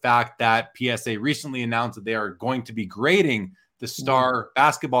with the fact that PSA recently announced that they are going to be grading the Star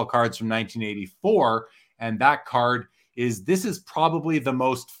basketball cards from 1984. And that card is probably the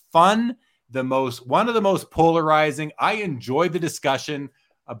most fun, one of the most polarizing. I enjoy the discussion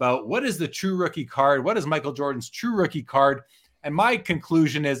about what is the true rookie card, what is Michael Jordan's true rookie card, and my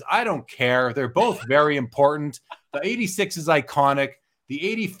conclusion is I don't care. They're both very important. The 86 is iconic. The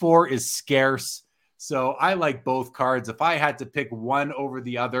 84 is scarce. So I like both cards. If I had to pick one over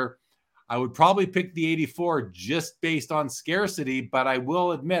the other, I would probably pick the 84 just based on scarcity, but I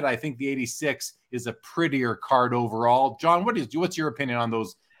will admit I think the 86 is a prettier card overall. John, what's your opinion on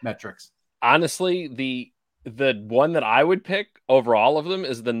those metrics? Honestly, the one that I would pick over all of them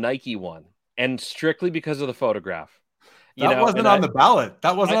is the Nike one, and strictly because of the photograph. That wasn't on the ballot.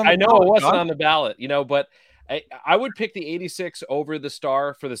 That wasn't on the ballot. I know it wasn't on the ballot, but I would pick the 86 over the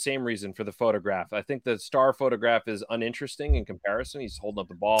Star for the same reason, for the photograph. I think the Star photograph is uninteresting in comparison. He's holding up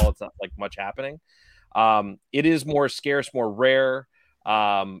the ball. It's not like much happening. It is more scarce, more rare.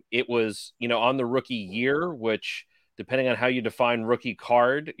 It was, on the rookie year, which depending on how you define rookie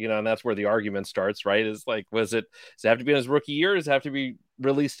card, and that's where the argument starts, right? Is like, does it have to be in his rookie year? Does it have to be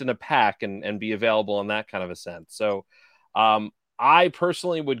released in a pack and be available in that kind of a sense? So, I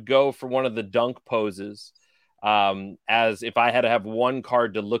personally would go for one of the dunk poses. As if I had to have one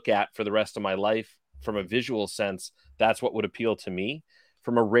card to look at for the rest of my life from a visual sense, that's what would appeal to me.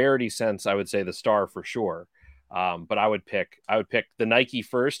 From a rarity sense, I would say the Star for sure. But I would pick the Nike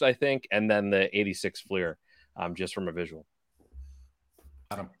first, I think, and then the 86 Fleer, just from a visual.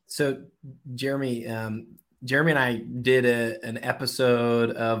 So Jeremy and I did an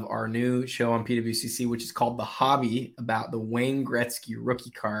episode of our new show on PWCC, which is called The Hobby, about the Wayne Gretzky rookie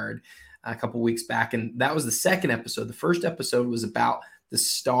card, a couple of weeks back. And that was the second episode. The first episode was about the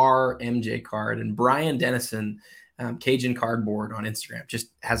Star MJ card, and Brian Dennison, Cajun Cardboard on Instagram, just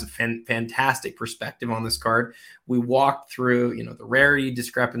has a fantastic perspective on this card. We walked through, the rarity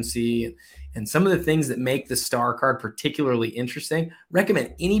discrepancy and some of the things that make the Star card particularly interesting.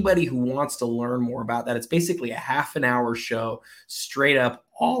 Recommend anybody who wants to learn more about that. It's basically a half an hour show straight up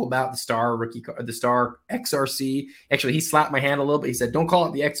all about the Star rookie card, the Star XRC. Actually, he slapped my hand a little bit. He said, "Don't call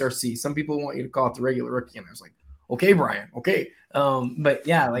it the XRC. Some people want you to call it the regular rookie." And I was like, "Okay, Brian. Okay." But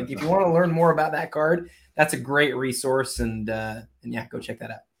yeah, like if you want to learn more about that card, that's a great resource. And yeah, go check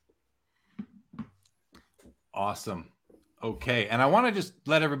that out. Awesome. Okay. And I want to just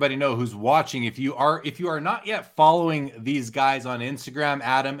let everybody know who's watching. If you are not yet following these guys on Instagram,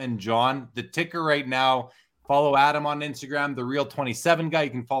 Adam and John, the ticker right now, follow Adam on Instagram, the Real 27 guy. You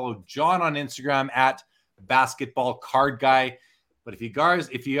can follow John on Instagram at Basketball Card Guy. But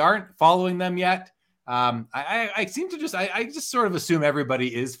if you aren't following them yet, I seem to I just sort of assume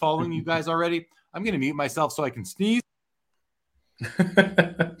everybody is following you guys already. I'm going to mute myself so I can sneeze.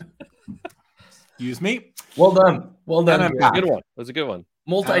 Excuse me. Well done. Well done. That was a good one. That was a good one.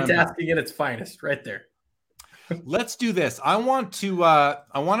 Multitasking at its finest right there. Let's do this. I want to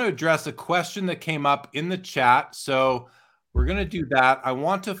address a question that came up in the chat. So we're going to do that. I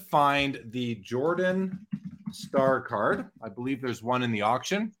want to find the Jordan Star card. I believe there's one in the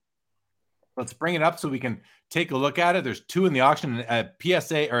auction. Let's bring it up so we can take a look at it. There's two in the auction, a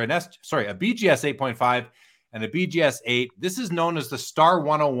PSA or a BGS 8.5 and a BGS 8. This is known as the Star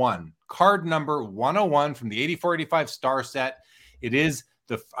 101, card number 101 from the 84-85 Star set. It is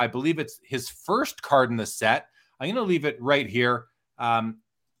I believe it's his first card in the set. I'm going to leave it right here.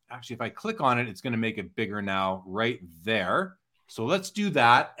 Actually, if I click on it, it's going to make it bigger now right there. So let's do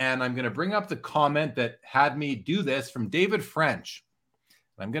that. And I'm going to bring up the comment that had me do this from David French.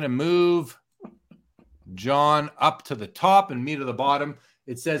 I'm going to move John up to the top and me to the bottom.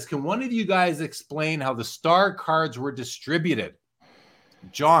 It says, can one of you guys explain how the Star cards were distributed?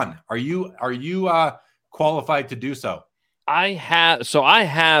 John, are you qualified to do so? I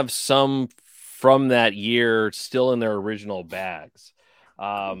have some from that year still in their original bags,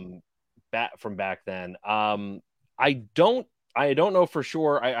 from back then. I don't know for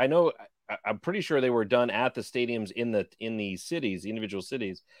sure. I know I'm pretty sure they were done at the stadiums in the cities, the individual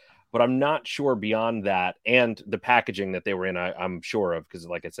cities, but I'm not sure beyond that. And the packaging that they were in, I'm sure of, because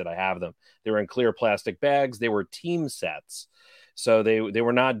like I said, I have them. They were in clear plastic bags. They were team sets. So they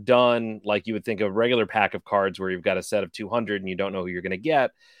were not done like you would think of a regular pack of cards where you've got a set of 200 and you don't know who you're going to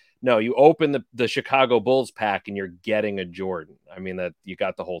get. No, you open the Chicago Bulls pack and you're getting a Jordan. I mean, that you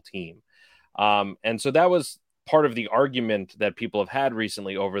got the whole team. And so that was part of the argument that people have had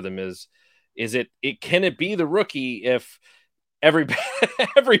recently over them is can it be the rookie if every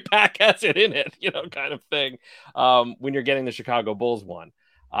pack has it in it, kind of thing, when you're getting the Chicago Bulls one.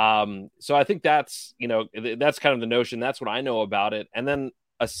 So I think that's kind of the notion. That's what I know about it. And then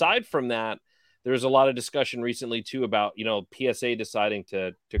aside from that, there's a lot of discussion recently too about, PSA deciding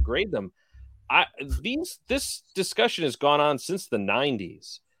to grade them. This discussion has gone on since the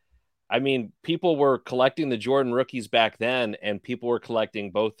 90s. I mean, people were collecting the Jordan rookies back then, and people were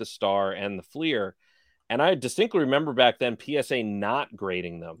collecting both the Star and the Fleer. And I distinctly remember back then PSA not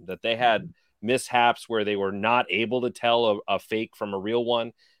grading them, that they had mishaps where they were not able to tell a fake from a real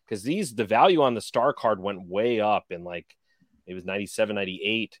one, because the value on the Star card went way up in it was 97,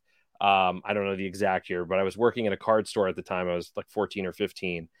 98. I don't know the exact year, but I was working at a card store at the time. I was like 14 or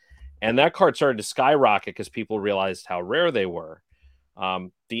 15. And that card started to skyrocket because people realized how rare they were.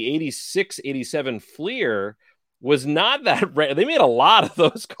 The 86, 87 Fleer was not that rare. They made a lot of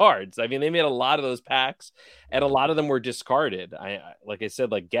those cards. I mean, they made a lot of those packs, and a lot of them were discarded. Like I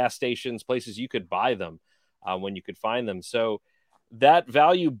said, like gas stations, places you could buy them. when you could find them. So that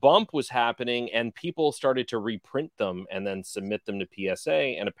value bump was happening, and people started to reprint them and then submit them to PSA.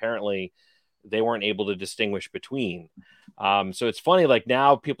 And apparently they weren't able to distinguish between. So it's funny, like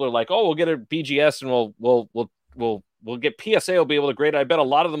now people are like, oh, we'll get a BGS and we'll get PSA will be able to grade. I bet a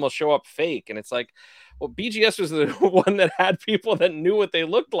lot of them will show up fake. And it's like, well, BGS was the one that had people that knew what they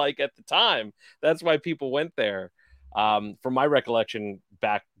looked like at the time. That's why people went there. From my recollection,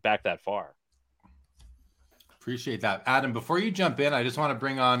 back that far. Appreciate that. Adam, before you jump in, I just want to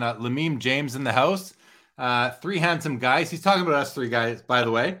bring on Lamim James in the house. Three handsome guys. He's talking about us three guys, by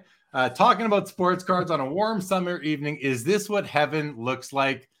the way. Talking about sports cards on a warm summer evening. Is this what heaven looks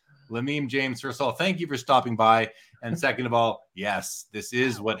like? Lamim James, first of all, thank you for stopping by. And second of all, yes, this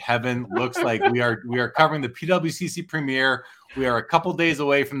is what heaven looks like. We are covering the PWCC premiere. We are a couple days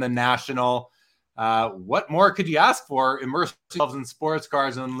away from the national. What more could you ask for? Immerse yourselves in sports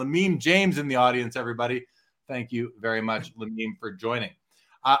cards. And Lamim James in the audience, everybody. Thank you very much, Lamim, for joining.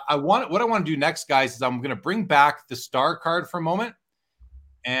 What I want to do next, guys, is I'm going to bring back the star card for a moment.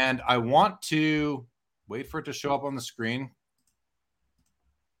 And I want to wait for it to show up on the screen.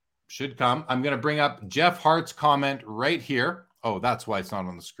 Should come. I'm going to bring up Jeff Hart's comment right here. Oh, that's why it's not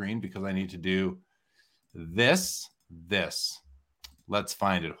on the screen, because I need to do this. Let's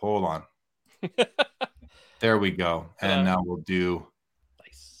find it. Hold on. There we go. And now we'll do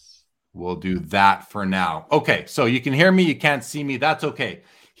that for now. Okay, so you can hear me. You can't see me. That's okay.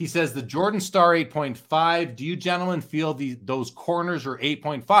 He says the Jordan Star 8.5. Do you gentlemen feel those corners are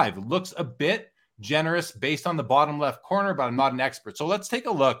 8.5? It looks a bit generous based on the bottom left corner, but I'm not an expert. So let's take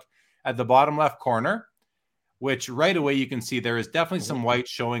a look at the bottom left corner, which right away you can see there is definitely some white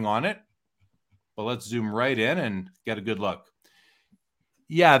showing on it. But let's zoom right in and get a good look.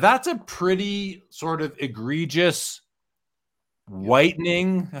 Yeah, that's a pretty sort of egregious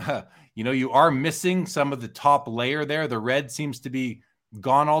whitening. You are missing some of the top layer there. The red seems to be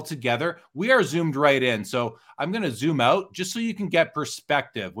gone altogether. We are zoomed right in. So I'm going to zoom out just so you can get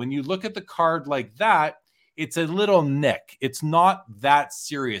perspective. When you look at the card like that, it's a little nick. It's not that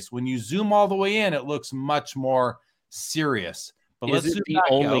serious. When you zoom all the way in, it looks much more serious. But is it the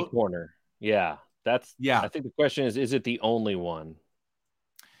only corner? Yeah, I think the question is it the only one?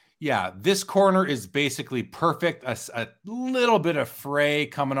 Yeah, this corner is basically perfect. A little bit of fray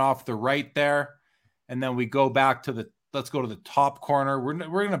coming off the right there. And then we go back to let's go to the top corner. We're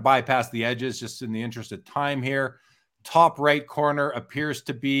going to bypass the edges just in the interest of time here. Top right corner appears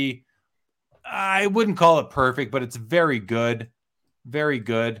to be, I wouldn't call it perfect, but it's very good. Very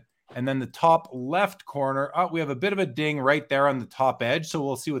good. And then the top left corner, we have a bit of a ding right there on the top edge. So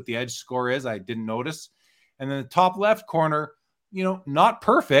we'll see what the edge score is. I didn't notice. And then the top left corner, not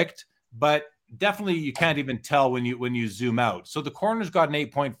perfect, but definitely you can't even tell when you zoom out. So the corner's got an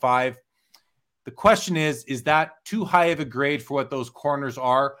 8.5. The question is that too high of a grade for what those corners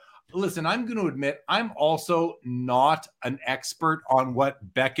are? Listen, I'm going to admit I'm also not an expert on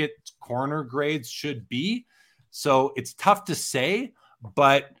what Beckett's corner grades should be. So it's tough to say,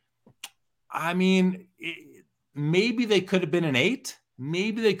 but I mean, maybe they could have been an 8.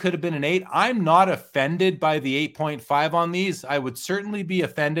 Maybe they could have been an 8. I'm not offended by the 8.5 on these. I would certainly be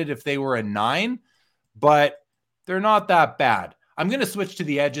offended if they were a 9, but they're not that bad. I'm going to switch to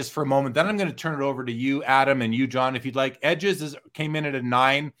the edges for a moment. Then I'm going to turn it over to you, Adam, and you, John, if you'd like. Edges came in at a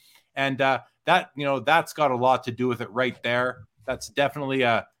 9, and that's got a lot to do with it right there. That's definitely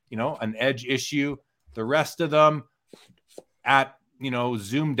an edge issue. The rest of them at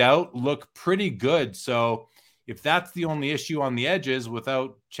zoomed out look pretty good. So if that's the only issue on the edges,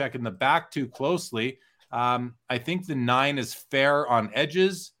 without checking the back too closely, I think the 9 is fair on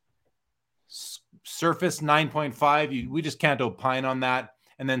edges. Surface 9.5. We just can't opine on that.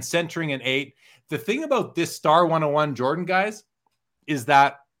 And then centering an 8. The thing about this Star 101 Jordan, guys, is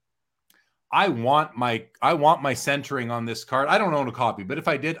that I want my centering on this card. I don't own a copy, but if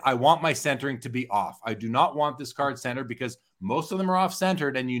I did, I want my centering to be off. I do not want this card centered because most of them are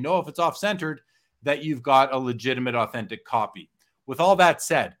off-centered, and if it's off-centered, that you've got a legitimate, authentic copy. With all that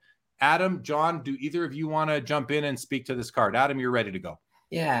said, Adam, John, do either of you want to jump in and speak to this card? Adam, you're ready to go.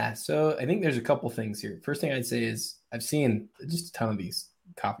 Yeah, so I think there's a couple things here. First thing I'd say is I've seen just a ton of these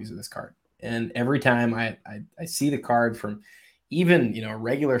copies of this card, and every time I see the card from even a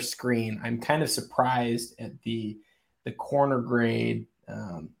regular screen, I'm kind of surprised at the corner grade.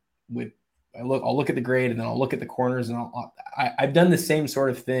 I'll look at the grade and then I'll look at the corners, and I've done the same sort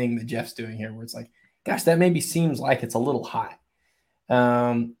of thing that Jeff's doing here, where it's like, gosh, that maybe seems like it's a little high.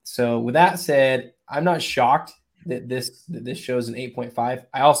 So with that said, I'm not shocked that this shows an 8.5.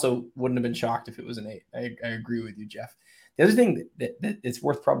 I also wouldn't have been shocked if it was an 8. I agree with you, Jeff. The other thing that it's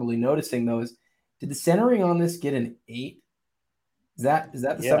worth probably noticing, though, is Did the centering on this get an 8? Is that the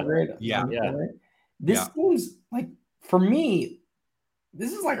subgrade? Yeah. This seems like, for me,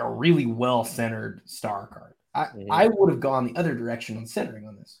 this is like a really well-centered star card. I would have gone the other direction on centering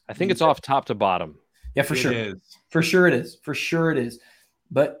on this. I think it's off top to bottom. Yeah, for sure. It is. For sure it is. For sure it is.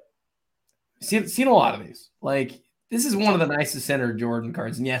 But seen a lot of these. Like, this is one of the nicest centered Jordan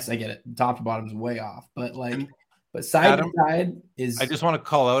cards. And yes, I get it. Top to bottom is way off. But but side to side is. I just want to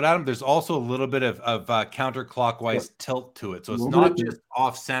call out, Adam, there's also a little bit of counterclockwise tilt to it. So it's not just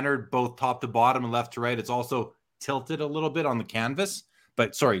off-centered, both top to bottom and left to right. It's also tilted a little bit on the canvas.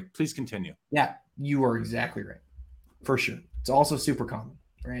 But sorry, please continue. Yeah, you are exactly right. For sure. It's also super common,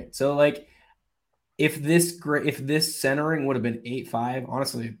 right? So, like, if this centering would have been 8.5,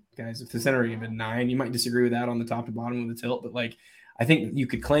 honestly, guys, if the centering had been 9, you might disagree with that on the top to bottom of the tilt. But, like, I think you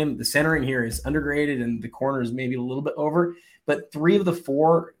could claim the centering here is undergraded and the corners maybe a little bit over. But 3 of the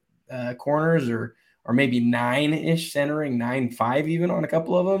 4 corners are maybe 9-ish centering, 9.5 even on a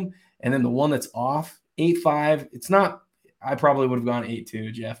couple of them. And then the one that's off, 8.5. It's not. I probably would have gone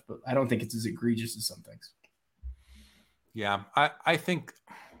 8.2, Jeff, but I don't think it's as egregious as some things. Yeah, I think,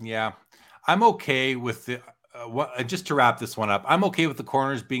 I'm okay with the, just to wrap this one up, I'm okay with the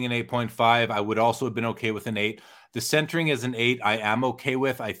corners being an 8.5. I would also have been okay with an 8. The centering is an 8. I am okay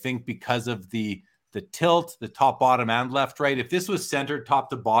with, I think, because of the tilt, the top, bottom, and left, right. If this was centered top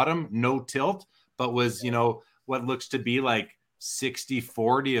to bottom, no tilt, but was, what looks to be like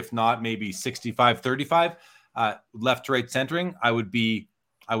 60-40, if not maybe 65-35, left to right centering, I would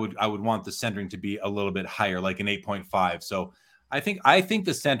want the centering to be a little bit higher, like an 8.5. So I think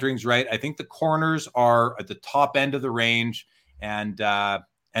the centering's right. I think the corners are at the top end of the range, and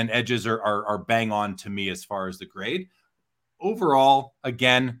edges are bang on to me as far as the grade. Overall,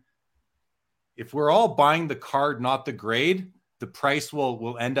 again, if we're all buying the card, not the grade, the price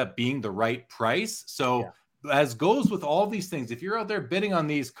will end up being the right price. So as goes with all these things, if you're out there bidding on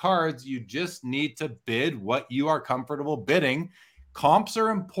these cards, you just need to bid what you are comfortable bidding. Comps are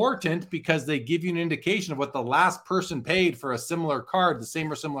important because they give you an indication of what the last person paid for a similar card, the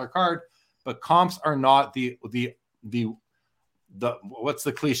same or similar card. But comps are not the what's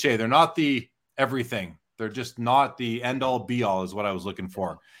the cliche? They're not the everything. They're just not the end all be all is what I was looking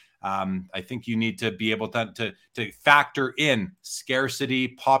for. I think you need to be able to factor in scarcity,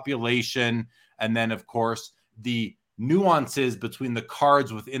 population, and then, of course, the nuances between the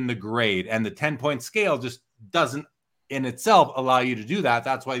cards within the grade. And the 10-point scale just doesn't in itself allow you to do that.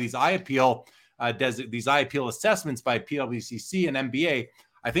 That's why these eye appeal assessments by PWCC and NBA,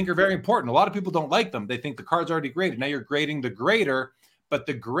 I think, are very important. A lot of people don't like them. They think the card's already graded. Now you're grading the grader, but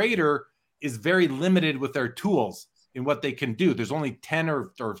the grader is very limited with their tools in what they can do. There's only 10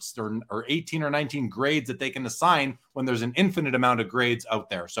 or 18 or 19 grades that they can assign when there's an infinite amount of grades out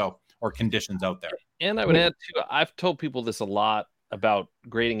there. Or conditions out there. And I would add too, I've told people this a lot about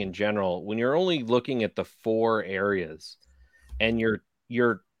grading in general. When you're only looking at the 4 areas and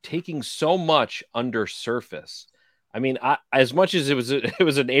you're taking so much under surface. I mean, as much as it was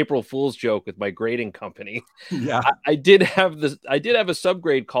an April Fool's joke with my grading company. Yeah. I did have a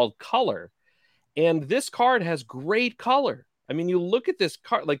subgrade called color, and this card has great color. I mean, you look at this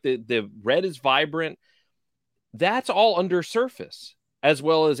card, like the red is vibrant. That's all under surface, as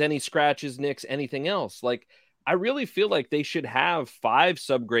well as any scratches, nicks, anything else. Like, I really feel like they should have 5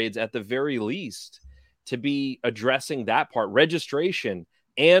 subgrades at the very least to be addressing that part. Registration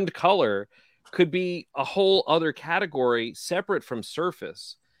and color could be a whole other category separate from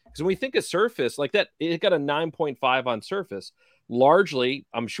surface. Because when we think of surface, like that, it got a 9.5 on surface, largely,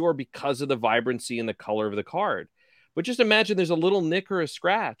 I'm sure, because of the vibrancy and the color of the card. But just imagine there's a little nick or a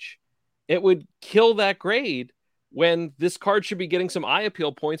scratch. It would kill that grade, when this card should be getting some eye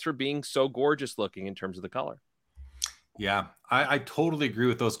appeal points for being so gorgeous looking in terms of the color. Yeah, I totally agree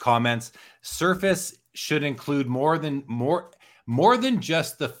with those comments. Surface should include more than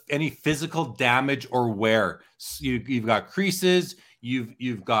just any physical damage or wear. You've got creases,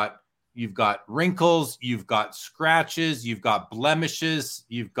 you've got wrinkles, you've got scratches, you've got blemishes,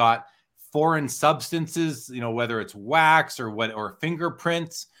 you've got foreign substances, whether it's wax or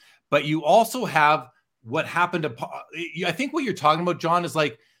fingerprints, but you also have what happened to, I think what you're talking about, John, is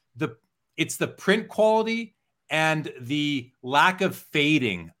like it's the print quality and the lack of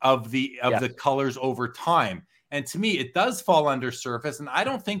fading of the colors over time. And to me, it does fall under surface. And I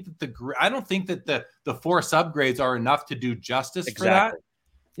don't think that the 4 subgrades are enough to do justice for that.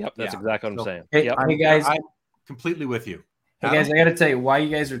 Yep, that's exactly what I'm saying. Hey guys, I'm completely with you. Hey guys, I got to tell you, while you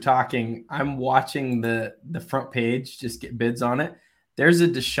guys are talking, I'm watching the front page, just get bids on it. There's a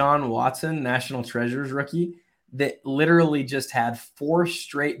Deshaun Watson, National Treasures rookie. that literally just had 4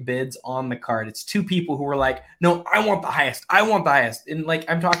 straight bids on the card. It's 2 people who were like, no, I want the highest. I want the highest. And like,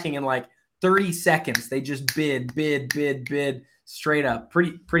 I'm talking in like 30 seconds, they just bid straight up.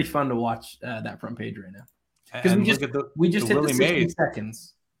 Pretty fun to watch that front page right now. Because we just hit the 60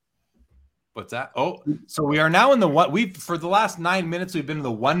 seconds. What's that? Oh, so we are now in the for the last 9 minutes, we've been in the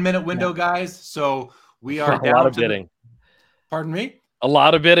 1 minute window, guys. So we are down a lot of bidding. Pardon me? A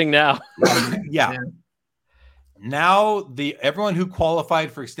lot of bidding now. Yeah. Now everyone who qualified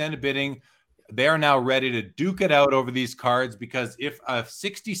for extended bidding, they are now ready to duke it out over these cards, because if a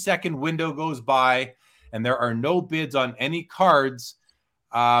 60-second window goes by and there are no bids on any cards,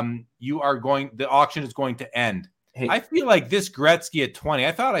 the auction is going to end. Hey, I feel like this Gretzky at 20.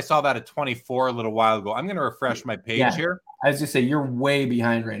 I thought I saw that at 24 a little while ago. I'm going to refresh my page here. I was just say you're way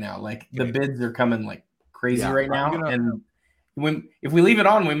behind right now. Like the bids are coming like crazy right now, and if we leave it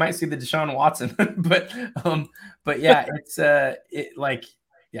on, we might see the Deshaun Watson. but yeah, it's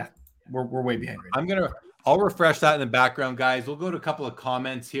we're way behind right now. I'll refresh that in the background, guys. We'll go to a couple of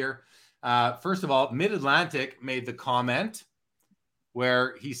comments here. First of all, Mid-Atlantic made the comment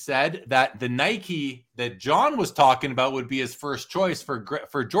where he said that the Nike that John was talking about would be his first choice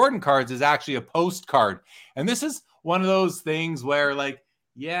for Jordan cards is actually a postcard. And this is one of those things where, like,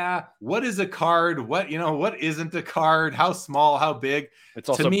 yeah, what is a card? What isn't a card? How small, how big? It's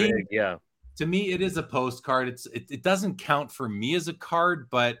also big, yeah. To me, it is a postcard. It doesn't count for me as a card,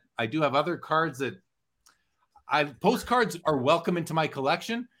 but I do have other cards that postcards are welcome into my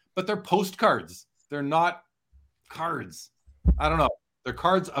collection, but they're postcards. They're not cards. I don't know. They're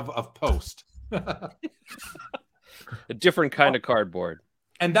cards of post. A different kind of cardboard.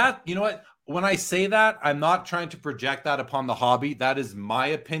 And that, you know what? When I say that, I'm not trying to project that upon the hobby. That is my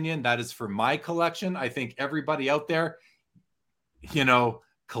opinion. That is for my collection. I think everybody out there,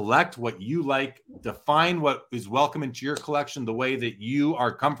 collect what you like, define what is welcome into your collection the way that you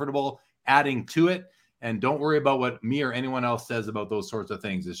are comfortable adding to it. And don't worry about what me or anyone else says about those sorts of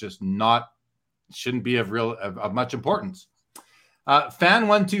things. It's just shouldn't be of much importance.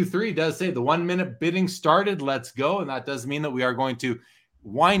 Fan123 does say the 1 minute bidding started. Let's go. And that does mean that we are going to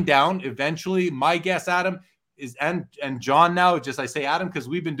wind down eventually. My guess, Adam, is and John now, I say Adam because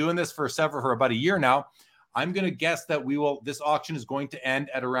we've been doing this for about a year now. I'm going to guess that this auction is going to end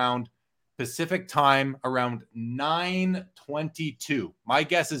at around Pacific time around 9:22. My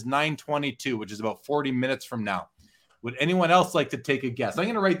guess is 9:22, which is about 40 minutes from now. Would anyone else like to take a guess? I'm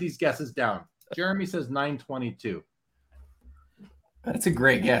going to write these guesses down. Jeremy says 9:22. That's a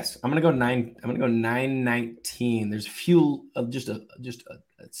great guess. I'm gonna go 9:19. There's a few just a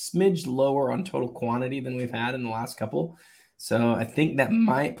smidge lower on total quantity than we've had in the last couple, so I think that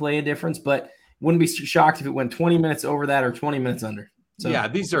might play a difference. But wouldn't be shocked if it went 20 minutes over that or 20 minutes under. So yeah,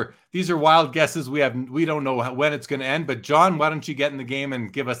 these are wild guesses. We don't know when it's going to end. But John, why don't you get in the game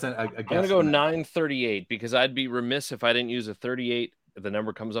and give us a guess? I'm gonna go 9:38 because I'd be remiss if I didn't use a 38. The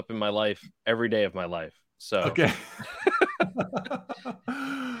number comes up in my life every day of my life. So okay.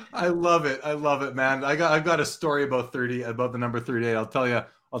 I love it, man. I've got a story about the number 38. I'll tell you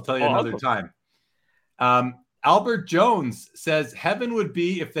another time. Albert Jones says heaven would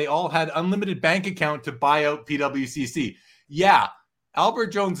be if they all had unlimited bank account to buy out PWCC. Yeah, Albert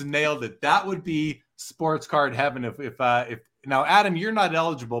Jones nailed it. That would be sports card heaven. If now, Adam, you're not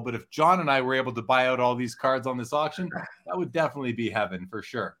eligible, but if John and I were able to buy out all these cards on this auction, that would definitely be heaven for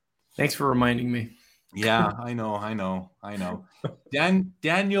sure. Thanks for reminding me. Yeah, I know.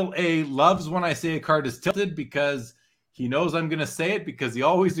 Daniel A loves when I say a card is tilted because he knows I'm going to say it because he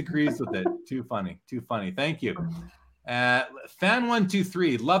always agrees with it. Too funny. Thank you.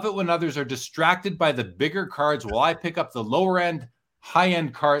 Fan123, love it when others are distracted by the bigger cards while I pick up the lower end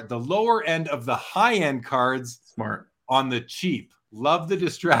of the high-end cards. Smart. On the cheap. Love the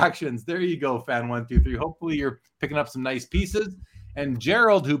distractions. There you go, Fan123. Hopefully you're picking up some nice pieces. And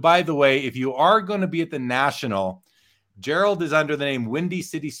Gerald, who, by the way, if you are going to be at the National, Gerald is under the name Windy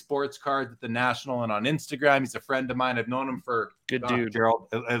City Sports Cards at the National and on Instagram. He's a friend of mine. I've known him for good dude, Gerald.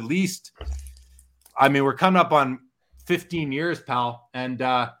 At least, I mean, we're coming up on 15 years, pal. And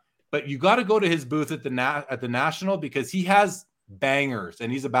but you got to go to his booth at the National because he has bangers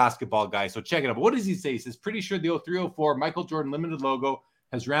and he's a basketball guy. So check it out. But what does he say? He says, pretty sure the 0304 Michael Jordan limited logo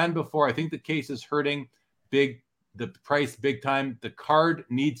has ran before. I think the case is hurting the price big time. The card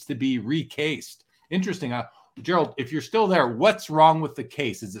needs to be recased. Interesting. Gerald, if you're still there, what's wrong with the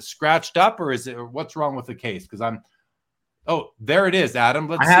case? Is it scratched up or what's wrong with the case? Because there it is,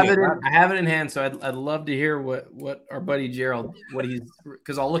 Adam. I have it in hand. So I'd love to hear what our buddy Gerald,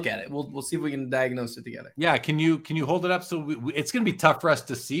 because I'll look at it. We'll see if we can diagnose it together. Yeah. Can you hold it up? So it's going to be tough for us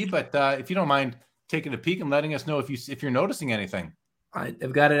to see, but if you don't mind taking a peek and letting us know if you're noticing anything.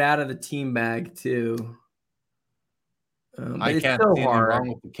 I've got it out of the team bag too. I can't see anything wrong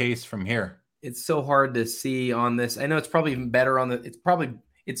with the case from here. It's so hard to see on this. I know it's probably even better on the.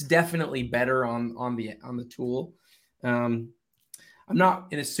 It's definitely better on the tool. I'm not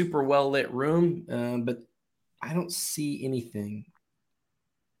in a super well lit room, but I don't see anything.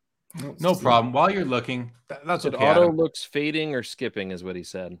 No problem. While you're looking, that's okay. Auto looks fading or skipping, is what he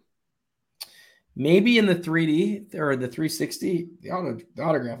said. Maybe in the 3D or the 360, the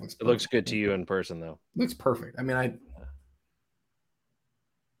autograph looks. It looks good to you in person, though. It looks perfect. I mean,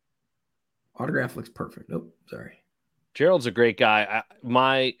 autograph looks perfect. Oh, sorry. Gerald's a great guy.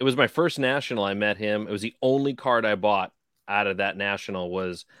 It was my first national. I met him. It was the only card I bought out of that national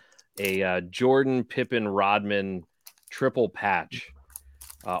was a Jordan, Pippen, Rodman triple patch,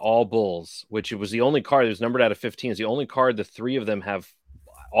 all Bulls, which it was the only card that was numbered out of 15. It's the only card the three of them have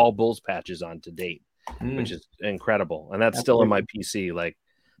all Bulls patches on to date, which is incredible. And that's still in my PC. Like,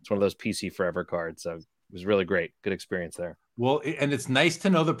 it's one of those PC forever cards. So it was really great. Good experience there. Well, and it's nice to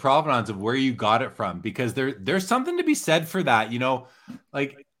know the provenance of where you got it from, because there's something to be said for that,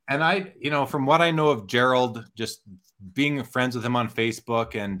 like, and I, from what I know of Gerald, just being friends with him on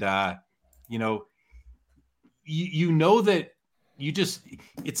Facebook, and, that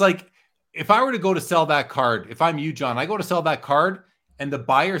it's like, if I were to go to sell that card, if I'm you, John, I go to sell that card and the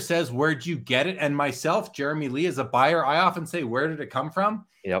buyer says, where'd you get it? And myself, Jeremy Lee, as a buyer, I often say, where did it come from?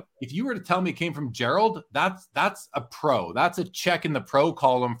 Yep. If you were to tell me it came from Gerald, that's a pro. That's a check in the pro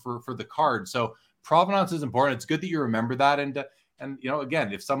column for the card. So provenance is important. It's good that you remember that. And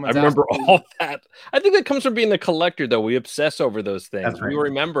again, if someone's I remember all that. I think that comes from being the collector, though. We obsess over those things. That's right. We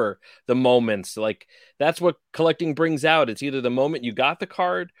remember the moments. Like, that's what collecting brings out. It's either the moment you got the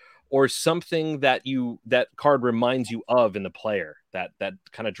card or something that card reminds you of in the player that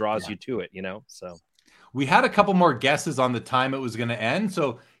kind of draws you to it, So we had a couple more guesses on the time it was going to end.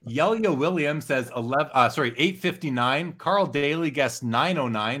 So Yelia Williams says 8:59. Carl Daly guessed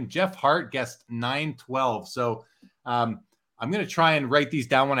 9:09. Jeff Hart guessed 9:12. So I'm going to try and write these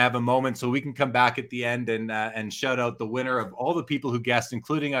down when I have a moment, so we can come back at the end and shout out the winner of all the people who guessed,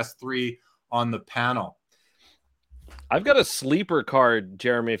 including us three on the panel. I've got a sleeper card,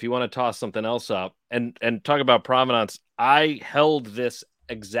 Jeremy, if you want to toss something else up and talk about provenance. I held this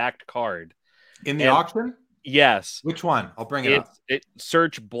exact card. In the auction? Yes. Which one? I'll bring it up.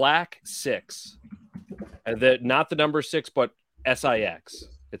 Search Black 6. Not the number 6, but SIX.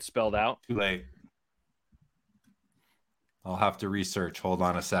 It's spelled out. Too late. I'll have to research. Hold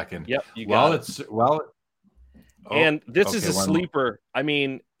on a second. Yep. And this is a sleeper. I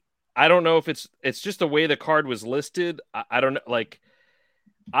mean, I don't know if it's just the way the card was listed. I don't know. Like,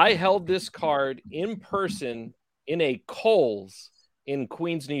 I held this card in person in a Kohl's in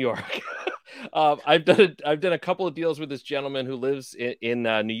Queens, New York. I've done a couple of deals with this gentleman who lives in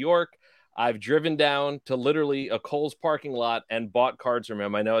New York. I've driven down to literally a Kohl's parking lot and bought cards from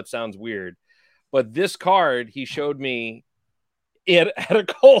him. I know it sounds weird, but this card he showed me at a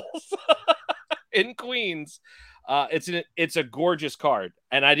Kohl's in Queens. It's a gorgeous card,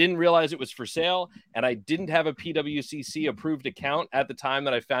 and I didn't realize it was for sale, and I didn't have a PWCC approved account at the time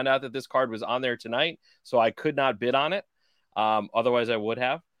that I found out that this card was on there tonight, so I could not bid on it. Otherwise I would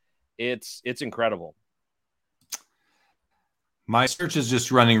have. It's incredible. My search is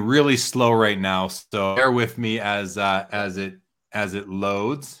just running really slow right now, so bear with me as it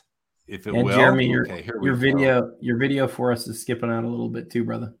loads. If it will, Jeremy, your video for us is skipping out a little bit too,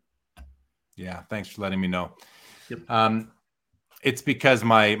 brother. Yeah, thanks for letting me know. Yep. It's because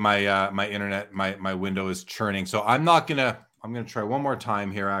my internet, my window is churning. So I'm gonna try one more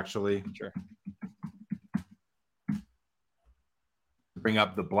time here. Actually, sure. Bring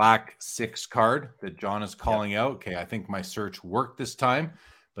up the Black 6 card that John is calling out. Okay, I think my search worked this time,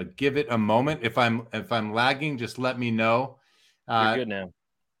 but give it a moment. If I'm lagging, just let me know. You're good now.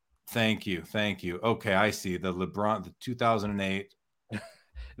 Thank you. Okay, I see the LeBron, the 2008.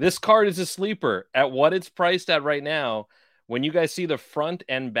 This card is a sleeper at what it's priced at right now. When you guys see the front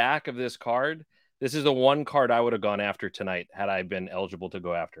and back of this card, this is the one card I would have gone after tonight had I been eligible to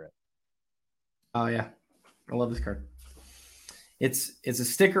go after it. Oh yeah, I love this card. It's a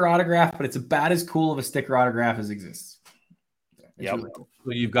sticker autograph, but it's about as cool of a sticker autograph as exists. Yep. Really cool.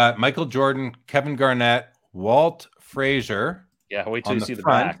 So you've got Michael Jordan, Kevin Garnett, Walt Frazier. Yeah, wait till you see the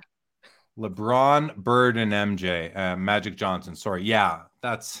back. LeBron, Bird, and MJ. Magic Johnson. Sorry. Yeah,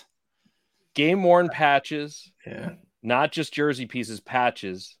 that's game worn patches. Yeah. Not just jersey pieces,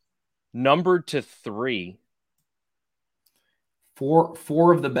 patches. Numbered to 3.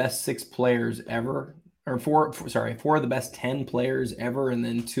 Four of the best 6 players ever. Or four of the best 10 players ever, and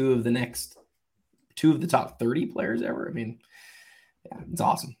then 2 of the next 2 of the top 30 players ever. I mean, yeah, it's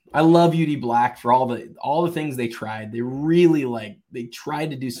awesome. I love UD Black for all the things they tried. They really they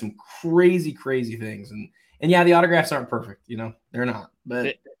tried to do some crazy things. And yeah, the autographs aren't perfect, they're not.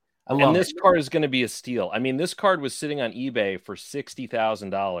 But I love this card is going to be a steal. I mean, this card was sitting on eBay for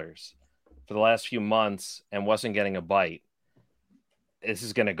 $60,000 for the last few months and wasn't getting a bite. This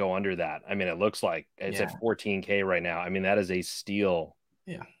is going to go under that. I mean, it looks like it's at $14K right now. I mean, that is a steal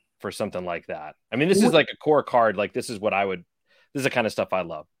for something like that. I mean, this is like a core card. Like, this is the kind of stuff I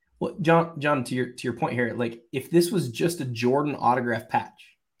love. Well, John, to your point here, like if this was just a Jordan autograph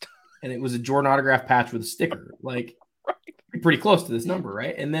patch and it was a Jordan autograph patch with a sticker, like pretty close to this number,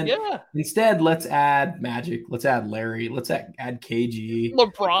 right? And then instead, let's add Magic, let's add Larry, let's add KG.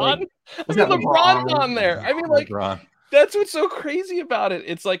 LeBron? LeBron's on there. I mean, like, LeBron. That's what's so crazy about it.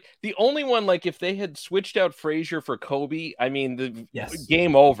 It's like the only one, like if they had switched out Frazier for Kobe, I mean, the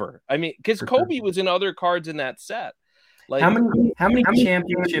game over. I mean, because Kobe was in other cards in that set. Like how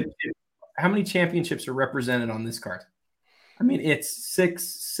many championships are represented on this card? I mean, it's 6,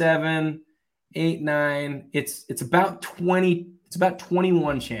 7, 8, 9. It's about 20. It's about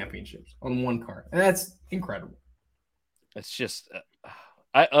 21 championships on one card, and that's incredible. It's just,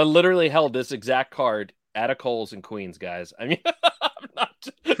 I literally held this exact card at a Kohl's in Queens, guys. I mean,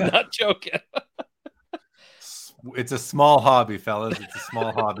 I'm not joking. It's a small hobby, fellas. It's a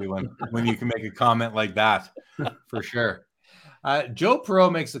small hobby when you can make a comment like that, for sure. Joe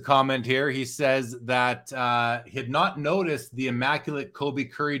Perot makes a comment here. He says that he had not noticed the immaculate Kobe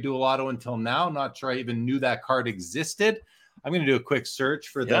Curry dual auto until now. Not sure I even knew that card existed. I'm going to do a quick search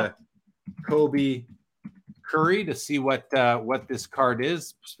for the Kobe Curry to see what this card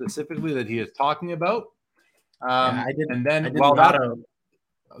is specifically that he is talking about.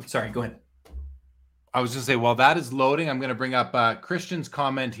 Sorry, go ahead. I was going to say, while that is loading, I'm going to bring up Christian's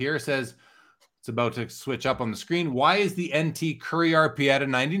comment here. It says it's about to switch up on the screen. Why is the NT Curry RP at a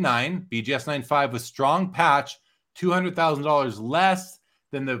 99, BGS 95 with strong patch, $200,000 less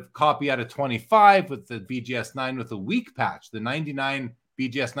than the copy at a 25 with the BGS 9 with a weak patch? The 99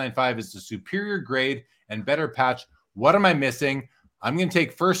 BGS 95 is the superior grade and better patch. What am I missing? I'm going to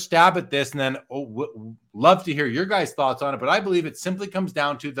take first stab at this and then love to hear your guys' thoughts on it. But I believe it simply comes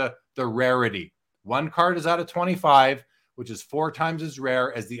down to the rarity. One card is out of 25, which is 4 times as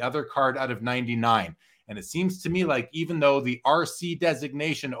rare as the other card out of 99. And it seems to me like even though the RC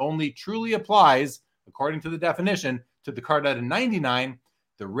designation only truly applies, according to the definition, to the card out of 99,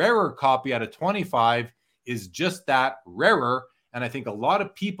 the rarer copy out of 25 is just that, rarer. And I think a lot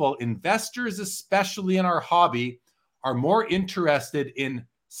of people, investors especially in our hobby, are more interested in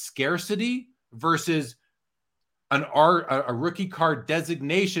scarcity versus a rookie card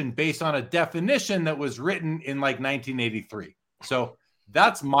designation based on a definition that was written in like 1983. So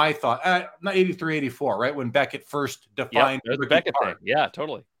that's my thought. Not 83, 84, right? When Beckett first defined the Beckett thing. Yeah,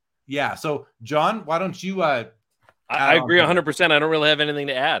 totally. Yeah. So John, why don't you I agree 100%. I don't really have anything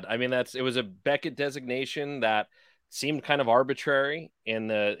to add. I mean, it was a Beckett designation that seemed kind of arbitrary in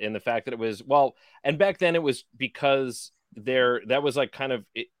the fact that it was, and back then it was because that was like kind of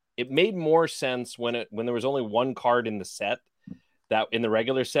it made more sense when there was only one card in the set, that in the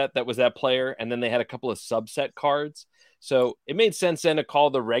regular set that was that player, and then they had a couple of subset cards. So it made sense then to call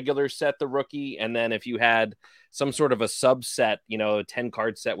the regular set the rookie, and then if you had some sort of a subset, a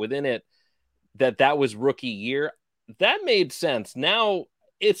 10-card set within it, that was rookie year. That made sense. Now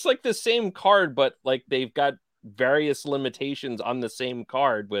it's like the same card, but like they've got various limitations on the same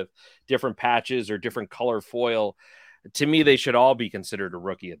card with different patches or different color foil. To me, they should all be considered a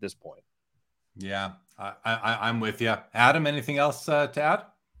rookie at this point. Yeah, I'm with you. Adam, anything else to add?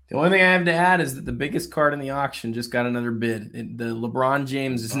 The only thing I have to add is that the biggest card in the auction just got another bid. The LeBron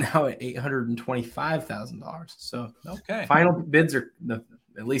James is now at $825,000. So final bids are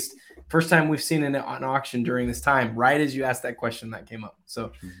at least first time we've seen an auction during this time. Right as you asked that question, that came up.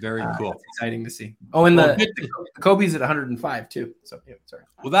 So very cool, exciting to see. Oh, and the Kobe's at 105 too. So sorry.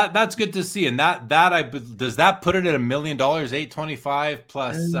 Well, that's good to see. And does that put it at $1 million? 825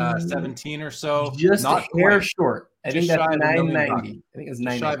 plus 17 or so. Just not a hair short. I think that's 990. I think it's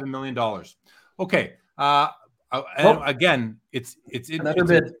 990. Shy of $1 million. Okay. Again, it's another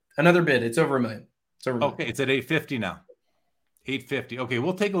bid. It's over $1 million. Okay, it's at 850 now. 850. Okay,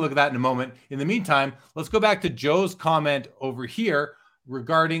 we'll take a look at that in a moment. In the meantime, let's go back to Joe's comment over here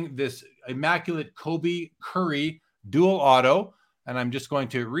regarding this immaculate Kobe Curry dual auto. And I'm just going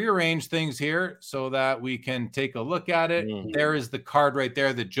to rearrange things here so that we can take a look at it. There is the card right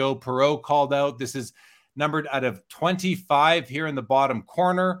there that Joe Perot called out. This is numbered out of 25 here in the bottom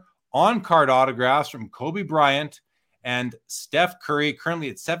corner. On-card autographs from Kobe Bryant And Steph Curry, currently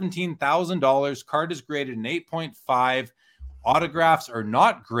at $17,000. Card is graded an 8.5. Autographs are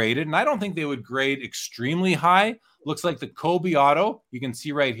not graded, and I don't think they would grade extremely high. Looks like the Kobe auto, you can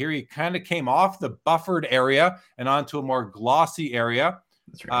see right here, he kind of came off the buffered area and onto a more glossy area.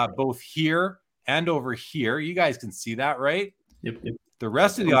 That's right. Both here and over here. You guys can see that, right? Yep. The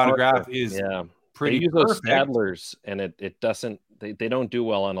rest of the autograph is pretty they use perfect. Those Stadlers, and it doesn't, they don't do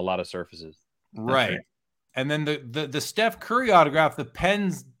well on a lot of surfaces. Right. And then the Steph Curry autograph, the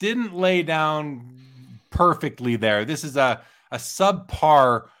pens didn't lay down perfectly there. This is a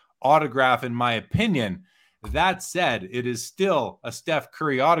subpar autograph, in my opinion. That said, it is still a Steph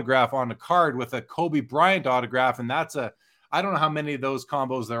Curry autograph on a card with a Kobe Bryant autograph. And that's I don't know how many of those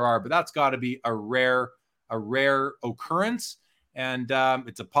combos there are, but that's got to be a rare occurrence. And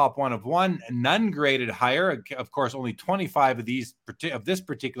it's a pop 1 of 1, none graded higher. Of course, only 25 of this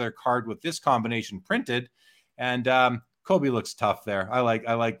particular card with this combination printed. And Kobe looks tough there. I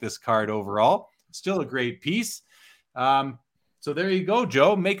like this card overall. Still a great piece. So there you go,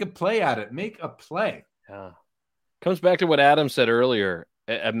 Joe. Make a play at it. Make a play. Yeah. Comes back to what Adam said earlier.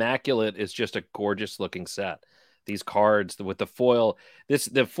 Immaculate is just a gorgeous looking set. These cards with the foil,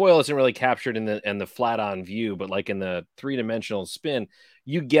 the foil isn't really captured in the flat on view, but like in the 3-dimensional spin,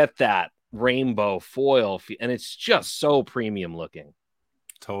 you get that rainbow foil, and it's just so premium looking.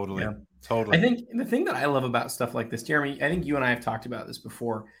 Totally. Yeah. Totally. I think the thing that I love about stuff like this, Jeremy, I think you and I have talked about this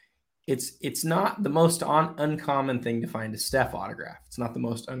before. It's not the most uncommon thing to find a Steph autograph. It's not the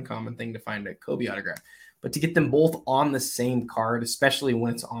most uncommon thing to find a Kobe autograph. But to get them both on the same card, especially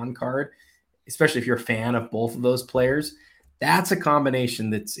when it's on card, especially if you're a fan of both of those players, that's a combination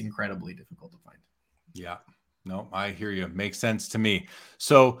that's incredibly difficult to find. Yeah. No, I hear you. Makes sense to me.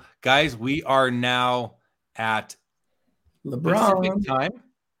 So, guys, we are now at LeBron Pacific time.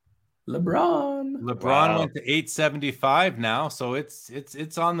 LeBron Wow. Went to 875 now, so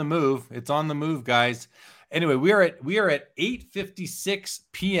it's on the move. It's on the move, guys. Anyway, we are at 8:56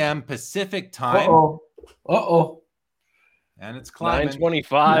 p.m. Pacific time. Uh-oh. And it's climbing.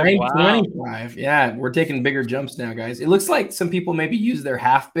 925. 925. Wow. Yeah, we're taking bigger jumps now, guys. It looks like some people maybe use their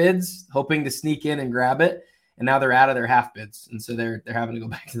half bids, hoping to sneak in and grab it, and now they're out of their half bids, and so they're having to go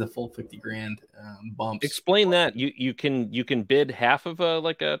back to the full 50 grand bumps. Explain that. You can bid half of how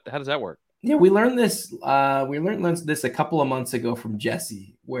does that work? Yeah, we learned this. We learned this a couple of months ago from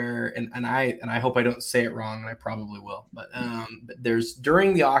Jesse, where and I hope I don't say it wrong, and I probably will. But there's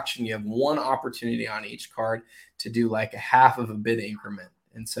during the auction, you have one opportunity on each card to do like a half of a bid increment,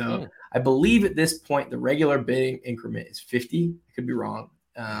 and so I believe at this point the regular bidding increment is 50. I could be wrong,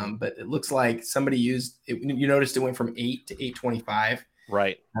 but it looks like somebody used it. You noticed it went from 8 to 825.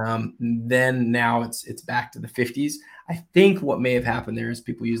 Right. Then now it's back to the 50s. I think what may have happened there is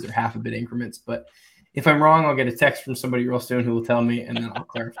people use their half a bit increments, but if I'm wrong, I'll get a text from somebody real soon who will tell me, and then I'll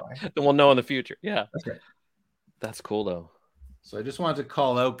clarify. Then we'll know in the future. Yeah. That's right. That's cool though. So I just wanted to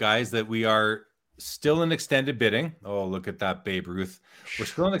call out, guys, that we are still in extended bidding. Oh, look at that, Babe Ruth. We're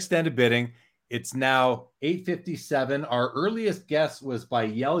still in extended bidding. It's now 8:57. Our earliest guess was by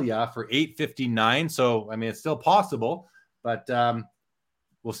Yelia for 8:59. So, I mean, it's still possible, but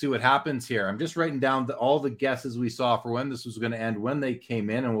we'll see what happens here. I'm just writing down all the guesses we saw for when this was going to end, when they came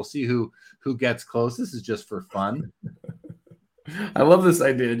in, and we'll see who gets close. This is just for fun. I love this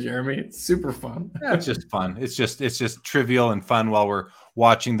idea, Jeremy. It's super fun. Yeah, it's just fun. It's just trivial and fun while we're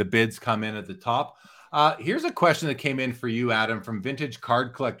watching the bids come in at the top. Here's a question that came in for you, Adam, from Vintage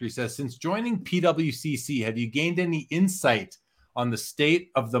Card Collector. He says, since joining PWCC, have you gained any insight on the state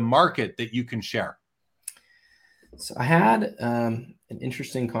of the market that you can share? So I had an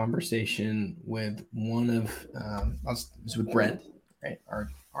interesting conversation with one of it was with Brent, right?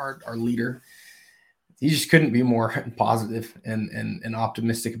 Our leader. He just couldn't be more positive and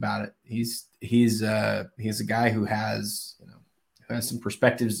optimistic about it. He's a guy who has some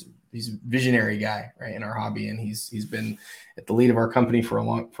perspectives. He's a visionary guy, right, in our hobby, and he's been at the lead of our company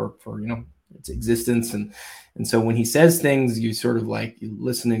for its existence, and so when he says things, you sort of you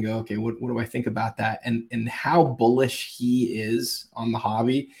listen and go, okay, what do I think about that, and how bullish he is on the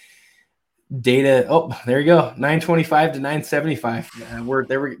hobby. Data, there you go, 925 to 975.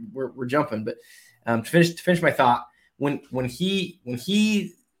 We're jumping, but to finish my thought, when he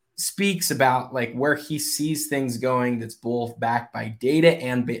speaks about where he sees things going, that's both backed by data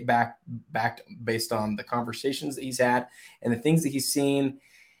and backed based on the conversations that he's had and the things that he's seen.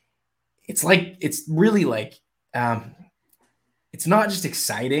 It's really it's not just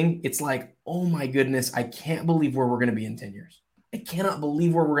exciting. It's like, oh my goodness, I can't believe where we're going to be in 10 years. I cannot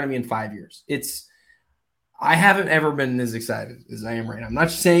believe where we're going to be in 5 years. I haven't ever been as excited as I am right now. I'm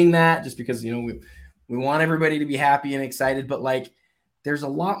not saying that just because, we We want everybody to be happy and excited, but like there's a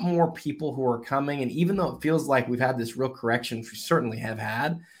lot more people who are coming. And even though it feels like we've had this real correction, which we certainly have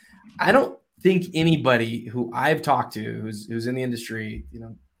had, I don't think anybody who I've talked to who's in the industry,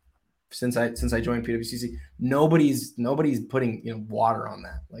 since I joined PWCC, nobody's putting water on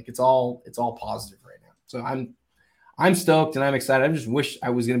that. Like it's all positive right now. So I'm stoked and I'm excited. I just wish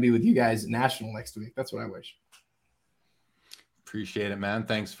I was going to be with you guys at National next week. That's what I wish. Appreciate it, man.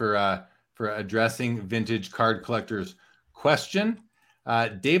 Thanks for addressing Vintage Card Collectors question.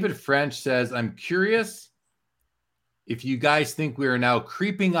 David French says, I'm curious if you guys think we are now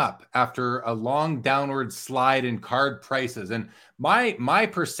creeping up after a long downward slide in card prices. And my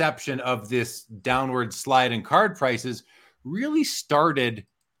perception of this downward slide in card prices really started,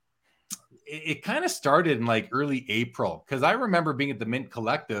 it kind of started in like early April, because I remember being at the Mint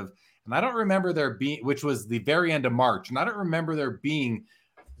Collective, and I don't remember there being, which was the very end of March, and I don't remember there being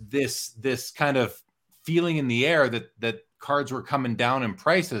this kind of feeling in the air that cards were coming down in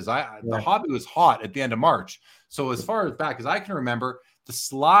prices. The hobby was hot at the end of March. So as far as back as I can remember, the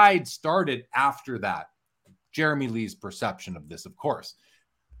slide started after that. Jeremy Lee's perception of this, of course,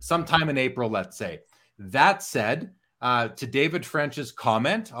 sometime in April, let's say. That said, to David French's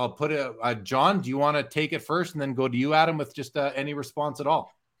comment, I'll put John, do you want to take it first and then go to you, Adam, with just any response at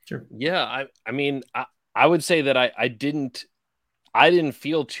all? Sure. Yeah. I mean, I would say that I didn't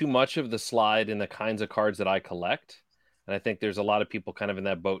feel too much of the slide in the kinds of cards that I collect. And I think there's a lot of people kind of in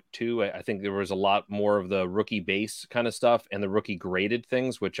that boat too. I think there was a lot more of the rookie base kind of stuff and the rookie graded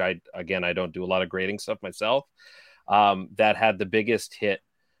things, which I don't do a lot of grading stuff myself, that had the biggest hit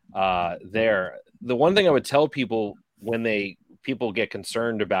there. The one thing I would tell people when people get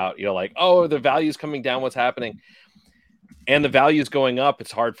concerned about, like, oh, the value's coming down, what's happening? And the value's going up.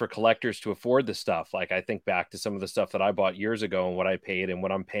 It's hard for collectors to afford the stuff. Like I think back to some of the stuff that I bought years ago and what I paid and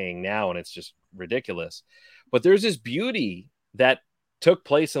what I'm paying now, and it's just ridiculous. But there's this beauty that took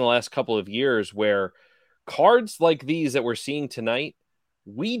place in the last couple of years where cards like these that we're seeing tonight,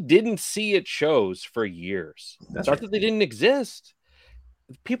 we didn't see at shows for years. It's not that they didn't exist.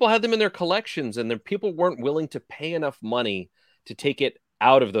 People had them in their collections, and people weren't willing to pay enough money to take it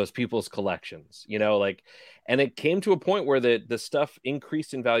out of those people's collections, and it came to a point where the stuff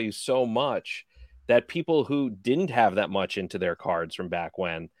increased in value so much that people who didn't have that much into their cards from back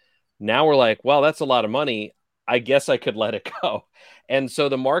when now we're like, well, that's a lot of money. I guess I could let it go. And so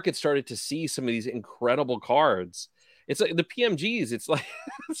the market started to see some of these incredible cards. It's like the PMGs. It's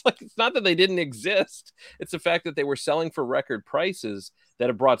not that they didn't exist. It's the fact that they were selling for record prices that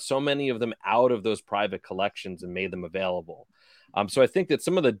have brought so many of them out of those private collections and made them available. So I think that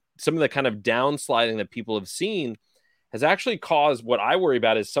some of the kind of downsliding that people have seen has actually caused, what I worry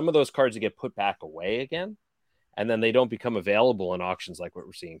about is some of those cards to get put back away again, and then they don't become available in auctions like what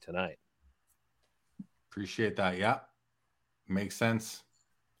we're seeing tonight. Appreciate that. Yeah. Makes sense.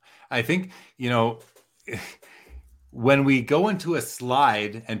 I think, when we go into a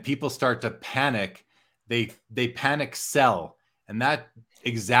slide and people start to panic, they panic sell, and that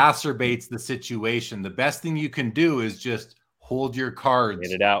exacerbates the situation. The best thing you can do is just hold your cards.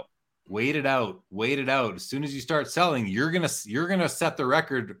 Wait it out. As soon as you start selling, you're gonna set the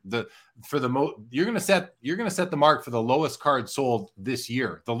record. You're gonna set the mark for the lowest card sold this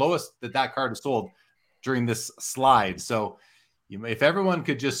year, the lowest that card is sold during this slide. So, if everyone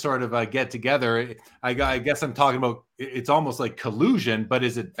could just sort of get together, I guess I'm talking about, it's almost like collusion. But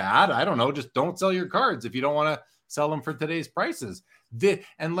is it bad? I don't know. Just don't sell your cards if you don't want to sell them for today's prices.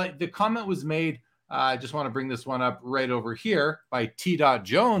 And like the comment was made. I just want to bring this one up right over here by T.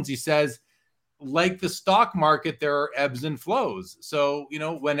 Jones. He says, like the stock market, there are ebbs and flows. So,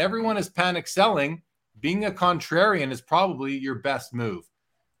 when everyone is panic selling, being a contrarian is probably your best move.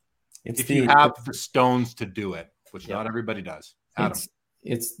 If you have the stones to do it, which not everybody does. Adam.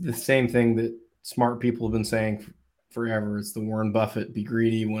 It's the same thing that smart people have been saying forever. It's the Warren Buffett, be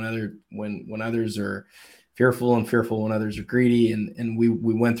greedy when others are fearful, and fearful when others are greedy. And we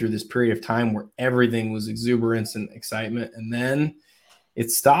went through this period of time where everything was exuberance and excitement. And then it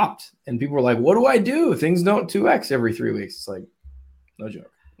stopped and people were like, what do I do? Things don't 2X every 3 weeks. It's like, no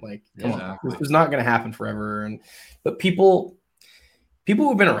joke. Like, come on, this is not going to happen forever. But people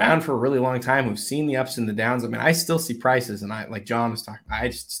who've been around for a really long time, who've seen the ups and the downs. I mean, I still see prices, and like John was talking, I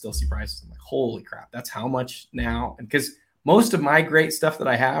just still see prices. I'm like, holy crap, that's how much now. And because most of my great stuff that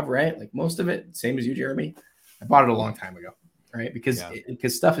I have, right, like most of it, same as you, Jeremy, I bought it a long time ago, right? Because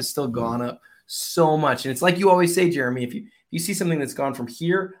stuff has still gone up so much. And it's like you always say, Jeremy, if you see something that's gone from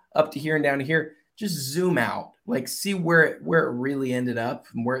here up to here and down to here, just zoom out, like see where it really ended up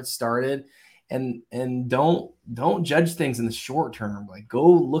and where it started. and don't judge things in the short term. Like, go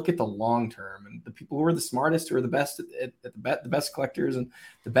look at the long term. And the people who are the smartest, who are the best at the best collectors and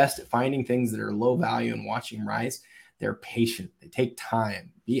the best at finding things that are low value and watching them rise, they're patient. They take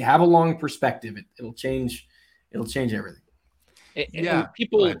time. You have a long perspective. It'll change everything. And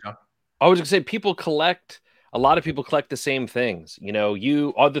people, I was gonna say, a lot of people collect the same things.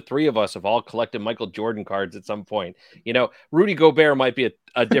 All the three of us have all collected Michael Jordan cards at some point. Rudy Gobert might be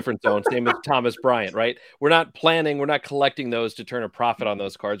a different zone, same as Thomas Bryant, right? We're not collecting those to turn a profit on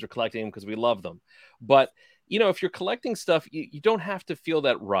those cards. We're collecting them because we love them. But, if you're collecting stuff, you don't have to feel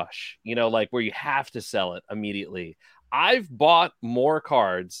that rush, like where you have to sell it immediately. I've bought more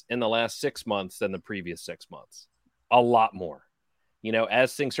cards in the last 6 months than the previous 6 months. A lot more.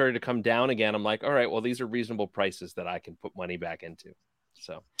 As things started to come down again, I'm like, all right, well, these are reasonable prices that I can put money back into.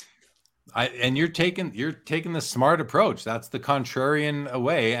 So, and you're taking the smart approach. That's the contrarian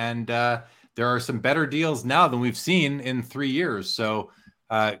way. And there are some better deals now than we've seen in 3 years. So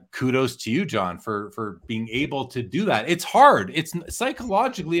kudos to you, John, for being able to do that. It's hard. It's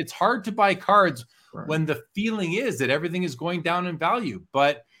psychologically, it's hard to buy cards when the feeling is that everything is going down in value.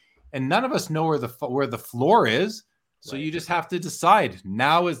 And none of us know where the floor is. So you just have to decide,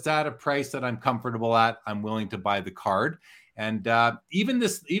 now is that a price that I'm comfortable at? I'm willing to buy the card. And even the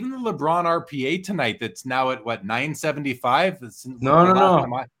LeBron RPA tonight, that's now at what, 975?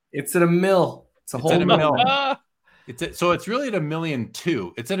 No. It's at $1 million. It's a whole $1 million. So it's really at $1.2 million.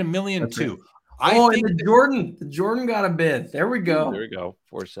 It's at $1.2 million. I think the Jordan got a bid. There we go.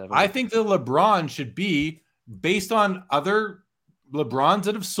 4.7. I think the LeBron should be, based on other LeBrons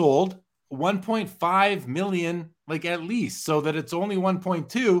that have sold, 1.5 million, like at least, so that it's only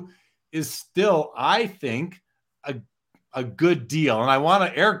 1.2 is still, I think, a good deal. And I want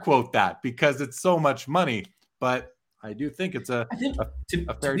to air quote that because it's so much money, but I do think it's a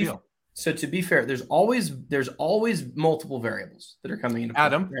fair deal. So to be fair, there's always multiple variables that are coming into play.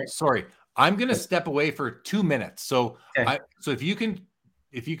 Adam, right? Sorry, I'm going to step away for 2 minutes. So, okay. So if you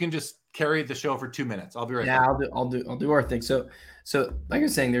can just carry the show for 2 minutes, I'll be right back. Yeah, I'll do our thing. So like I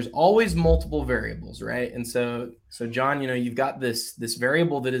was saying, there's always multiple variables, right? And so John, you've got this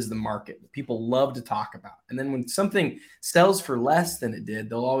variable that is the market that people love to talk about. And then when something sells for less than it did,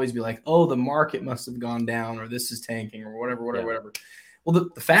 they'll always be like, oh, the market must have gone down, or this is tanking, or whatever. Well,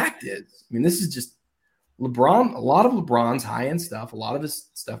 the fact is, this is just LeBron. A lot of LeBron's high-end stuff, a lot of his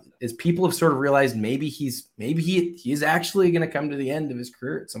stuff is people have sort of realized maybe he is actually going to come to the end of his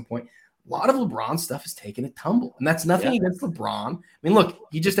career at some point. A lot of LeBron's stuff is taking a tumble, and that's nothing against LeBron. Look,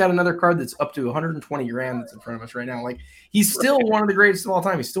 he just had another card that's up to 120 grand that's in front of us right now. Like, he's still one of the greatest of all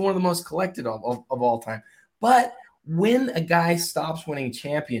time. He's still one of the most collected of all time. But when a guy stops winning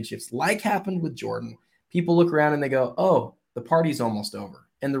championships, like happened with Jordan, people look around and they go, oh, the party's almost over.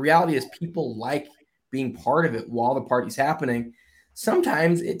 And the reality is people like being part of it while the party's happening.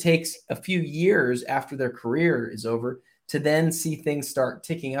 Sometimes it takes a few years after their career is over to then see things start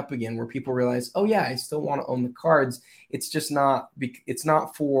ticking up again, where people realize, oh yeah, I still want to own the cards. It's just not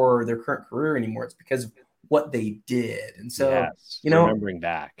for their current career anymore. It's because of what they did. And so, remembering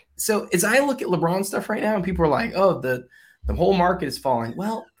back. So as I look at LeBron stuff right now, and people are like, oh, the whole market is falling.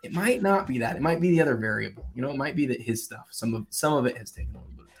 Well, it might not be that. It might be the other variable. It might be that his stuff, some of it has taken a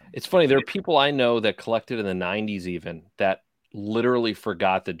little bit of time. It's funny. There are people I know that collected in the 90s even that literally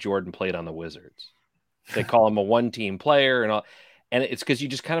forgot that Jordan played on the Wizards. They call him a one-team player and all. And it's because you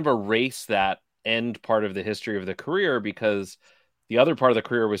just kind of erase that end part of the history of the career because the other part of the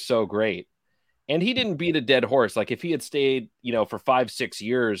career was so great. And he didn't beat a dead horse. Like, if he had stayed, for 5-6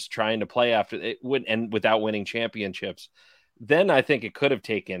 years trying to play after it and without winning championships, then I think it could have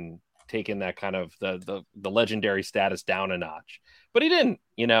taken that kind of the legendary status down a notch. But he didn't,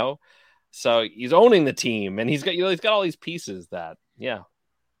 So he's owning the team, and he's got all these pieces that,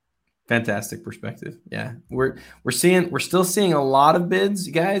 Fantastic perspective. Yeah, we're still seeing a lot of bids,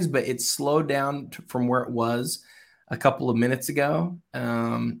 guys, but it's slowed down from where it was a couple of minutes ago.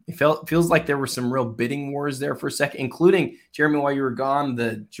 It feels like there were some real bidding wars there for a second, including, Jeremy, while you were gone,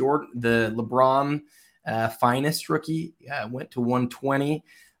 the LeBron finest rookie went to 120.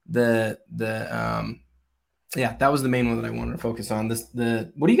 That was the main one that I wanted to focus on.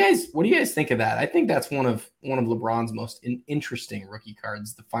 What do you guys think of that? I think that's one of LeBron's most interesting rookie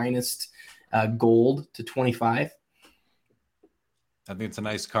cards, the finest gold to 25. I think it's a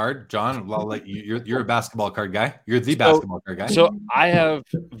nice card. John, I'll let you, you're a basketball card guy. You're the basketball card guy. So I have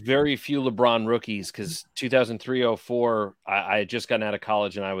very few LeBron rookies because 2003-04, I had just gotten out of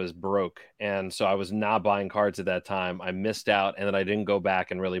college and I was broke. And so I was not buying cards at that time. I missed out, and then I didn't go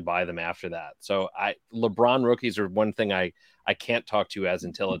back and really buy them after that. So LeBron rookies are one thing I can't talk to as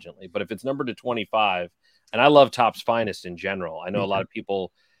intelligently. But if it's numbered to 25, and I love Topps Finest in general. I know a lot of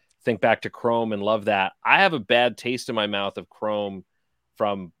people think back to Chrome and love that. I have a bad taste in my mouth of Chrome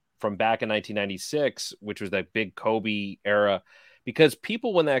from back in 1996, which was that big Kobe era, because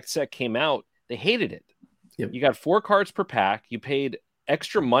people, when that set came out, they hated it. Yep. You got 4 cards per pack. You paid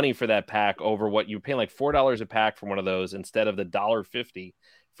extra money for that pack over what you were paying, like $4 a pack for one of those instead of the $1.50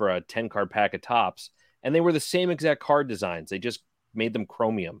 for a 10 card pack of Topps. And they were the same exact card designs. They just made them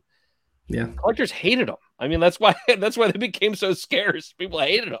chromium. Yeah, collectors hated them. I mean, that's why they became so scarce. People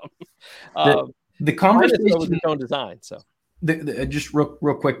hated them. The conversation was its own design. So just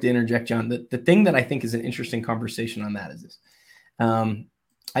real quick to interject, John. The thing that I think is an interesting conversation on that is this.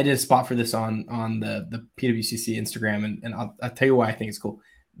 I did a spot for this on the PWCC Instagram, and I'll tell you why I think it's cool.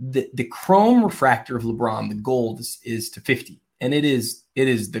 The chrome refractor of LeBron, the gold, is to 50, and it is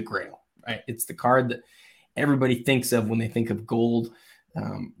the grail, right? It's the card that everybody thinks of when they think of gold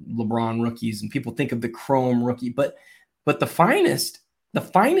LeBron rookies, and people think of the chrome rookie, but the finest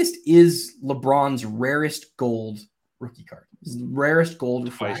is LeBron's rarest gold rookie card. It's the rarest gold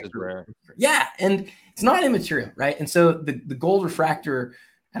refractor. Rare. Yeah, and it's not immaterial, right? And so the gold refractor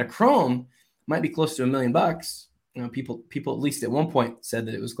at a chrome might be close to $1 million. You know, people at least at one point said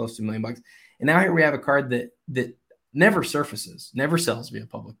that it was close to $1 million. And now here we have a card that never surfaces, never sells via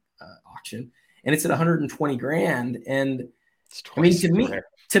public auction, and it's at 120 grand. And I mean,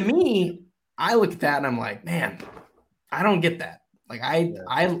 to me, I look at that and I'm like, man, I don't get that. Like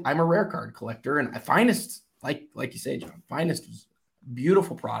I'm a rare card collector, and Finest, like you say, John, Finest was a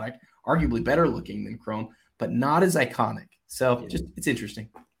beautiful product, arguably better looking than Chrome, but not as iconic. So just it's interesting.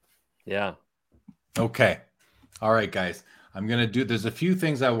 Yeah. Okay. All right, guys. There's a few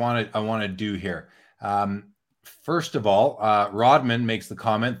things I want to do here. First of all, Rodman makes the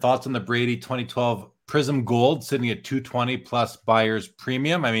comment, thoughts on the Brady 2012 Prism Gold sitting at 220 plus buyer's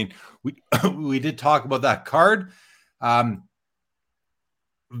premium. I mean, we did talk about that card.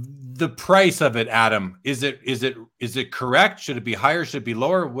 The price of it, Adam, is it correct? Should it be higher? Should it be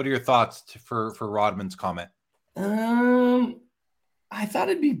lower? What are your thoughts for Rodman's comment? I thought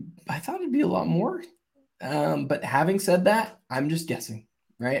it'd be a lot more. But having said that, I'm just guessing,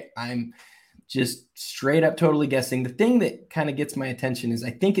 right? I'm just straight up totally guessing. The thing that kind of gets my attention is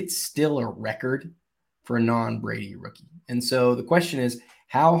I think it's still a record for a non-Brady rookie. And so the question is,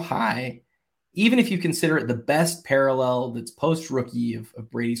 how high, even if you consider it the best parallel that's post-rookie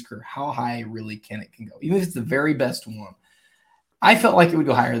of Brady's career, how high really can go? Even if it's the very best one. I felt like it would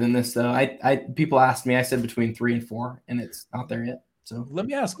go higher than this, though. People asked me, I said between 3 and 4, and it's not there yet. So let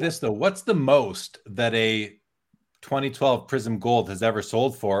me ask this, though. What's the most that a 2012 Prism Gold has ever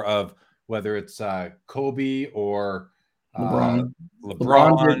sold for, of whether it's Kobe or LeBron?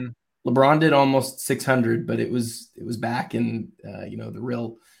 LeBron did almost 600, but it was back in the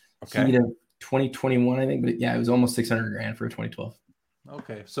real heat of 2021, I think. But it was almost 600 grand for a 2012.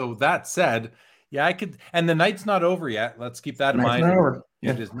 Okay, so that said, yeah, I could, and the night's not over yet. Let's keep that in mind.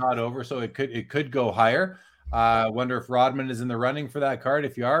 It is not over, so it could go higher. Wonder if Rodman is in the running for that card.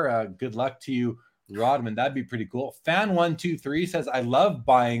 If you are, good luck to you, Rodman. That'd be pretty cool. Fan123 says, I love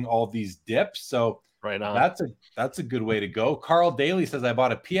buying all these dips. So right on. That's a good way to go. Carl Daly says, I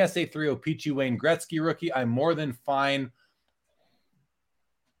bought a PSA 3 O-Pee-Chee Wayne Gretzky rookie. I'm more than fine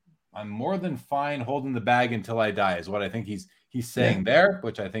holding the bag until I die, is what I think he's saying there,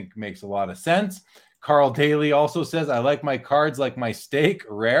 which I think makes a lot of sense. Carl Daly also says, I like my cards like my steak,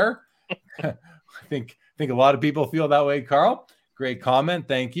 rare. I think a lot of people feel that way, Carl. Great comment.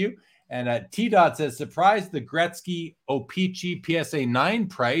 Thank you. And T-Dot says, surprised the Gretzky O-Pee-Chee PSA 9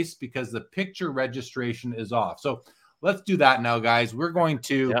 price because the picture registration is off. So let's do that now, guys. We're going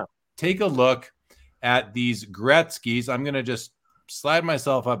to take a look at these Gretzkys. I'm going to just slide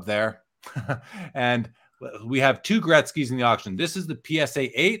myself up there. And we have 2 Gretzkys in the auction. This is the PSA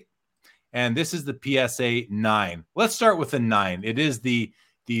 8 and this is the PSA 9. Let's start with the 9. It is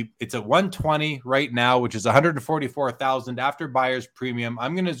it's at 120 right now, which is 144,000 after buyer's premium.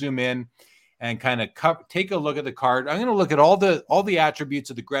 I'm going to zoom in and kind of take a look at the card. I'm going to look at all the attributes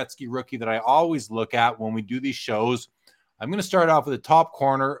of the Gretzky rookie that I always look at when we do these shows. I'm going to start off with the top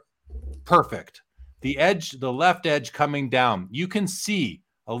corner. Perfect. The left edge coming down. You can see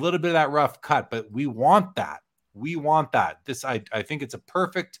a little bit of that rough cut, but we want that. I think it's a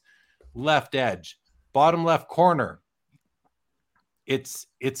perfect left edge. Bottom left corner.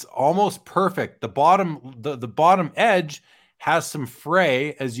 it's almost perfect. The bottom edge has some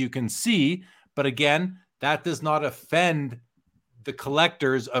fray, as you can see, but again, that does not offend the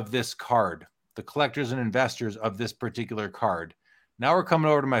collectors of this card, the collectors and investors of this particular card. Now we're coming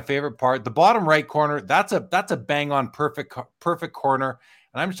over to my favorite part, the bottom right corner. That's a bang on perfect corner.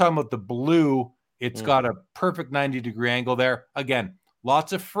 And I'm just talking about the blue. It's got a perfect 90-degree angle there. Again,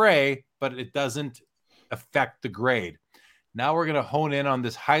 lots of fray, but it doesn't affect the grade. Now we're going to hone in on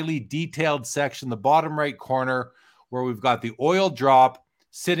this highly detailed section, the bottom right corner, where we've got the oil drop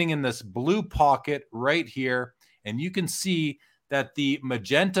sitting in this blue pocket right here. And you can see that the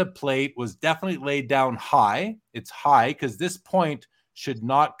magenta plate was definitely laid down high. It's high because this point should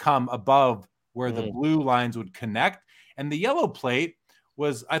not come above where the blue lines would connect. And the yellow plate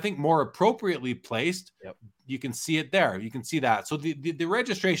was, I think, more appropriately placed. Yep. You can see it there. You can see that. So the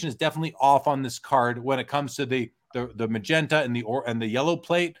registration is definitely off on this card when it comes to the magenta and the yellow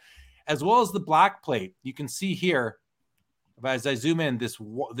plate, as well as the black plate. You can see here, as I zoom in, this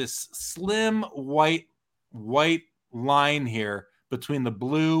slim white line here between the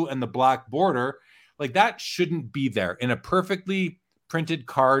blue and the black border, like that shouldn't be there in a perfectly printed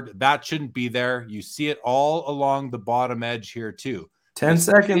card. That shouldn't be there. You see it all along the bottom edge here too. 10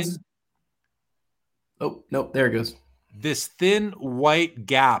 seconds. Oh, nope. There it goes. This thin white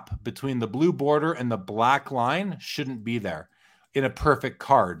gap between the blue border and the black line shouldn't be there in a perfect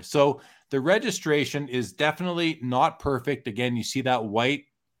card. So the registration is definitely not perfect. Again, you see that white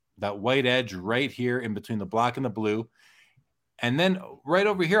edge right here in between the black and the blue. And then right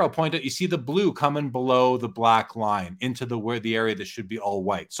over here, I'll point out, you see the blue coming below the black line into the area that should be all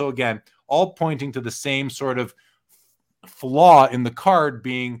white. So again, all pointing to the same sort of flaw in the card,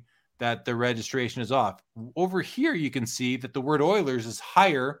 being that the registration is off. Over here, you can see that the word Oilers is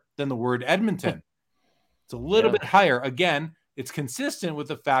higher than the word Edmonton. It's a little bit higher. Again, it's consistent with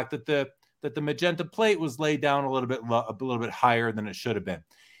the fact that the magenta plate was laid down a little bit higher than it should have been.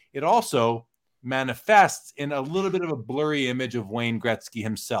 It also manifests in a little bit of a blurry image of Wayne Gretzky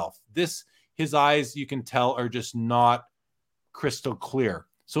himself. His eyes, you can tell, are just not crystal clear.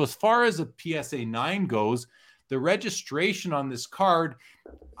 So as far as a PSA 9 goes, the registration on this card,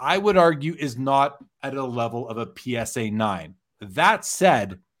 I would argue, is not at a level of a PSA 9. That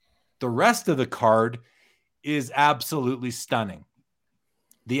said, the rest of the card is absolutely stunning.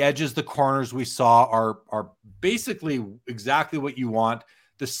 The edges, the corners we saw are basically exactly what you want.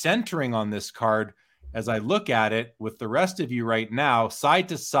 The centering on this card, as I look at it with the rest of you right now, side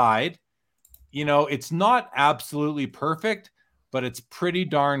to side, it's not absolutely perfect, but it's pretty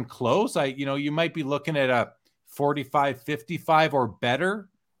darn close. You might be looking at a 45-55 or better.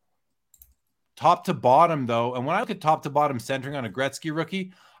 Top to bottom, though, and when I look at top to bottom centering on a Gretzky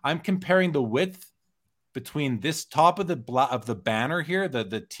rookie, I'm comparing the width between this top of the banner here,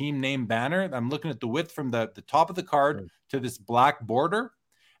 the team name banner. I'm looking at the width from the top of the card to this black border,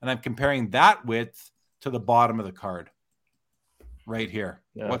 and I'm comparing that width to the bottom of the card right here.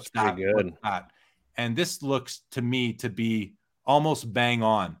 Yeah, What's that? good. What's that? And this looks to me to be almost bang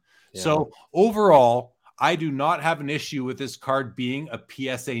on. Yeah. So overall, I do not have an issue with this card being a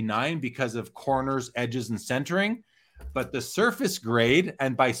PSA 9 because of corners, edges, and centering. But the surface grade,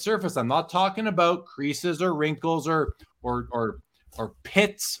 and by surface, I'm not talking about creases or wrinkles or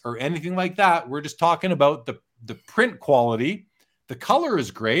pits or anything like that. We're just talking about the print quality. The color is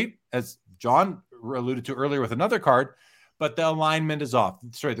great, as John alluded to earlier with another card, but the alignment is off.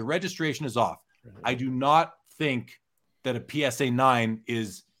 Sorry, the registration is off. I do not think that a PSA 9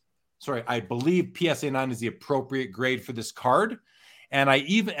 is... Sorry, I believe PSA 9 is the appropriate grade for this card. And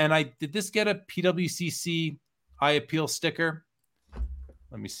did this get a PWCC Eye Appeal sticker?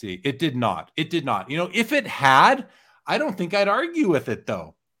 Let me see. It did not. If it had, I don't think I'd argue with it,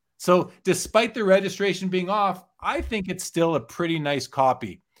 though. So despite the registration being off, I think it's still a pretty nice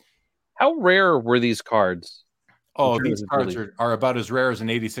copy. How rare were these cards? Oh, these cards are about as rare as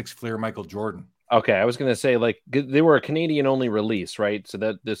an 86 Fleer Michael Jordan. Okay, I was going to say, they were a Canadian-only release, right? So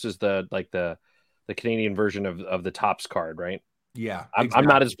that this is the Canadian version of the Topps card, right? Yeah. Exactly. I'm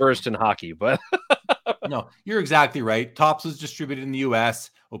not as versed in hockey, but... No, you're exactly right. Topps was distributed in the U.S.,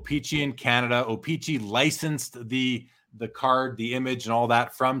 O-Pee-Chee in Canada. O-Pee-Chee licensed the card, the image, and all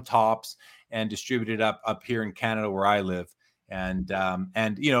that from Topps and distributed up here in Canada where I live. And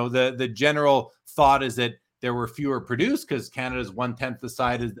the general thought is that there were fewer produced because Canada is 1/10 the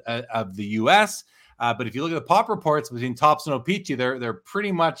size of the U.S. But if you look at the pop reports between Topps and O-Pee-Chee, they're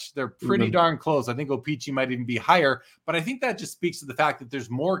pretty darn close. I think O-Pee-Chee might even be higher, but I think that just speaks to the fact that there's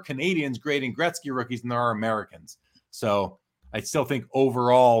more Canadians grading Gretzky rookies than there are Americans. So I still think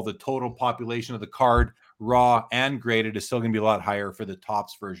overall the total population of the card raw and graded, is still going to be a lot higher for the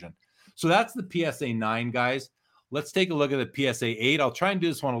Topps version. So that's the PSA 9, guys. Let's take a look at the PSA 8. I'll try and do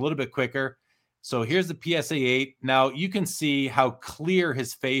this one a little bit quicker. So here's the PSA 8. Now you can see how clear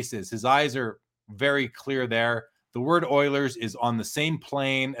his face is. His eyes are very clear there. The word Oilers is on the same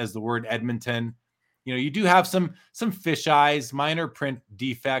plane as the word Edmonton. You know, you do have some fish eyes, minor print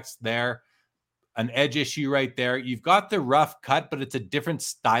defects there, an edge issue right there. You've got the rough cut, but it's a different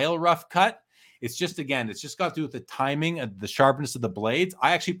style rough cut. It's just, again, it's just got to do with the timing and the sharpness of the blades.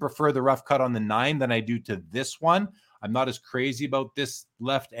 I actually prefer the rough cut on the 9 than I do to this one. I'm not as crazy about this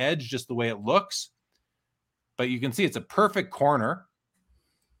left edge, just the way it looks. But you can see it's a perfect corner.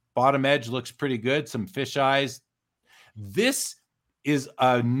 Bottom edge looks pretty good. Some fish eyes. This is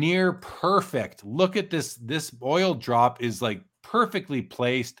a near perfect. Look at this. This oil drop is like perfectly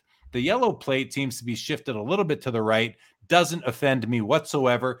placed. The yellow plate seems to be shifted a little bit to the right. Doesn't offend me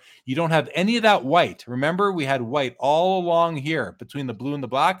whatsoever. You don't have any of that white. Remember, we had white all along here between the blue and the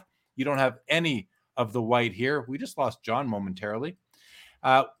black. You don't have any of the white here. We just lost John momentarily.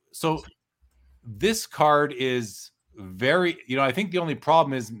 So this card is very, I think the only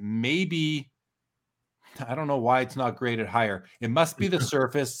problem is maybe, I don't know why it's not graded higher. It must be the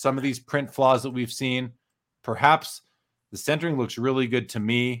surface, some of these print flaws that we've seen. Perhaps the centering looks really good to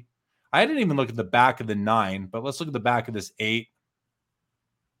me. I didn't even look at the back of the 9, but let's look at the back of this 8.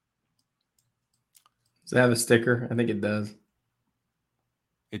 Does it have a sticker? I think it does.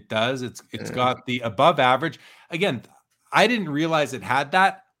 It does. It's got the above average. Again, I didn't realize it had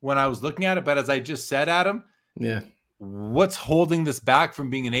that when I was looking at it, but as I just said, Adam, what's holding this back from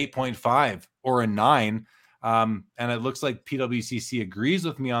being an 8.5 or a 9? And it looks like PWCC agrees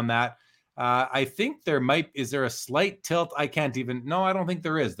with me on that. I think is there a slight tilt? I don't think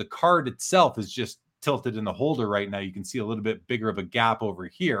there is. The card itself is just tilted in the holder right now. You can see a little bit bigger of a gap over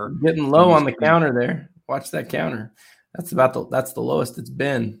here. Getting low on the counter there. Watch that counter. That's the lowest it's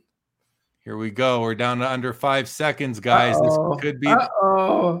been. Here we go. We're down to under 5 seconds, guys. This could be.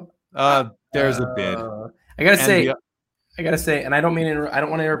 There's a bid. I gotta say, and I don't want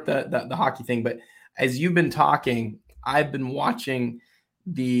to interrupt the hockey thing, but as you've been talking, I've been watching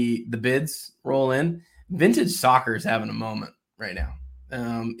the bids roll in. Vintage soccer is having a moment right now.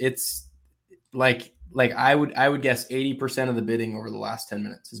 It's like I would guess 80% of the bidding over the last 10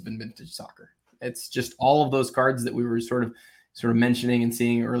 minutes has been vintage soccer. It's just all of those cards that we were sort of mentioning and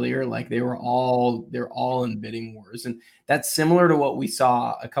seeing earlier, like they're all in bidding wars. And that's similar to what we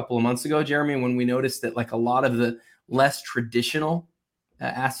saw a couple of months ago, Jeremy, when we noticed that like a lot of the less traditional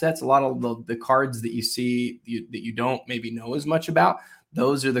assets, a lot of the cards that you see that you don't maybe know as much about,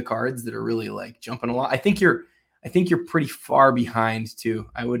 those are the cards that are really like jumping a lot. I think you're pretty far behind too.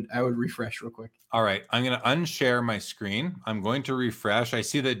 I would refresh real quick. All right. I'm going to unshare my screen. I'm going to refresh. I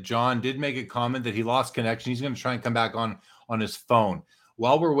see that John did make a comment that he lost connection. He's going to try and come back on his phone.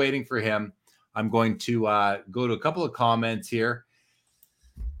 While we're waiting for him, I'm going to go to a couple of comments here.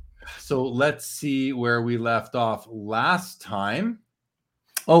 So let's see where we left off last time.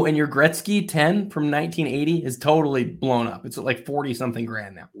 Oh, and your Gretzky 10 from 1980 is totally blown up. It's like 40 something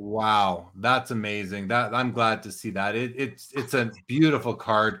grand now. Wow, that's amazing. That I'm glad to see that. It's a beautiful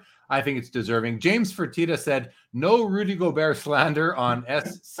card. I think it's deserving. James Fertitta said, no Rudy Gobert slander on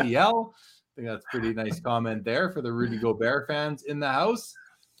SCL. I think that's a pretty nice comment there for the Rudy Gobert fans in the house.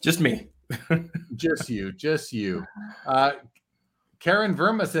 Just me. Just you. Karen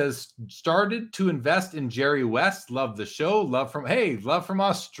Verma says, started to invest in Jerry West. Love the show. Love from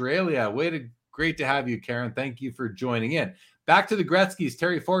Australia. Great to have you, Karen. Thank you for joining in. Back to the Gretzkys.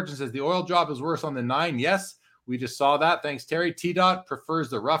 Terry Fortune says the oil drop is worse on the 9. Yes, we just saw that. Thanks, Terry. T-Dot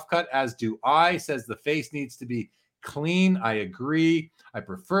prefers the rough cut, as do I. Says the face needs to be clean. I agree. I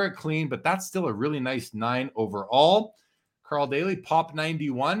prefer it clean, but that's still a really nice 9 overall. Carl Daly, Pop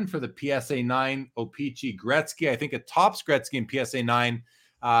 91 for the PSA 9 O-Pee-Chee Gretzky. I think a Topps Gretzky in PSA 9,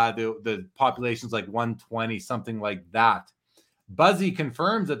 the population's like 120, something like that. Buzzy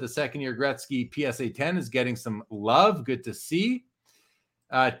confirms that the second-year Gretzky PSA 10 is getting some love. Good to see.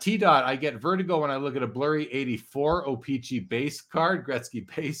 T-Dot, I get vertigo when I look at a blurry 84 O-Pee-Chee base card, Gretzky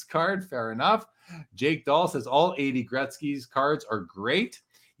base card. Fair enough. Jake Dahl says all 80 Gretzky's cards are great.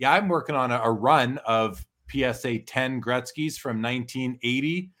 Yeah, I'm working on a run of PSA 10 Gretzky's from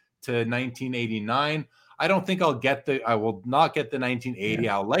 1980 to 1989. I don't think I will not get the 1980.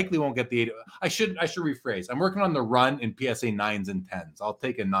 I likely won't get the 80. I should rephrase. I'm working on the run in PSA 9s and 10s. I'll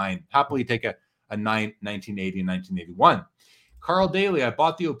take a 9, happily take a 9, 1980 and 1981. Carl Daly, I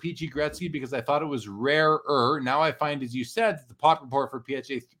bought the O-Pee-Chee Gretzky because I thought it was rarer. Now I find, as you said, the pop report for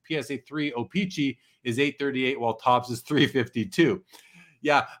PSA 3 O-Pee-Chee is 838 while Topps is 352.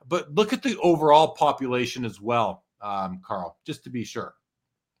 Yeah, but look at the overall population as well, Carl, just to be sure.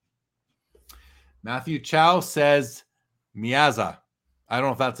 Matthew Chow says Miaza. I don't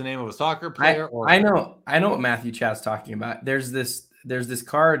know if that's the name of a soccer player. I know what Matthew Chow's talking about. There's this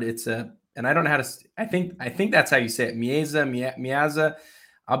card. And I don't know how to. I think that's how you say it. Miaza.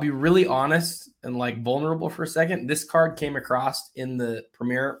 I'll be really honest and like vulnerable for a second. This card came across in the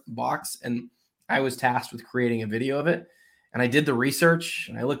Premier box, and I was tasked with creating a video of it. And I did the research,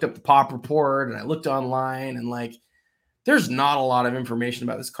 and I looked up the pop report, and I looked online, and like, there's not a lot of information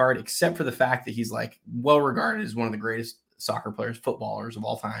about this card except for the fact that he's like well regarded as one of the greatest soccer players, footballers of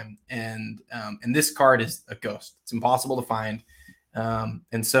all time. And this card is a ghost. It's impossible to find.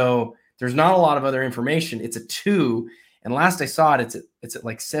 And so there's not a lot of other information. It's a 2. And last I saw it, it's at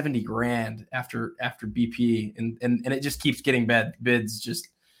like 70 grand after BP. And it just keeps getting bids just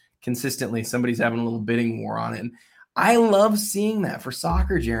consistently. Somebody's having a little bidding war on it. And I love seeing that for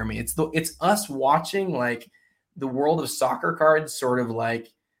soccer, Jeremy. It's us watching like the world of soccer cards sort of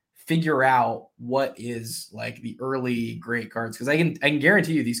like figure out what is like the early great cards. Because I can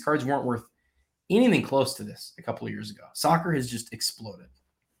guarantee you these cards weren't worth anything close to this a couple of years ago. Soccer has just exploded.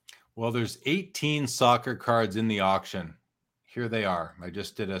 Well, there's 18 soccer cards in the auction. Here they are. I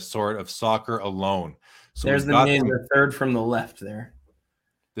just did a sort of soccer alone. So there's the name, the third from the left there.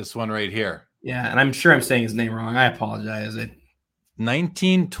 This one right here. Yeah, and I'm sure I'm saying his name wrong. I apologize.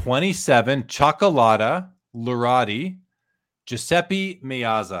 1927 Cioccolata Lurati, Giuseppe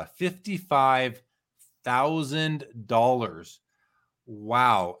Meazza, $55,000.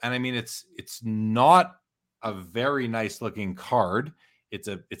 Wow. And I mean, it's not a very nice looking card. It's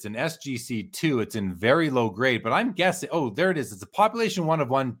an SGC2. It's in very low grade, but I'm guessing, there it is. It's a population 1 of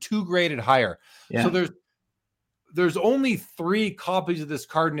 1, 2 graded higher. Yeah. So there's only 3 copies of this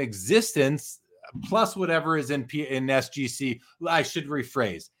card in existence, plus whatever is in SGC. I should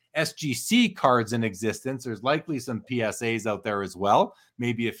rephrase. SGC cards in existence. There's likely some PSAs out there as well,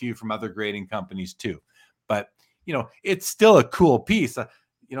 maybe a few from other grading companies too. But, it's still a cool piece.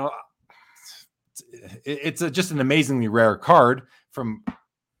 It's just an amazingly rare card from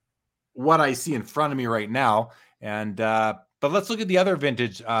what I see in front of me right now. And but let's look at the other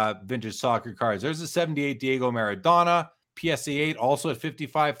vintage soccer cards. There's a 78 Diego Maradona, PSA 8, also at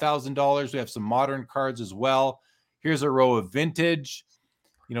 $55,000. We have some modern cards as well. Here's a row of vintage.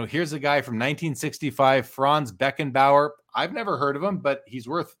 Here's a guy from 1965, Franz Beckenbauer. I've never heard of him, but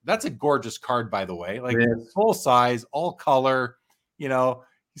that's a gorgeous card, by the way. Like full size, all color, He's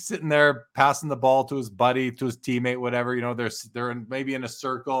sitting there passing the ball to his buddy, to his teammate, whatever. They're maybe in a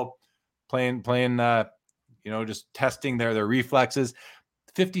circle, playing. Just testing their reflexes.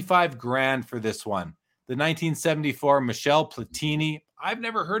 55 grand for this one. The 1974 Michel Platini. I've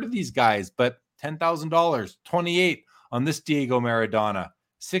never heard of these guys, but $10,000. 28 on this Diego Maradona.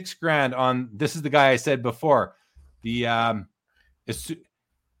 6 grand on this is the guy I said before, the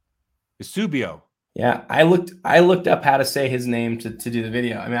Eusebio. Yeah, I looked up how to say his name to do the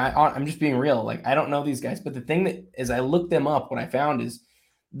video. I mean, I'm just being real. Like, I don't know these guys, but the thing that as I looked them up, what I found is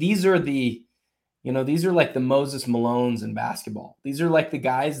these are like the Moses Malones in basketball. These are like the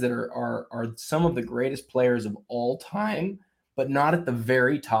guys that are some of the greatest players of all time, but not at the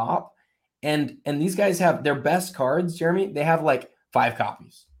very top. And these guys have their best cards, Jeremy. They have like 5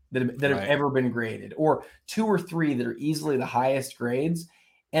 copies that have ever been graded, or 2 or 3 that are easily the highest grades.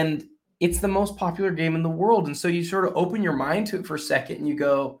 And it's the most popular game in the world. And so you sort of open your mind to it for a second and you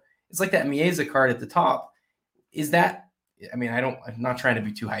go, it's like that Mieza card at the top. Is that, I mean, I'm not trying to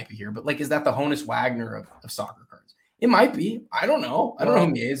be too hypey here, but like, is that the Honus Wagner of soccer cards? It might be. I don't know. I don't know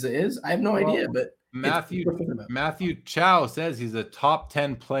who Mieza is. I have no idea, but Matthew Chow says he's a top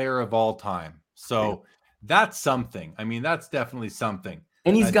 10 player of all time. So that's something. I mean, that's definitely something.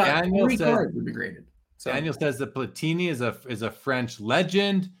 And he's got 3 cards to be graded. So Daniel says that Platini is a French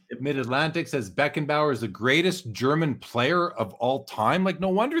legend. Mid-Atlantic says Beckenbauer is the greatest German player of all time. Like, no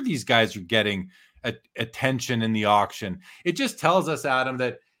wonder these guys are getting attention in the auction. It just tells us, Adam,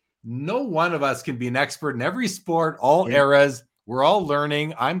 that no one of us can be an expert in every sport, all eras. We're all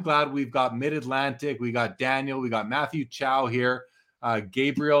learning. I'm glad we've got Mid-Atlantic. We got Daniel. We got Matthew Chow here.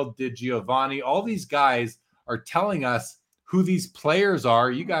 Gabriel Di Giovanni. All these guys are telling us who these players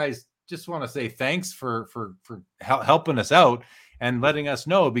are. You guys just want to say thanks for helping us out and letting us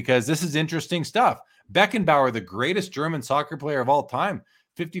know, because this is interesting stuff. Beckenbauer, the greatest German soccer player of all time.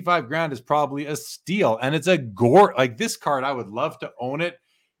 55 grand is probably a steal. And it's a gore. Like, this card, I would love to own it.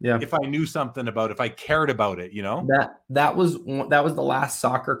 Yeah. if I knew something about it, if I cared about it, you know? That was the last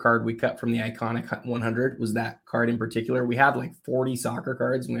soccer card we cut from the iconic 100, was that card in particular. We had like 40 soccer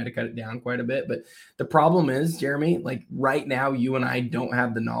cards and we had to cut it down quite a bit. But the problem is, Jeremy, like right now, you and I don't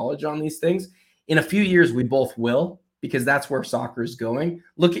have the knowledge on these things. In a few years, we both will, because that's where soccer is going.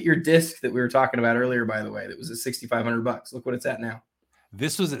 Look at your disc that we were talking about earlier, by the way, that was at $6,500. Look what it's at now.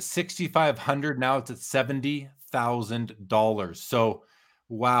 This was at $6,500. Now it's at $70,000. So,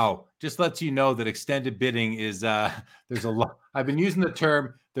 wow, just lets you know that extended bidding is there's a lot. I've been using the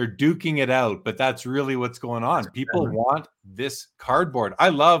term they're duking it out, but that's really what's going on. People want this cardboard. I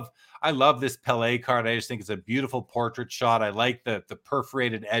love this Pele card. I just think it's a beautiful portrait shot. I like the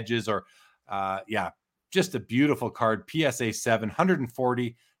perforated edges, or just a beautiful card. PSA 7,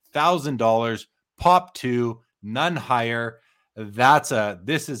 $140,000, pop 2, none higher.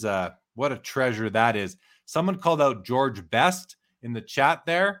 This is what a treasure that is. Someone called out George Best in the chat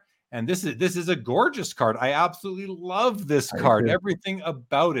there, and this is a gorgeous card. I absolutely love this card. Everything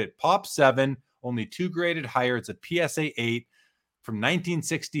about it. Pop 7, only 2 graded higher. It's a PSA 8 from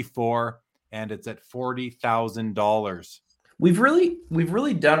 1964, and it's at $40,000. We've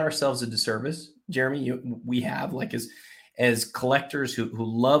really done ourselves a disservice, Jeremy. We have, like, as collectors who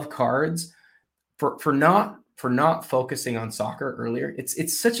love cards, for not focusing on soccer earlier.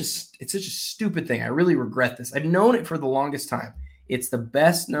 It's such a stupid thing. I really regret this. I've known it for the longest time. It's the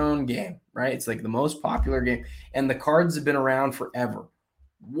best known game, right? It's like the most popular game, and the cards have been around forever.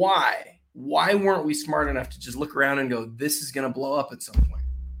 Why weren't we smart enough to just look around and go, this is going to blow up at some point?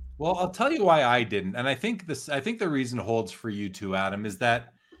 Well, I'll tell you why I didn't. And I think the reason holds for you too, Adam, is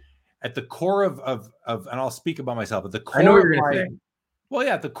that at the core of and I'll speak about myself, at the core, I know what you're going to say. Well,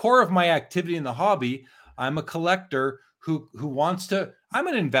 yeah, at the core of my activity in the hobby, I'm a collector who wants to, I'm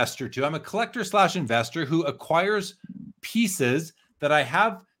an investor too. I'm a collector / investor who acquires pieces that I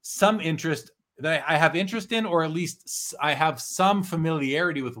have some interest, that I have interest in, or at least I have some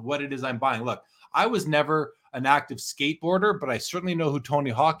familiarity with what it is I'm buying. Look, I was never an active skateboarder, but I certainly know who Tony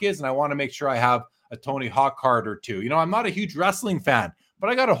Hawk is, and I want to make sure I have a Tony Hawk card or two. You know, I'm not a huge wrestling fan,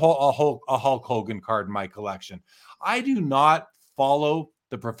 but I got a Hulk Hogan card in my collection. I do not follow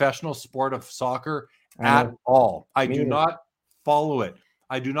the professional sport of soccer at all. I do not follow it.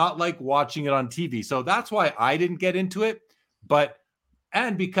 I do not like watching it on TV. So that's why I didn't get into it.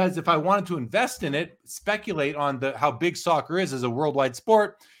 And because if I wanted to invest in it, speculate on how big soccer is as a worldwide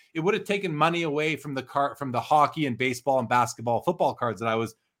sport, it would have taken money away from the hockey and baseball and basketball, football cards that I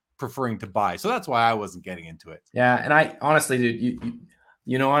was preferring to buy. So that's why I wasn't getting into it. Yeah, and I honestly, dude,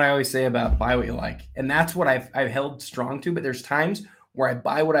 you know what I always say about buy what you like, and that's what I've held strong to. But there's times where I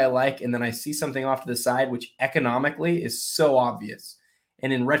buy what I like, and then I see something off to the side, which economically is so obvious.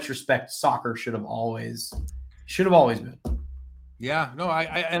 And in retrospect, soccer should have always been. Yeah, no,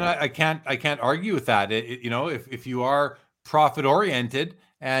 I can't argue with that. You know, if you are profit oriented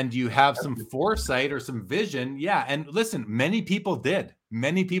and you have some foresight or some vision, yeah. And listen, many people did,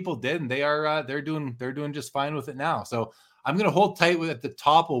 and they're doing just fine with it now. So I'm going to hold tight with at the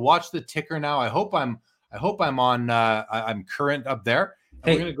top. We'll watch the ticker now. I hope I'm on. I'm current up there.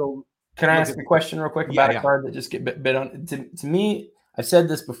 Hey, we're going to go. Can I ask a question real quick about a card that just get bid on? To me, I've said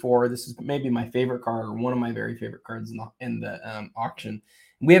this before. This is maybe my favorite card, or one of my very favorite cards in the auction.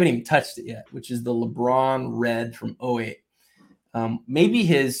 We haven't even touched it yet, which is the LeBron Red from 08.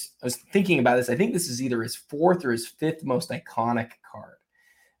 Maybe I was thinking about this. I think this is either his 4th or his 5th most iconic card.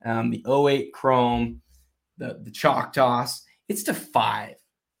 The 08 Chrome, the Chalk Toss. It's to 5,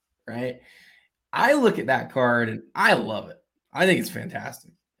 right? I look at that card and I love it. I think it's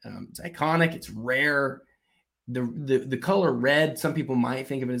fantastic. It's iconic. It's rare. The color red, some people might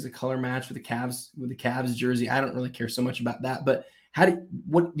think of it as a color match with the Cavs jersey. I don't really care so much about that. But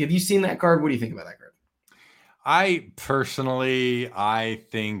what have you seen that card? What do you think about that card? I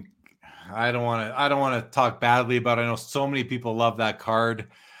think I don't want to talk badly about it. I know so many people love that card.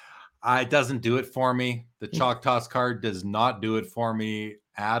 It doesn't do it for me. The Chalk Toss card does not do it for me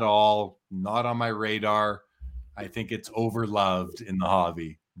at all. Not on my radar. I think it's overloved in the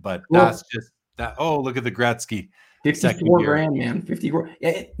hobby, but that's just that. Oh, look at the Gretzky. 54 grand, man. 50 grand.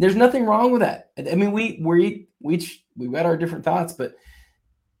 Yeah, there's nothing wrong with that. I mean, we got our different thoughts, but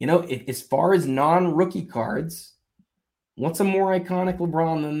you know, as far as non-rookie cards, what's a more iconic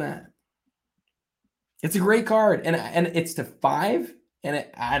LeBron than that? It's a great card, and it's to 5. And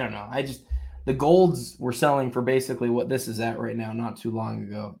I don't know. The golds were selling for basically what this is at right now. Not too long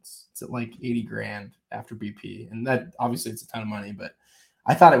ago, it's at like 80 grand after BP, and that obviously it's a ton of money. But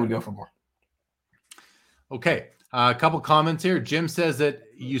I thought it would go for more. Okay, a couple comments here. Jim says that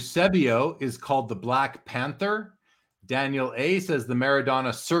Eusebio is called the Black Panther. Daniel A says the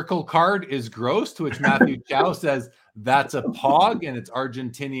Maradona circle card is gross, to which Matthew Chow says that's a pog and it's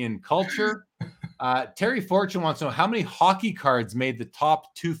Argentinian culture. Terry Fortune wants to know how many hockey cards made the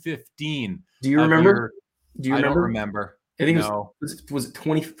top 215. Do you remember? I don't remember. I think was it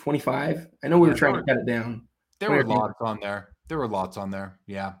 20, 25? I know we were trying to cut it down. There were lots on there.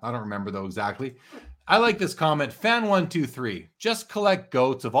 Yeah, I don't remember though exactly. I like this comment. Fan123. Just collect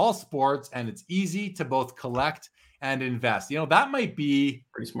goats of all sports, and it's easy to both collect and invest. That might be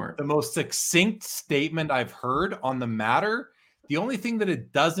pretty smart. The most succinct statement I've heard on the matter. The only thing that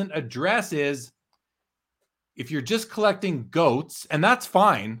it doesn't address is if you're just collecting goats, and that's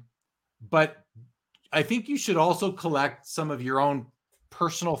fine, but I think you should also collect some of your own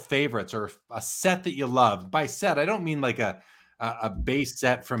personal favorites or a set that you love. By set, I don't mean like a base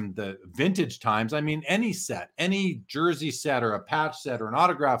set from the vintage times. I mean any set, any jersey set or a patch set or an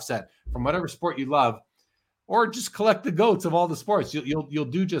autograph set from whatever sport you love, or just collect the goats of all the sports. You'll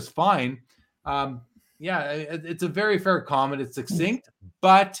do just fine. It's a very fair comment. It's succinct,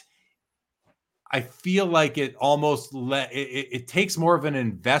 but I feel like it almost it takes more of an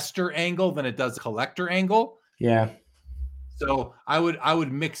investor angle than it does a collector angle. Yeah. So I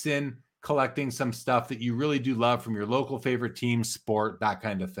would mix in collecting some stuff that you really do love from your local favorite team, sport, that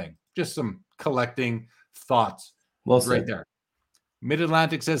kind of thing. Just some collecting thoughts. Well right said. there.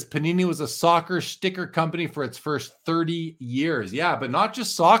 Mid-Atlantic says Panini was a soccer sticker company for its first 30 years. Yeah, but not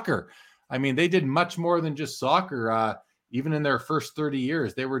just soccer. I mean, they did much more than just soccer. Even in their first 30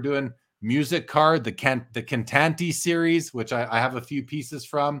 years, they were doing music card, the Cantanti series, which I have a few pieces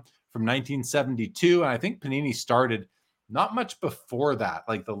from 1972. And I think Panini started not much before that,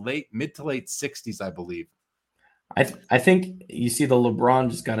 like the mid to late 60s, I believe. I think you see the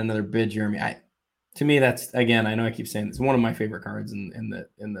LeBron just got another bid, Jeremy. To me, that's, again, I know I keep saying it's one of my favorite cards in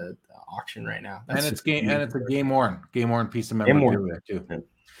the auction right now. That's it's a game worn piece of memorabilia too. Yeah.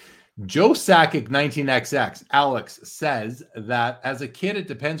 Joe Sakic 19XX Alex says that as a kid, it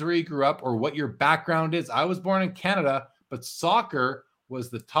depends where you grew up or what your background is. I was born in Canada, but soccer was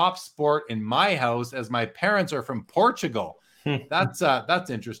the top sport in my house as my parents are from Portugal. That's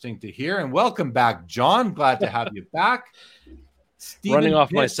interesting to hear. And welcome back, John. Glad to have you back. Steven running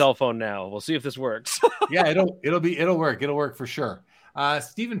off my cell phone now. We'll see if this works. Yeah, it'll work. It'll work for sure.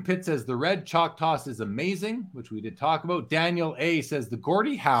 Stephen Pitt says the red chalk toss is amazing, which we did talk about. Daniel A says the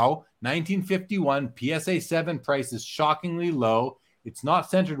Gordie Howe 1951 PSA 7 price is shockingly low. It's not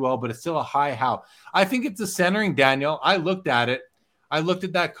centered well, but it's still a high Howe. I think it's the centering, Daniel. I looked at it. I looked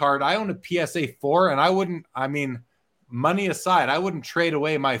at that card. I own a PSA 4, and money aside, I wouldn't trade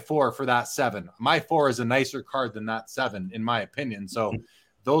away my 4 for that 7. My 4 is a nicer card than that 7, in my opinion. So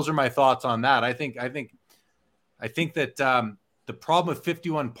those are my thoughts on that. I think that the problem with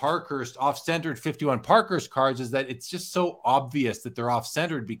 51 Parkhurst, off-centered 51 Parkhurst cards is that it's just so obvious that they're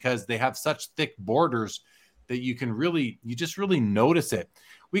off-centered because they have such thick borders that you just really notice it.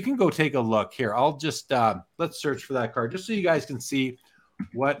 We can go take a look here. I'll just, let's search for that card just so you guys can see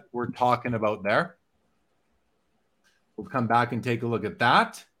what we're talking about there. We'll come back and take a look at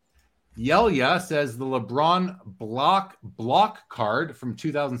that. Yelia says the LeBron block card from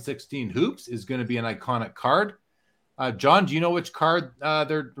 2016 Hoops is going to be an iconic card. John, do you know which card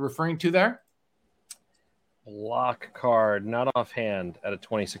they're referring to there? Block card, not offhand, at a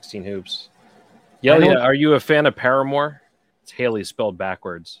 2016 Hoops. Yelia, are you a fan of Paramore? It's Haley spelled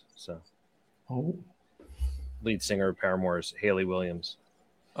backwards. So, lead singer of Paramore is Haley Williams.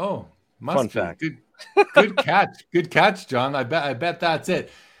 Oh, fun fact. Good catch. Good catch, John. I bet that's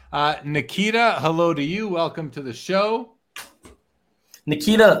it. Nikita, hello to you. Welcome to the show.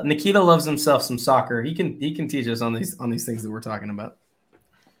 Nikita loves himself some soccer. He can teach us on these things that we're talking about.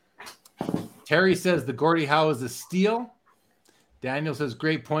 Terry says the Gordie Howe is a steal. Daniel says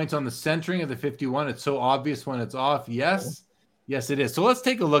great points on the centering of the 51. It's so obvious when it's off. Yes, it is. So let's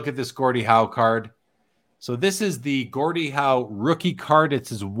take a look at this Gordie Howe card. So this is the Gordie Howe rookie card. It's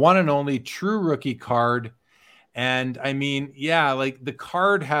his one and only true rookie card. And I mean, yeah, like the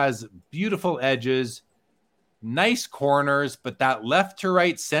card has beautiful edges, nice corners, but that left to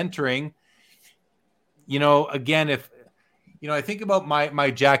right centering, again, if, I think about my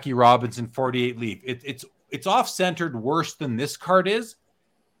Jackie Robinson 48 Leaf, it's off-centered worse than this card is,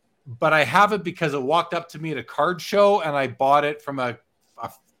 but I have it because it walked up to me at a card show and I bought it from a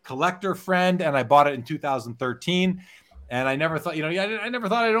collector friend and I bought it in 2013 and I never thought, I never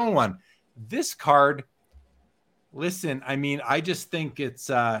thought I'd own one. This card, listen, I mean, I just think it's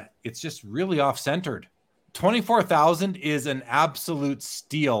just really off-centered. 24,000 is an absolute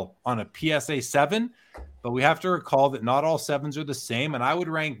steal on a PSA 7. but we have to recall that not all 7s are the same. And I would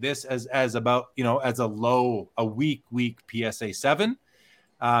rank this as about, as a weak PSA 7,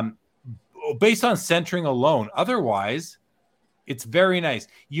 based on centering alone. Otherwise, it's very nice.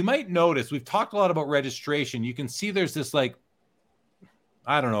 You might notice we've talked a lot about registration. You can see there's this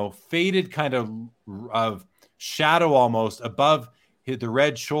faded kind of shadow almost above the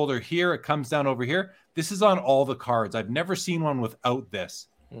red shoulder here. It comes down over here. This is on all the cards. I've never seen one without this.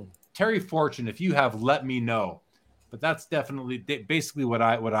 Terry Fortune, if you have, let me know. But that's definitely basically what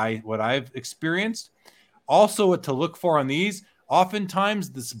I've experienced. Also, what to look for on these, oftentimes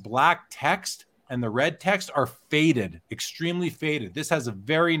this black text and the red text are faded, extremely faded. This has a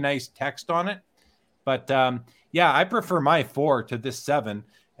very nice text on it. But I prefer my 4 to this 7.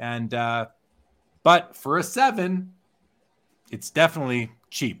 And but for a 7, it's definitely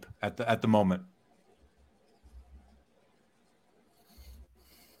cheap at the moment.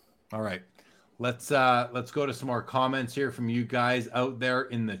 All right. Let's go to some more comments here from you guys out there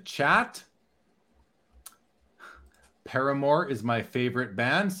in the chat. Paramore is my favorite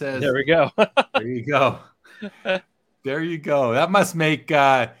band, says. There we go. There you go. There you go. That must make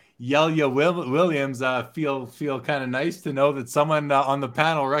Yelia Williams feel kind of nice to know that someone on the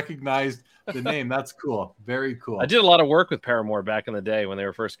panel recognized the name. That's cool. Very cool. I did a lot of work with Paramore back in the day when they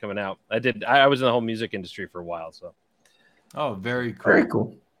were first coming out. I was in the whole music industry for a while. So. Oh, very cool. Very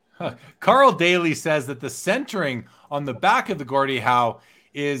cool. Carl Daly says that the centering on the back of the Gordie Howe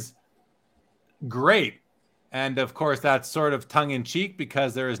is great. And of course, that's sort of tongue in cheek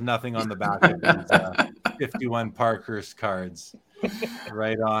because there is nothing on the back of these 51 Parkhurst cards.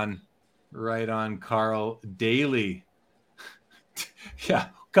 Right on, Carl Daly. Yeah,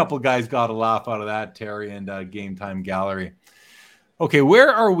 a couple guys got a laugh out of that, Terry and Game Time Gallery. Okay, where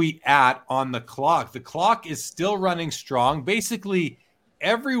are we at on the clock? The clock is still running strong. Basically,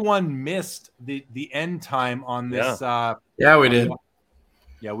 everyone missed the end time on this. Yeah, we did.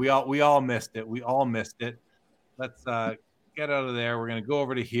 Yeah, we all missed it. We all missed it. Let's get out of there. We're going to go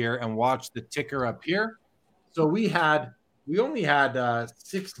over to here and watch the ticker up here. So we only had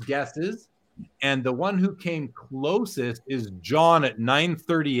 6 guesses, and the one who came closest is John at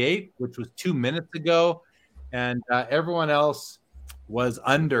 9:38, which was 2 minutes ago, and everyone else was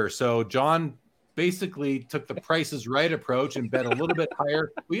under. So John basically took the Price is Right approach and bet a little bit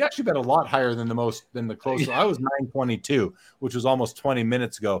higher. We actually bet a lot higher than the closest. I was 9:22, which was almost 20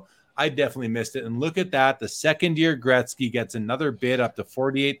 minutes ago. I definitely missed it. And look at that. The second-year Gretzky gets another bid up to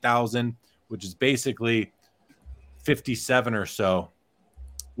 48,000, which is basically 57 or so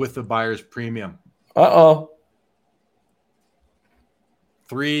with the buyer's premium.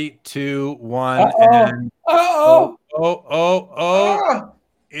 3, 2, 1, and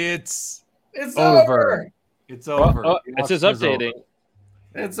it's over. It's over. It says updating.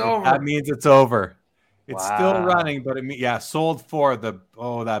 It's over. That means it's over. It's Wow. still running, but sold for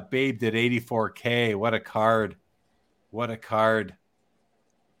that Babe did 84K. What a card. What a card.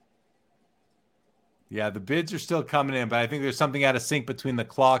 Yeah, the bids are still coming in, but I think there's something out of sync between the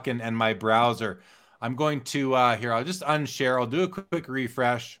clock and my browser. I'm going to here, I'll just unshare. I'll do a quick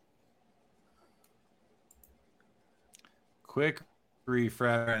refresh. Quick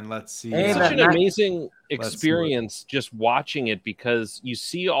refresh, and let's see. It's such an amazing experience just watching it because you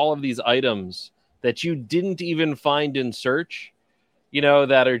see all of these items that you didn't even find in search,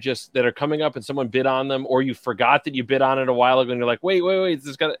 that are coming up and someone bid on them, or you forgot that you bid on it a while ago and you're like, wait,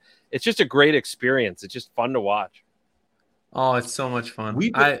 it's just a great experience. It's just fun to watch. Oh, it's so much fun.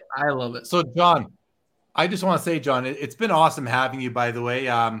 I love it. So John, I just want to say, John, it's been awesome having you, by the way.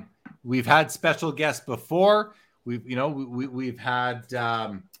 We've had special guests before. We've had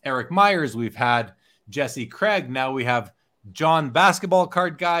Eric Myers, we've had Jesse Craig. Now we have John, basketball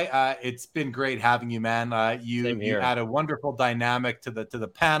card guy. It's been great having you, man. You had a wonderful dynamic to the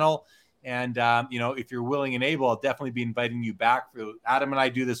panel, and if you're willing and able, I'll definitely be inviting you back. Adam and I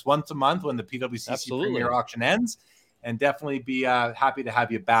do this once a month when the PWCC Premier Auction ends, and definitely be happy to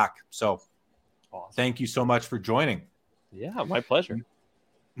have you back. So, awesome. Thank you so much for joining. Yeah, my pleasure.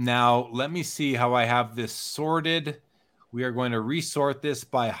 Now, let me see how I have this sorted. We are going to resort this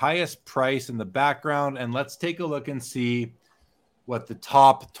by highest price in the background, and let's take a look and see what the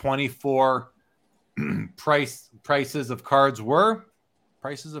top 24 prices of cards were.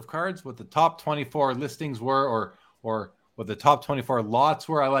 Prices of cards, what the top 24 listings were, or what the top 24 lots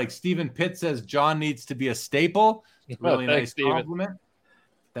were. I like Stephen Pitt says John needs to be a staple. Really nice compliment.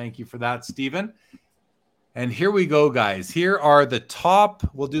 Thank you for that, Stephen. And here we go, guys. Here are the top.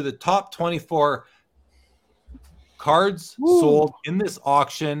 We'll do the top 24 cards sold in this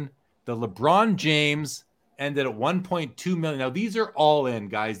auction. The LeBron James ended at 1.2 million. Now, these are all in,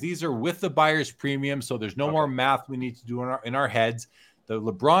 guys. These are with the buyer's premium, so there's no more math we need to do in our heads. The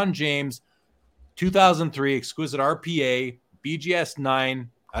LeBron James 2003 exquisite RPA BGS 9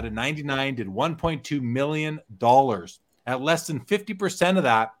 out of 99 did $1.2 million. At less than 50% of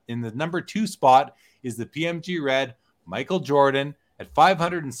that, in the number 2 spot is the PMG Red Michael Jordan at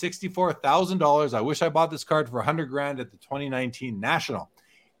 $564,000. I wish I bought this card for $100,000 at the 2019 National.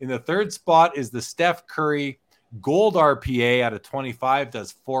 In the 3rd spot is the Steph Curry Gold RPA out of 25,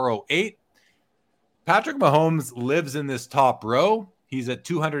 does $408,000. Patrick Mahomes lives in this top row. He's at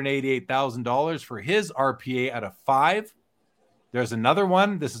 $288,000 for his RPA out of 5. There's another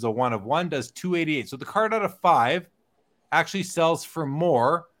one. This is a 1 of 1, does $288,000. So the card out of 5 actually sells for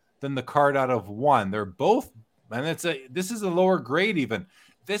more than the card out of 1. They're both, and this is a lower grade even.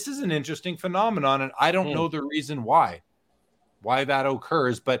 This is an interesting phenomenon, and I don't know the reason why that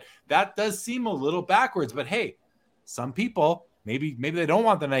occurs, but that does seem a little backwards. But hey, some people maybe they don't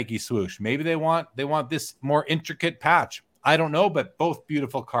want the Nike swoosh. Maybe they want this more intricate patch. I don't know, but both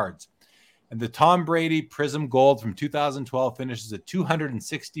beautiful cards. And the Tom Brady Prism Gold from 2012 finishes at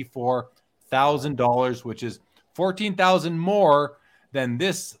 $264,000, which is $14,000 more than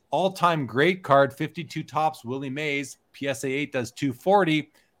this all-time great card, 52 Topps Willie Mays PSA 8 does $240,000,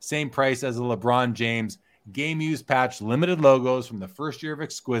 same price as a LeBron James game used patch, limited logos from the first year of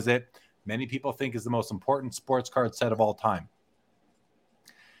Exquisite. Many people think is the most important sports card set of all time.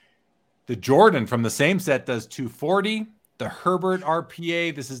 The Jordan from the same set does $240,000. The Herbert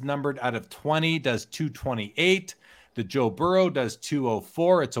RPA, this is numbered out of 20, does $228,000. The Joe Burrow does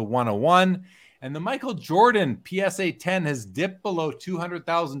 $204,000. It's a 101. And the Michael Jordan PSA 10 has dipped below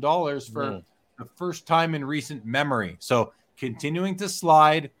 $200,000 for the first time in recent memory. So continuing to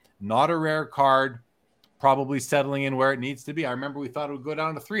slide, not a rare card, probably settling in where it needs to be. I remember we thought it would go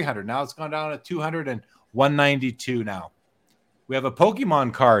down to 300. Now it's gone down to 200 and 192 now. We have a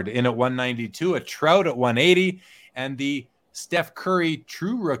Pokemon card in at 192, a Trout at 180, and the Steph Curry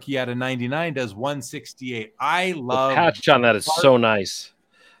True Rookie out of 99 does 168. I love the patch on that is so nice.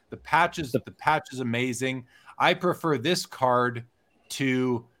 The patch is amazing. I prefer this card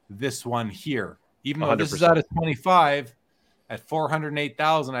to this one here. Even though 100%. This is out of 25 at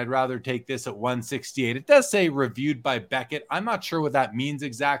 408,000, I'd rather take this at 168. It does say reviewed by Beckett. I'm not sure what that means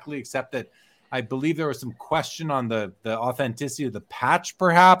exactly, except that I believe there was some question on the authenticity of the patch,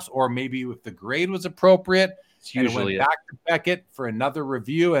 perhaps, or maybe if the grade was appropriate. It's usually back to Beckett for another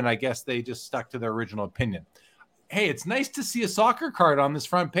review, and I guess they just stuck to their original opinion. Hey, it's nice to see a soccer card on this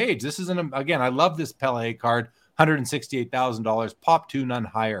front page. This isn't, again, I love this Pelé card, $168,000, pop 2, none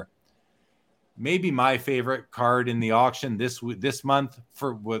higher. Maybe my favorite card in the auction this month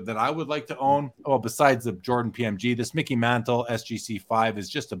that I would like to own. Well, besides the Jordan PMG, this Mickey Mantle SGC 5 is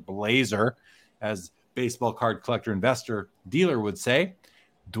just a blazer, as baseball card collector, investor, dealer would say.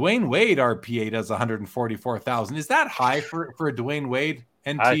 Dwayne Wade RPA does $144,000. Is that high for a Dwayne Wade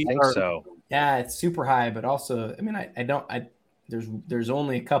NT? I think so. Yeah, it's super high, but also, I mean, there's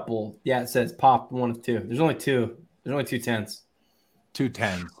only a couple. Yeah, it says pop 1 of 2. There's only 2. There's only 2 10s. 2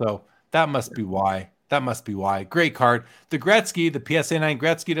 10s. So that must be why. Great card. The Gretzky, the PSA 9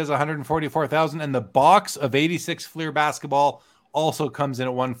 Gretzky does $144,000, and the box of 86 Fleer basketball also comes in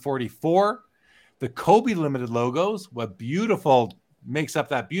at $144,000. The Kobe limited logos, makes up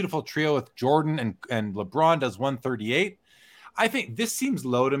that beautiful trio with Jordan and LeBron, does $138,000. I think this seems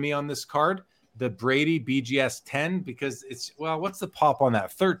low to me on this card, the Brady BGS 10, because what's the pop on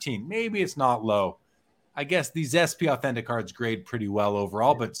that? 13. Maybe it's not low. I guess these SP Authentic cards grade pretty well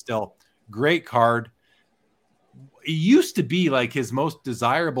overall, but still great card. It used to be like his most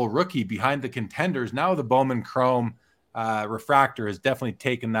desirable rookie behind the contenders. Now the Bowman Chrome refractor has definitely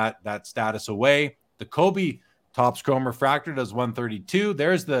taken that status away. The Kobe Topps Chrome refractor does $132,000.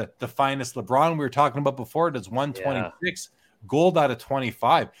 There's the finest LeBron we were talking about before. It does $126,000. Yeah. Gold out of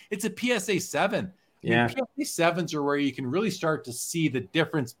 25. It's a PSA 7. Yeah. PSA 7s are where you can really start to see the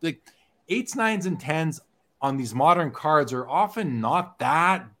difference. Like 8s, 9s, and 10s on these modern cards are often not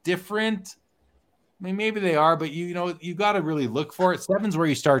that different. I mean, maybe they are, but you got to really look for it. 7s where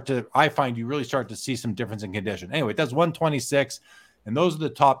I find you really start to see some difference in condition. Anyway, it does $126,000, and those are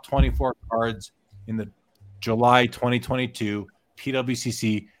the top 24 cards in the July 2022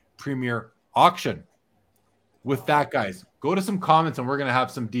 PWCC Premier Auction. With that, guys, go to some comments, and we're going to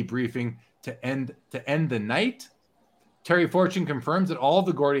have some debriefing to end the night. Terry Fortune confirms that all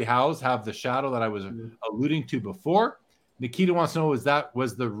the Gordie Howes have the shadow that I was alluding to before. Nikita wants to know,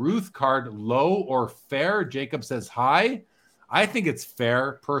 was the Ruth card low or fair? Jacob says high. I think it's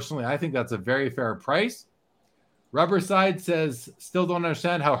fair. Personally, I think that's a very fair price. Rubberside says, still don't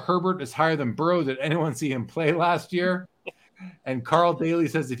understand how Herbert is higher than Burrow. Did anyone see him play last year? And Carl Daly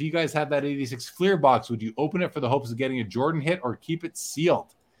says, if you guys have that 86 Fleer box, would you open it for the hopes of getting a Jordan hit or keep it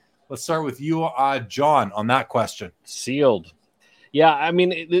sealed? Let's start with you, John, on that question. Sealed. Yeah, I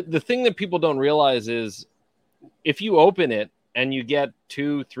mean, the thing that people don't realize is if you open it and you get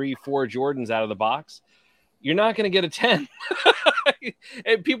 2, 3, 4 Jordans out of the box, you're not going to get a 10.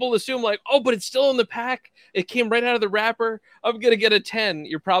 And people assume like, oh, but it's still in the pack. It came right out of the wrapper. I'm going to get a 10.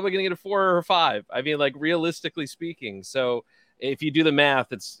 You're probably going to get a 4 or a 5. I mean, like realistically speaking. So if you do the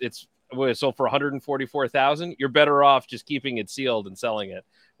math, it's so for 144,000, you're better off just keeping it sealed and selling it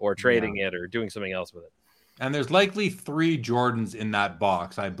or trading it or doing something else with it. And there's likely 3 Jordans in that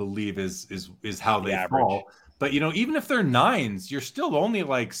box, I believe is how they fall. But, even if they're 9s, you're still only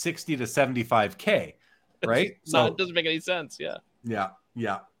like 60 to 75K, right? So it doesn't make any sense. Yeah.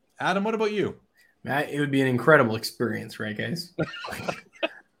 Yeah. Adam, what about you? It would be an incredible experience, right, guys?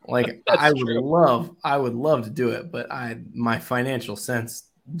 Like I would love to do it, but my financial sense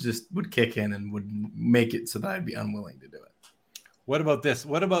just would kick in and would make it so that I'd be unwilling to do it. What about this?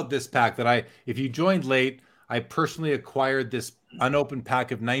 What about this pack if you joined late, I personally acquired this unopened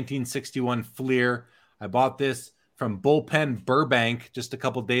pack of 1961 Fleer. I bought this from Bullpen Burbank just a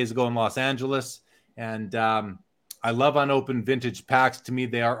couple days ago in Los Angeles. And I love unopened vintage packs. To me,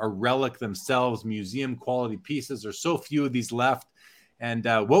 they are a relic themselves, museum quality pieces. There's so few of these left. And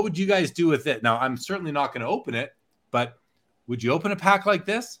what would you guys do with it? Now, I'm certainly not going to open it, but would you open a pack like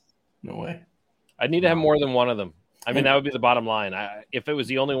this? No way. I'd need to have more than one of them. I mean, that would be the bottom line. If it was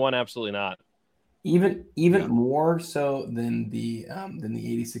the only one, absolutely not. Even more so than the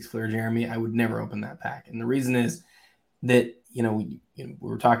 86 Fleer, Jeremy, I would never open that pack. And the reason is that, we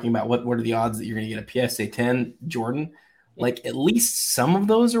were talking about what are the odds that you're going to get a PSA 10 Jordan. Like at least some of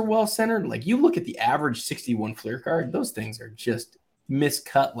those are well centered. Like you look at the average 61 Fleer card, those things are just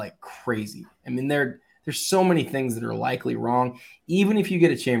miscut like crazy. I mean, there's so many things that are likely wrong. Even if you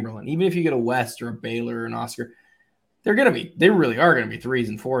get a Chamberlain, even if you get a West or a Baylor or an Oscar, they really are going to be 3s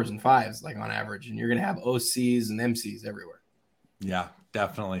and 4s and 5s, like on average. And you're going to have OCs and MCs everywhere. Yeah,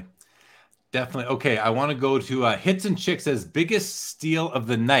 definitely. Okay, I want to go to Hits and Chicks as biggest steal of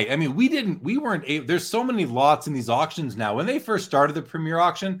the night. I mean, we weren't able, there's so many lots in these auctions now. When they first started the Premier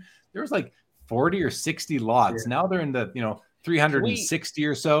auction, there was like 40 or 60 lots. Yeah. Now they're in the, 360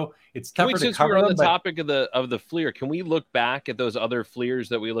 or so. It's tougher to cover. We're on the topic of the Fleer. Can we look back at those other Fleers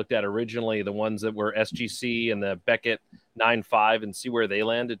that we looked at originally, the ones that were SGC and the Beckett 9.5, and see where they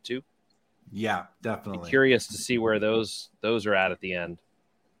landed too? Yeah, definitely. I'm curious to see where those are at the end.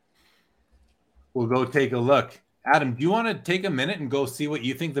 We'll go take a look. Adam, do you want to take a minute and go see what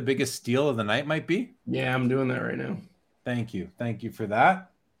you think the biggest steal of the night might be? Yeah, I'm doing that right now. Thank you for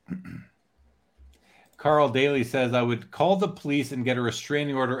that. Carl Daly says, I would call the police and get a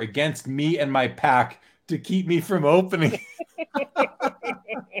restraining order against me and my pack to keep me from opening.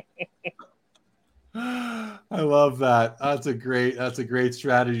 I love that. That's a great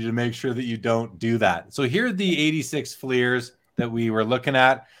strategy to make sure that you don't do that. So here are the 86 Fleers that we were looking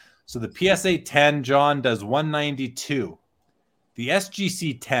at. So the PSA 10, John, does 192. The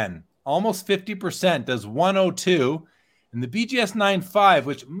SGC 10, almost 50%, does 102. And the BGS 9.5,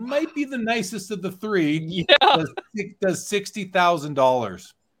 which might be the nicest of the 3, does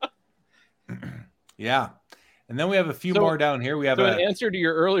 $60,000. Yeah. And then we have a few more down here. We have an answer to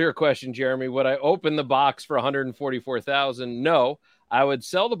your earlier question, Jeremy. Would I open the box for $144,000? No. I would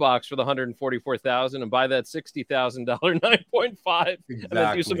sell the box for the $144,000 and buy that $60,000 9.5 and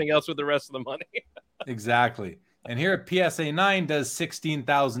then do something else with the rest of the money. Exactly. And here at PSA 9 does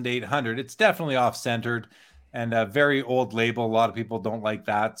 $16,800. It's definitely off-centered and a very old label. A lot of people don't like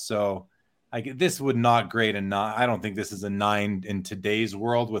that. So this would not grade a 9. I don't think this is a 9 in today's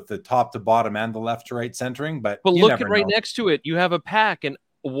world with the top to bottom and the left to right centering. But look at right next to it. You have a pack, and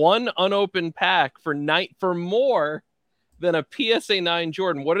one unopened pack for more than a PSA 9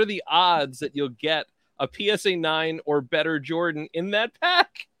 Jordan. What are the odds that you'll get a PSA 9 or better Jordan in that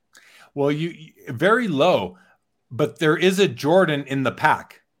pack? Well, you very low, but there is a Jordan in the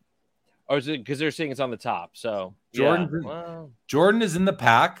pack. Or is it because they're saying it's on the top? So Jordan is in the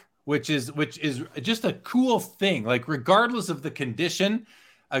pack, which is just a cool thing. Like regardless of the condition,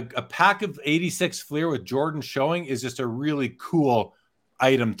 a pack of 86 Fleer with Jordan showing is just a really cool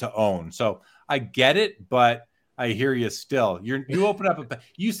item to own. So I get it, but I hear you still. You open up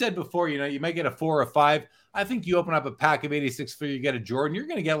you said before, you might get a 4 or 5. I think you open up a pack of 86 Fleer, you get a Jordan, you're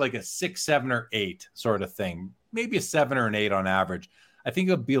going to get like a 6, 7, or 8 sort of thing. Maybe a 7 or an 8 on average. I think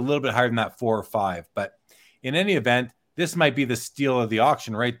it'll be a little bit higher than that 4 or 5. But in any event, this might be the steal of the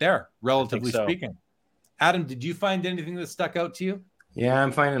auction right there, relatively speaking. Adam, did you find anything that stuck out to you? Yeah,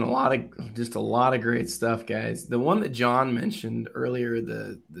 I'm finding a lot of great stuff, guys. The one that John mentioned earlier,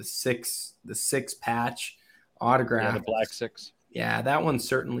 the six patch autograph, the black 6. Yeah, that one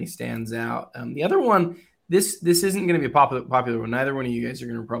certainly stands out. The other one, this isn't going to be a popular one. Neither one of you guys are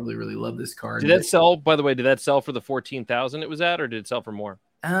going to probably really love this card. Did that sell? By the way, did that sell for the 14,000 it was at, or did it sell for more?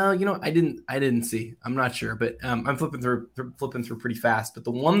 I didn't see. I'm not sure, but I'm flipping through pretty fast. But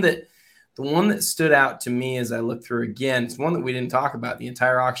the one that stood out to me as I looked through again, it's one that we didn't talk about the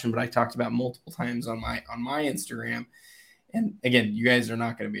entire auction, but I talked about multiple times on my Instagram. And again, you guys are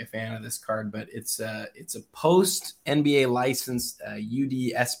not going to be a fan of this card, but it's a post NBA licensed UD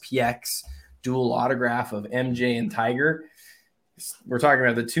SPX dual autograph of MJ and Tiger. We're talking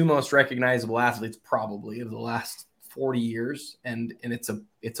about the two most recognizable athletes probably of the last 40 years, and it's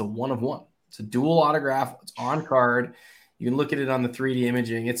a one of one. It's a dual autograph. It's on card. You can look at it on the 3D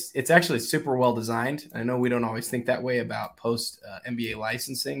imaging. It's actually super well designed. I know we don't always think that way about post NBA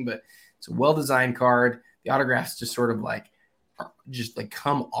licensing, but it's a well designed card. The autographs just sort of like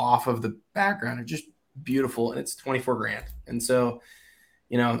come off of the background. They're just beautiful, and it's $24,000. And so,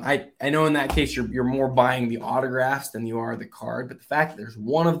 I know in that case you're more buying the autographs than you are the card, but the fact that there's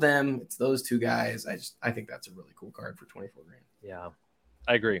one of them, it's those two guys. I think that's a really cool card for $24,000. Yeah,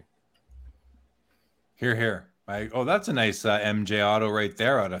 I agree. Here. That's a nice MJ auto right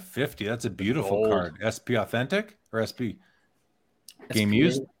there out of 50. That's a beautiful card. SP Authentic or SP Game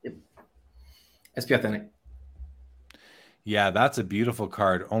Used? SP Authentic. Yeah, that's a beautiful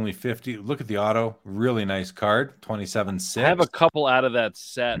card. Only 50. Look at the auto. Really nice card. 27.6. I have a couple out of that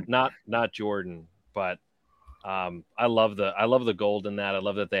set. Not Jordan, but I love the gold in that. I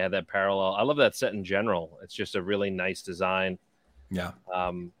love that they had that parallel. I love that set in general. It's just a really nice design. Yeah.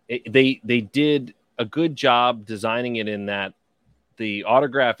 They did a good job designing it in that the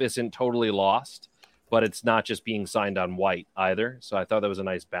autograph isn't totally lost, but it's not just being signed on white either. So I thought that was a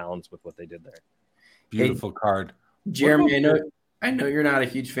nice balance with what they did there. Beautiful card. Jeremy, I know you're not a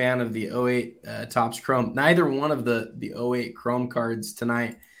huge fan of the 08 Topps Chrome. Neither one of the 08 Chrome cards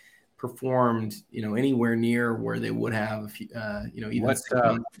tonight performed, anywhere near where they would have, even 6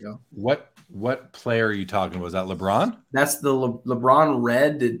 months ago. What player are you talking about? Was that LeBron? That's the LeBron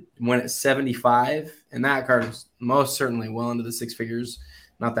red that went at 75, and that card was most certainly well into the six figures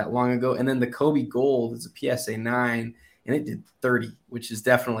not that long ago. And then the Kobe Gold is a PSA 9, and it did 30, which is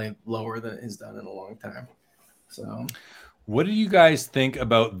definitely lower than it has done in a long time. So, what do you guys think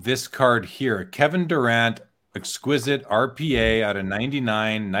about this card here? Kevin Durant, exquisite RPA out of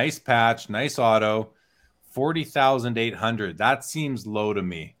 99, nice patch, nice auto, 40,800. That seems low to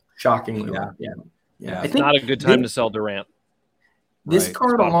me. Shockingly, yeah. It's not a good time to sell Durant. This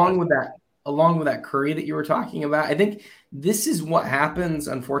card, along with that Curry that you were talking about, I think this is what happens,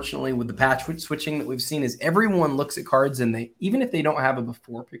 unfortunately, with the patch switching that we've seen. Is everyone looks at cards and even if they don't have a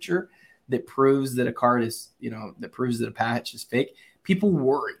before picture that proves that a card is, that proves that a patch is fake, people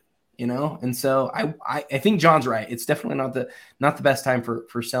worry, and so I think John's right. It's definitely not the best time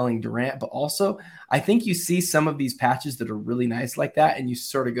for selling Durant, but also I think you see some of these patches that are really nice like that, and you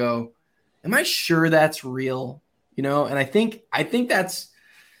sort of go, am I sure that's real? And I think it's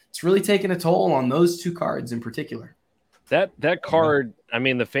really taken a toll on those two cards in particular. That card, I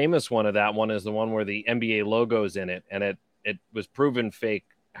mean, the famous one of that one is the one where the NBA logo is in it, and it was proven fake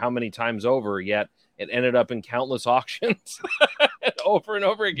how many times over, yet it ended up in countless auctions over and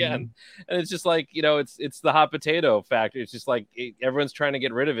over again. Mm-hmm. And it's just like, it's the hot potato factor. It's just like everyone's trying to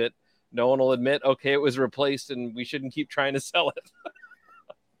get rid of it. No one will admit, okay, it was replaced and we shouldn't keep trying to sell it.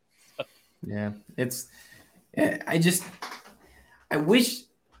 Yeah, I wish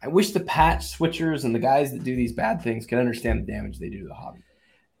the patch switchers and the guys that do these bad things could understand the damage they do to the hobby.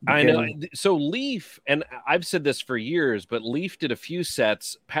 I know. So Leaf, and I've said this for years, but Leaf did a few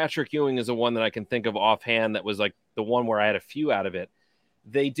sets. Patrick Ewing is the one that I can think of offhand that was like the one where I had a few out of it.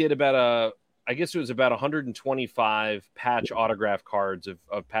 They did about I guess it was about 125 patch autograph cards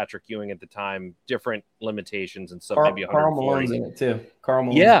of Patrick Ewing at the time, different limitations and stuff. Maybe 140. Karl Malone's in it too. Karl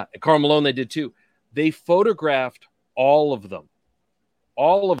Malone. Yeah, Karl Malone they did too. They photographed all of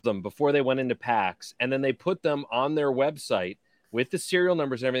them before they went into packs, and then they put them on their website with the serial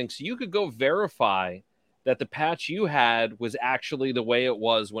numbers and everything, so you could go verify that the patch you had was actually the way it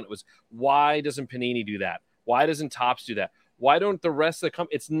was when it was. Why doesn't Panini do that? Why doesn't Topps do that? Why don't the rest of the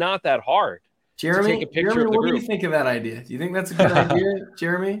company? It's not that hard. Jeremy, to take a picture of the what group. Do you think of that idea? Do you think that's a good idea,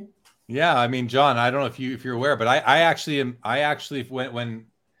 Jeremy? Yeah, I mean, John, I don't know if you're aware, but I actually when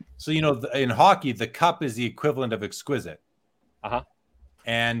so in hockey the cup is the equivalent of exquisite. Uh-huh.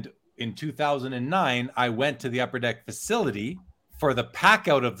 And in 2009, I went to the Upper Deck facility for the pack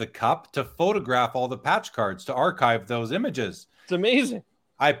out of the cup to photograph all the patch cards to archive those images. It's amazing.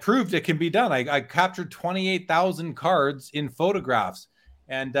 I proved it can be done. I captured 28,000 cards in photographs.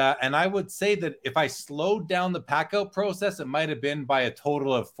 And I would say that if I slowed down the pack out process, it might have been by a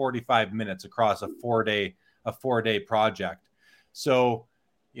total of 45 minutes across a 4-day project. So,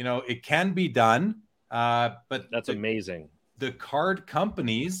 it can be done. But that's amazing. The card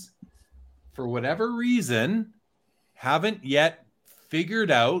companies, for whatever reason, haven't yet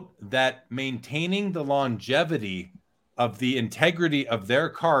figured out that maintaining the longevity of the integrity of their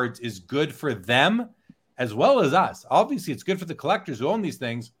cards is good for them as well as us. Obviously, it's good for the collectors who own these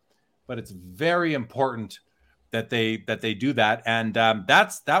things, but it's very important that they do that. And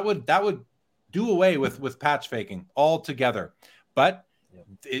that would do away with patch faking altogether. But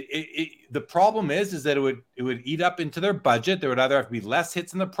the problem is that it would eat up into their budget. There would either have to be less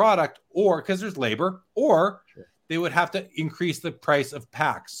hits in the product, or because there's labor, or they would have to increase the price of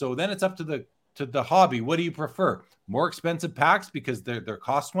packs. So then it's up to the hobby. What do you prefer? More expensive packs because their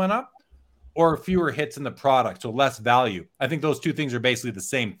costs went up, or fewer hits in the product, so less value? I think those two things are basically the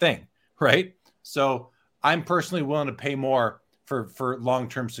same thing, right? So I'm personally willing to pay more for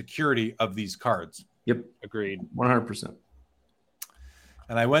long-term security of these cards. Yep, agreed, 100%.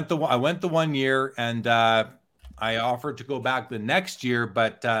 And I went the 1 year, and I offered to go back the next year,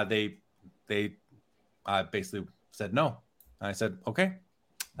 but they basically said no. And I said, okay,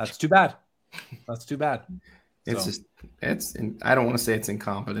 that's too bad. That's too bad. It's I don't want to say it's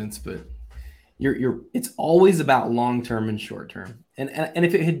incompetence, but it's always about long-term and short-term. And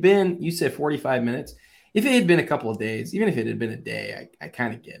if it had been, you said 45 minutes, if it had been a couple of days, even if it had been a day, I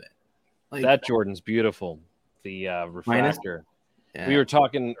kind of get it. Like that Jordan's beautiful. The refractor. Yeah. We were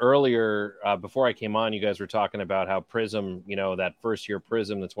talking earlier before I came on. You guys were talking about how Prism, that first year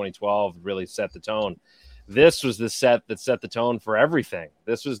Prism, the 2012, really set the tone. This was the set that set the tone for everything.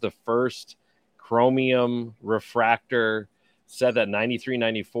 This was the first chromium refractor set. That 93,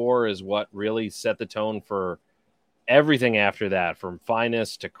 94 is what really set the tone for everything after that, from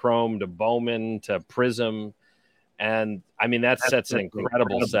Finest to Chrome to Bowman to Prism. And I mean, that set's an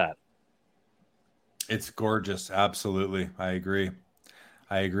incredible set. It's gorgeous. Absolutely. I agree.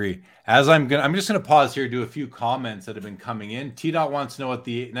 I'm just going to pause here, do a few comments that have been coming in. T-Dot wants to know what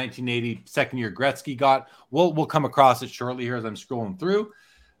the 1980 second year Gretzky got. We'll come across it shortly here as I'm scrolling through.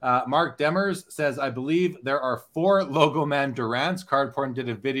 Mark Demers says, I believe there are 4 Logo Man Durants. Cardporn did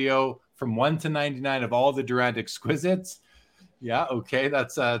a video from 1 to 99 of all the Durant exquisites. Yeah. Okay.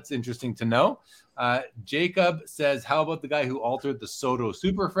 That's interesting to know. Jacob says, how about the guy who altered the Soto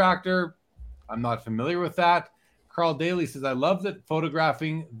Superfractor? I'm not familiar with that. Carl Daly says, I love that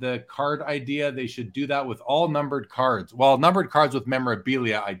photographing the card idea. They should do that with all numbered cards. Well, numbered cards with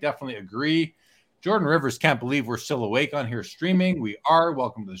memorabilia, I definitely agree. Jordan Rivers can't believe we're still awake on here streaming. We are.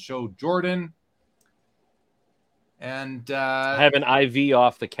 Welcome to the show, Jordan. And I have an IV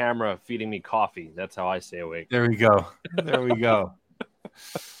off the camera feeding me coffee. That's how I stay awake. There we go.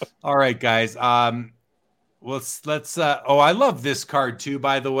 All right, guys. Let's I love this card too,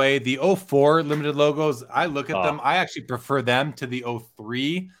 by the way. The 04 limited logos, I look at them. I actually prefer them to the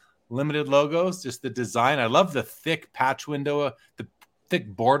 03 limited logos, just the design. I love the thick patch window, the thick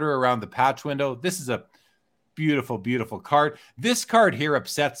border around the patch window. This is a beautiful, beautiful card. This card here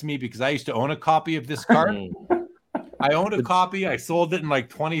upsets me because I used to own a copy of this card. I owned a copy. I sold it in like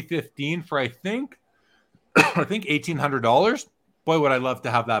 2015 for I think $1,800. Boy, would I love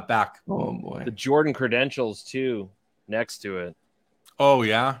to have that back. Oh, boy. The Jordan credentials, too, next to it. Oh,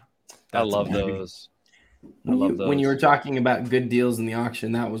 yeah? I love those. When you were talking about good deals in the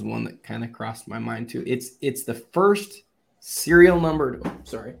auction, that was one that kind of crossed my mind, too. It's the first serial numbered –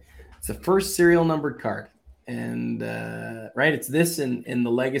 It's the first serial numbered card. And, right, it's this in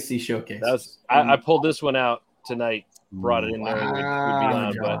the Legacy Showcase. I pulled this one out tonight, brought it in there. And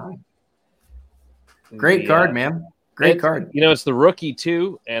we'd be on, great card, man. Great card. It's the rookie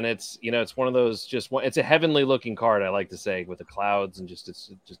too, and it's one of those it's a heavenly looking card, I like to say, with the clouds and it's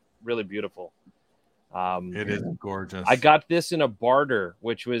just really beautiful. It is gorgeous. I got this in a barter,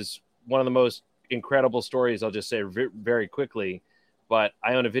 which was one of the most incredible stories. I'll just say very quickly, but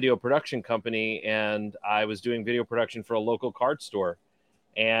I own a video production company, and I was doing video production for a local card store.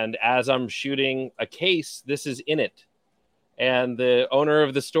 And as I'm shooting a case, this is in it. And the owner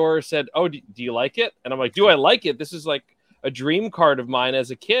of the store said, "Oh, do you like it?" And I'm like, "Do I like it? This is like a dream card of mine as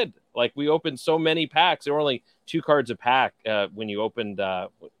a kid. Like, we opened so many packs. There were only 2 cards a pack when you opened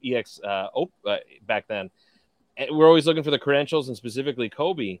EX back then. And we're always looking for the credentials, and specifically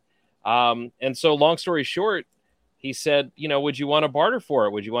Kobe. And so, long story short, he said, would you want to barter for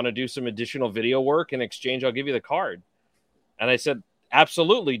it? Would you want to do some additional video work in exchange? I'll give you the card." And I said,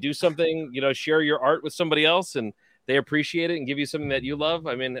 absolutely, do something, share your art with somebody else and they appreciate it and give you something that you love.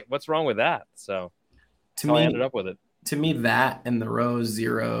 I mean, what's wrong with that? So I ended up with it. To me, that and the Rose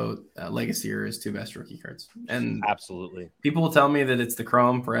Zero Legacy are his two best rookie cards. And absolutely, people will tell me that it's the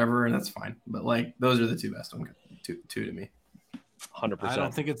Chrome forever, and that's fine. But like, those are the two best ones, two to me. 100%. I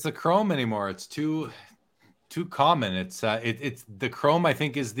don't think it's the Chrome anymore. It's too common. It's the Chrome, I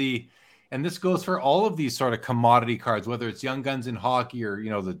think, is and this goes for all of these sort of commodity cards, whether it's Young Guns in hockey or,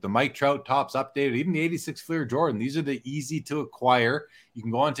 the Mike Trout tops updated, even the 86 Fleer Jordan. These are the easy to acquire. You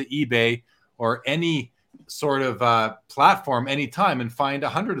can go onto eBay or any sort of platform anytime and find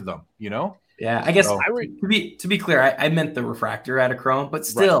 100 of them, Yeah, I guess to be clear, I meant the refractor out of Chrome, but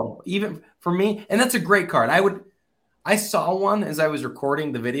still, right. Even for me, and that's a great card. I saw one as I was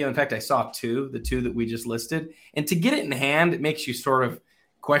recording the video. In fact, I saw the two that we just listed. And to get it in hand, it makes you sort of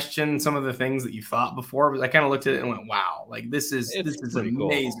question some of the things that you thought before. But I kind of looked at it and went, wow, like this is an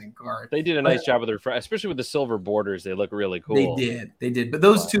amazing card. They did a nice job with their, especially with the silver borders. They look really cool. They did. But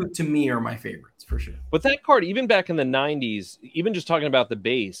those two to me are my favorites for sure. But that card, even back in the 90s, even just talking about the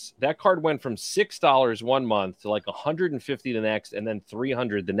base, that card went from $6 one month to like $150 the next and then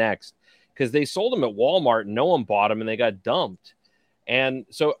 $300 the next. Because they sold them at Walmart and no one bought them and they got dumped. And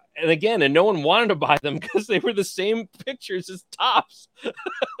so, and no one wanted to buy them because they were the same pictures as tops.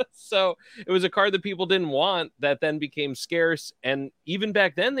 So it was a card that people didn't want that then became scarce. And even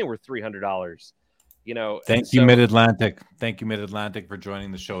back then they were $300, Thank you, Mid-Atlantic. Thank you, Mid-Atlantic, for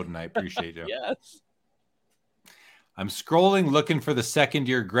joining the show tonight. Appreciate you. Yes. I'm scrolling, looking for the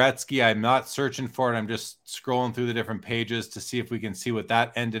second-year Gretzky. I'm not searching for it. I'm just scrolling through the different pages to see if we can see what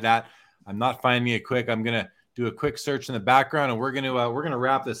that ended at. I'm not finding it quick. I'm going to do a quick search in the background, and we're going to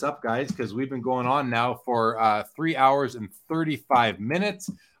wrap this up, guys, because we've been going on now for 3 hours and 35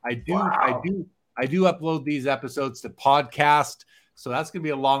 minutes. I do upload these episodes to podcast, so that's going to be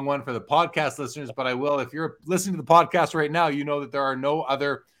a long one for the podcast listeners. But I will, if you're listening to the podcast right now, you know that there are no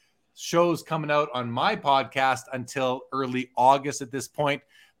other shows coming out on my podcast until early August. At this point,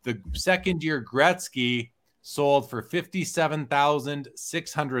 the second-year Gretzky sold for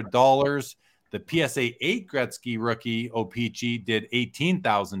 $57,600. The PSA 8 Gretzky rookie OPG did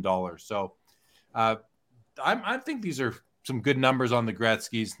 $18,000. So I think these are some good numbers on the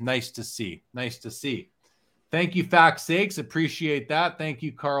Gretzkys. Nice to see. Thank you, Fact Sakes. Appreciate that. Thank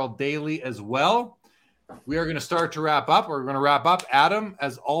you, Carl Daly, as well. We are going to start to wrap up. We're going to wrap up. Adam,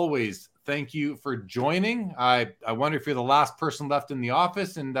 as always, thank you for joining. I wonder if you're the last person left in the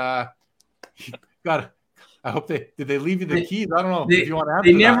office, and I hope did they leave you the keys? I don't know if you want to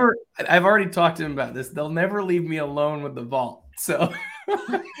answer that. I've already talked to them about this. They'll never leave me alone with the vault. So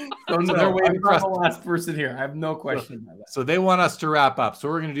I'm not the last person here. I have no question about that. So they want us to wrap up. So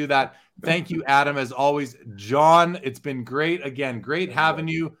we're going to do that. Thank you, Adam, as always. John, it's been great. Again, great having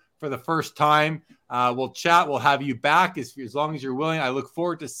you for the first time. We'll chat. We'll have you back as long as you're willing. I look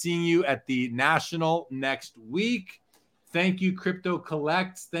forward to seeing you at the National next week. Thank you, Crypto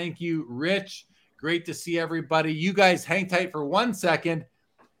Collects. Thank you, Rich. Great to see everybody. You guys hang tight for 1 second.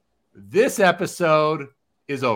 This episode is over.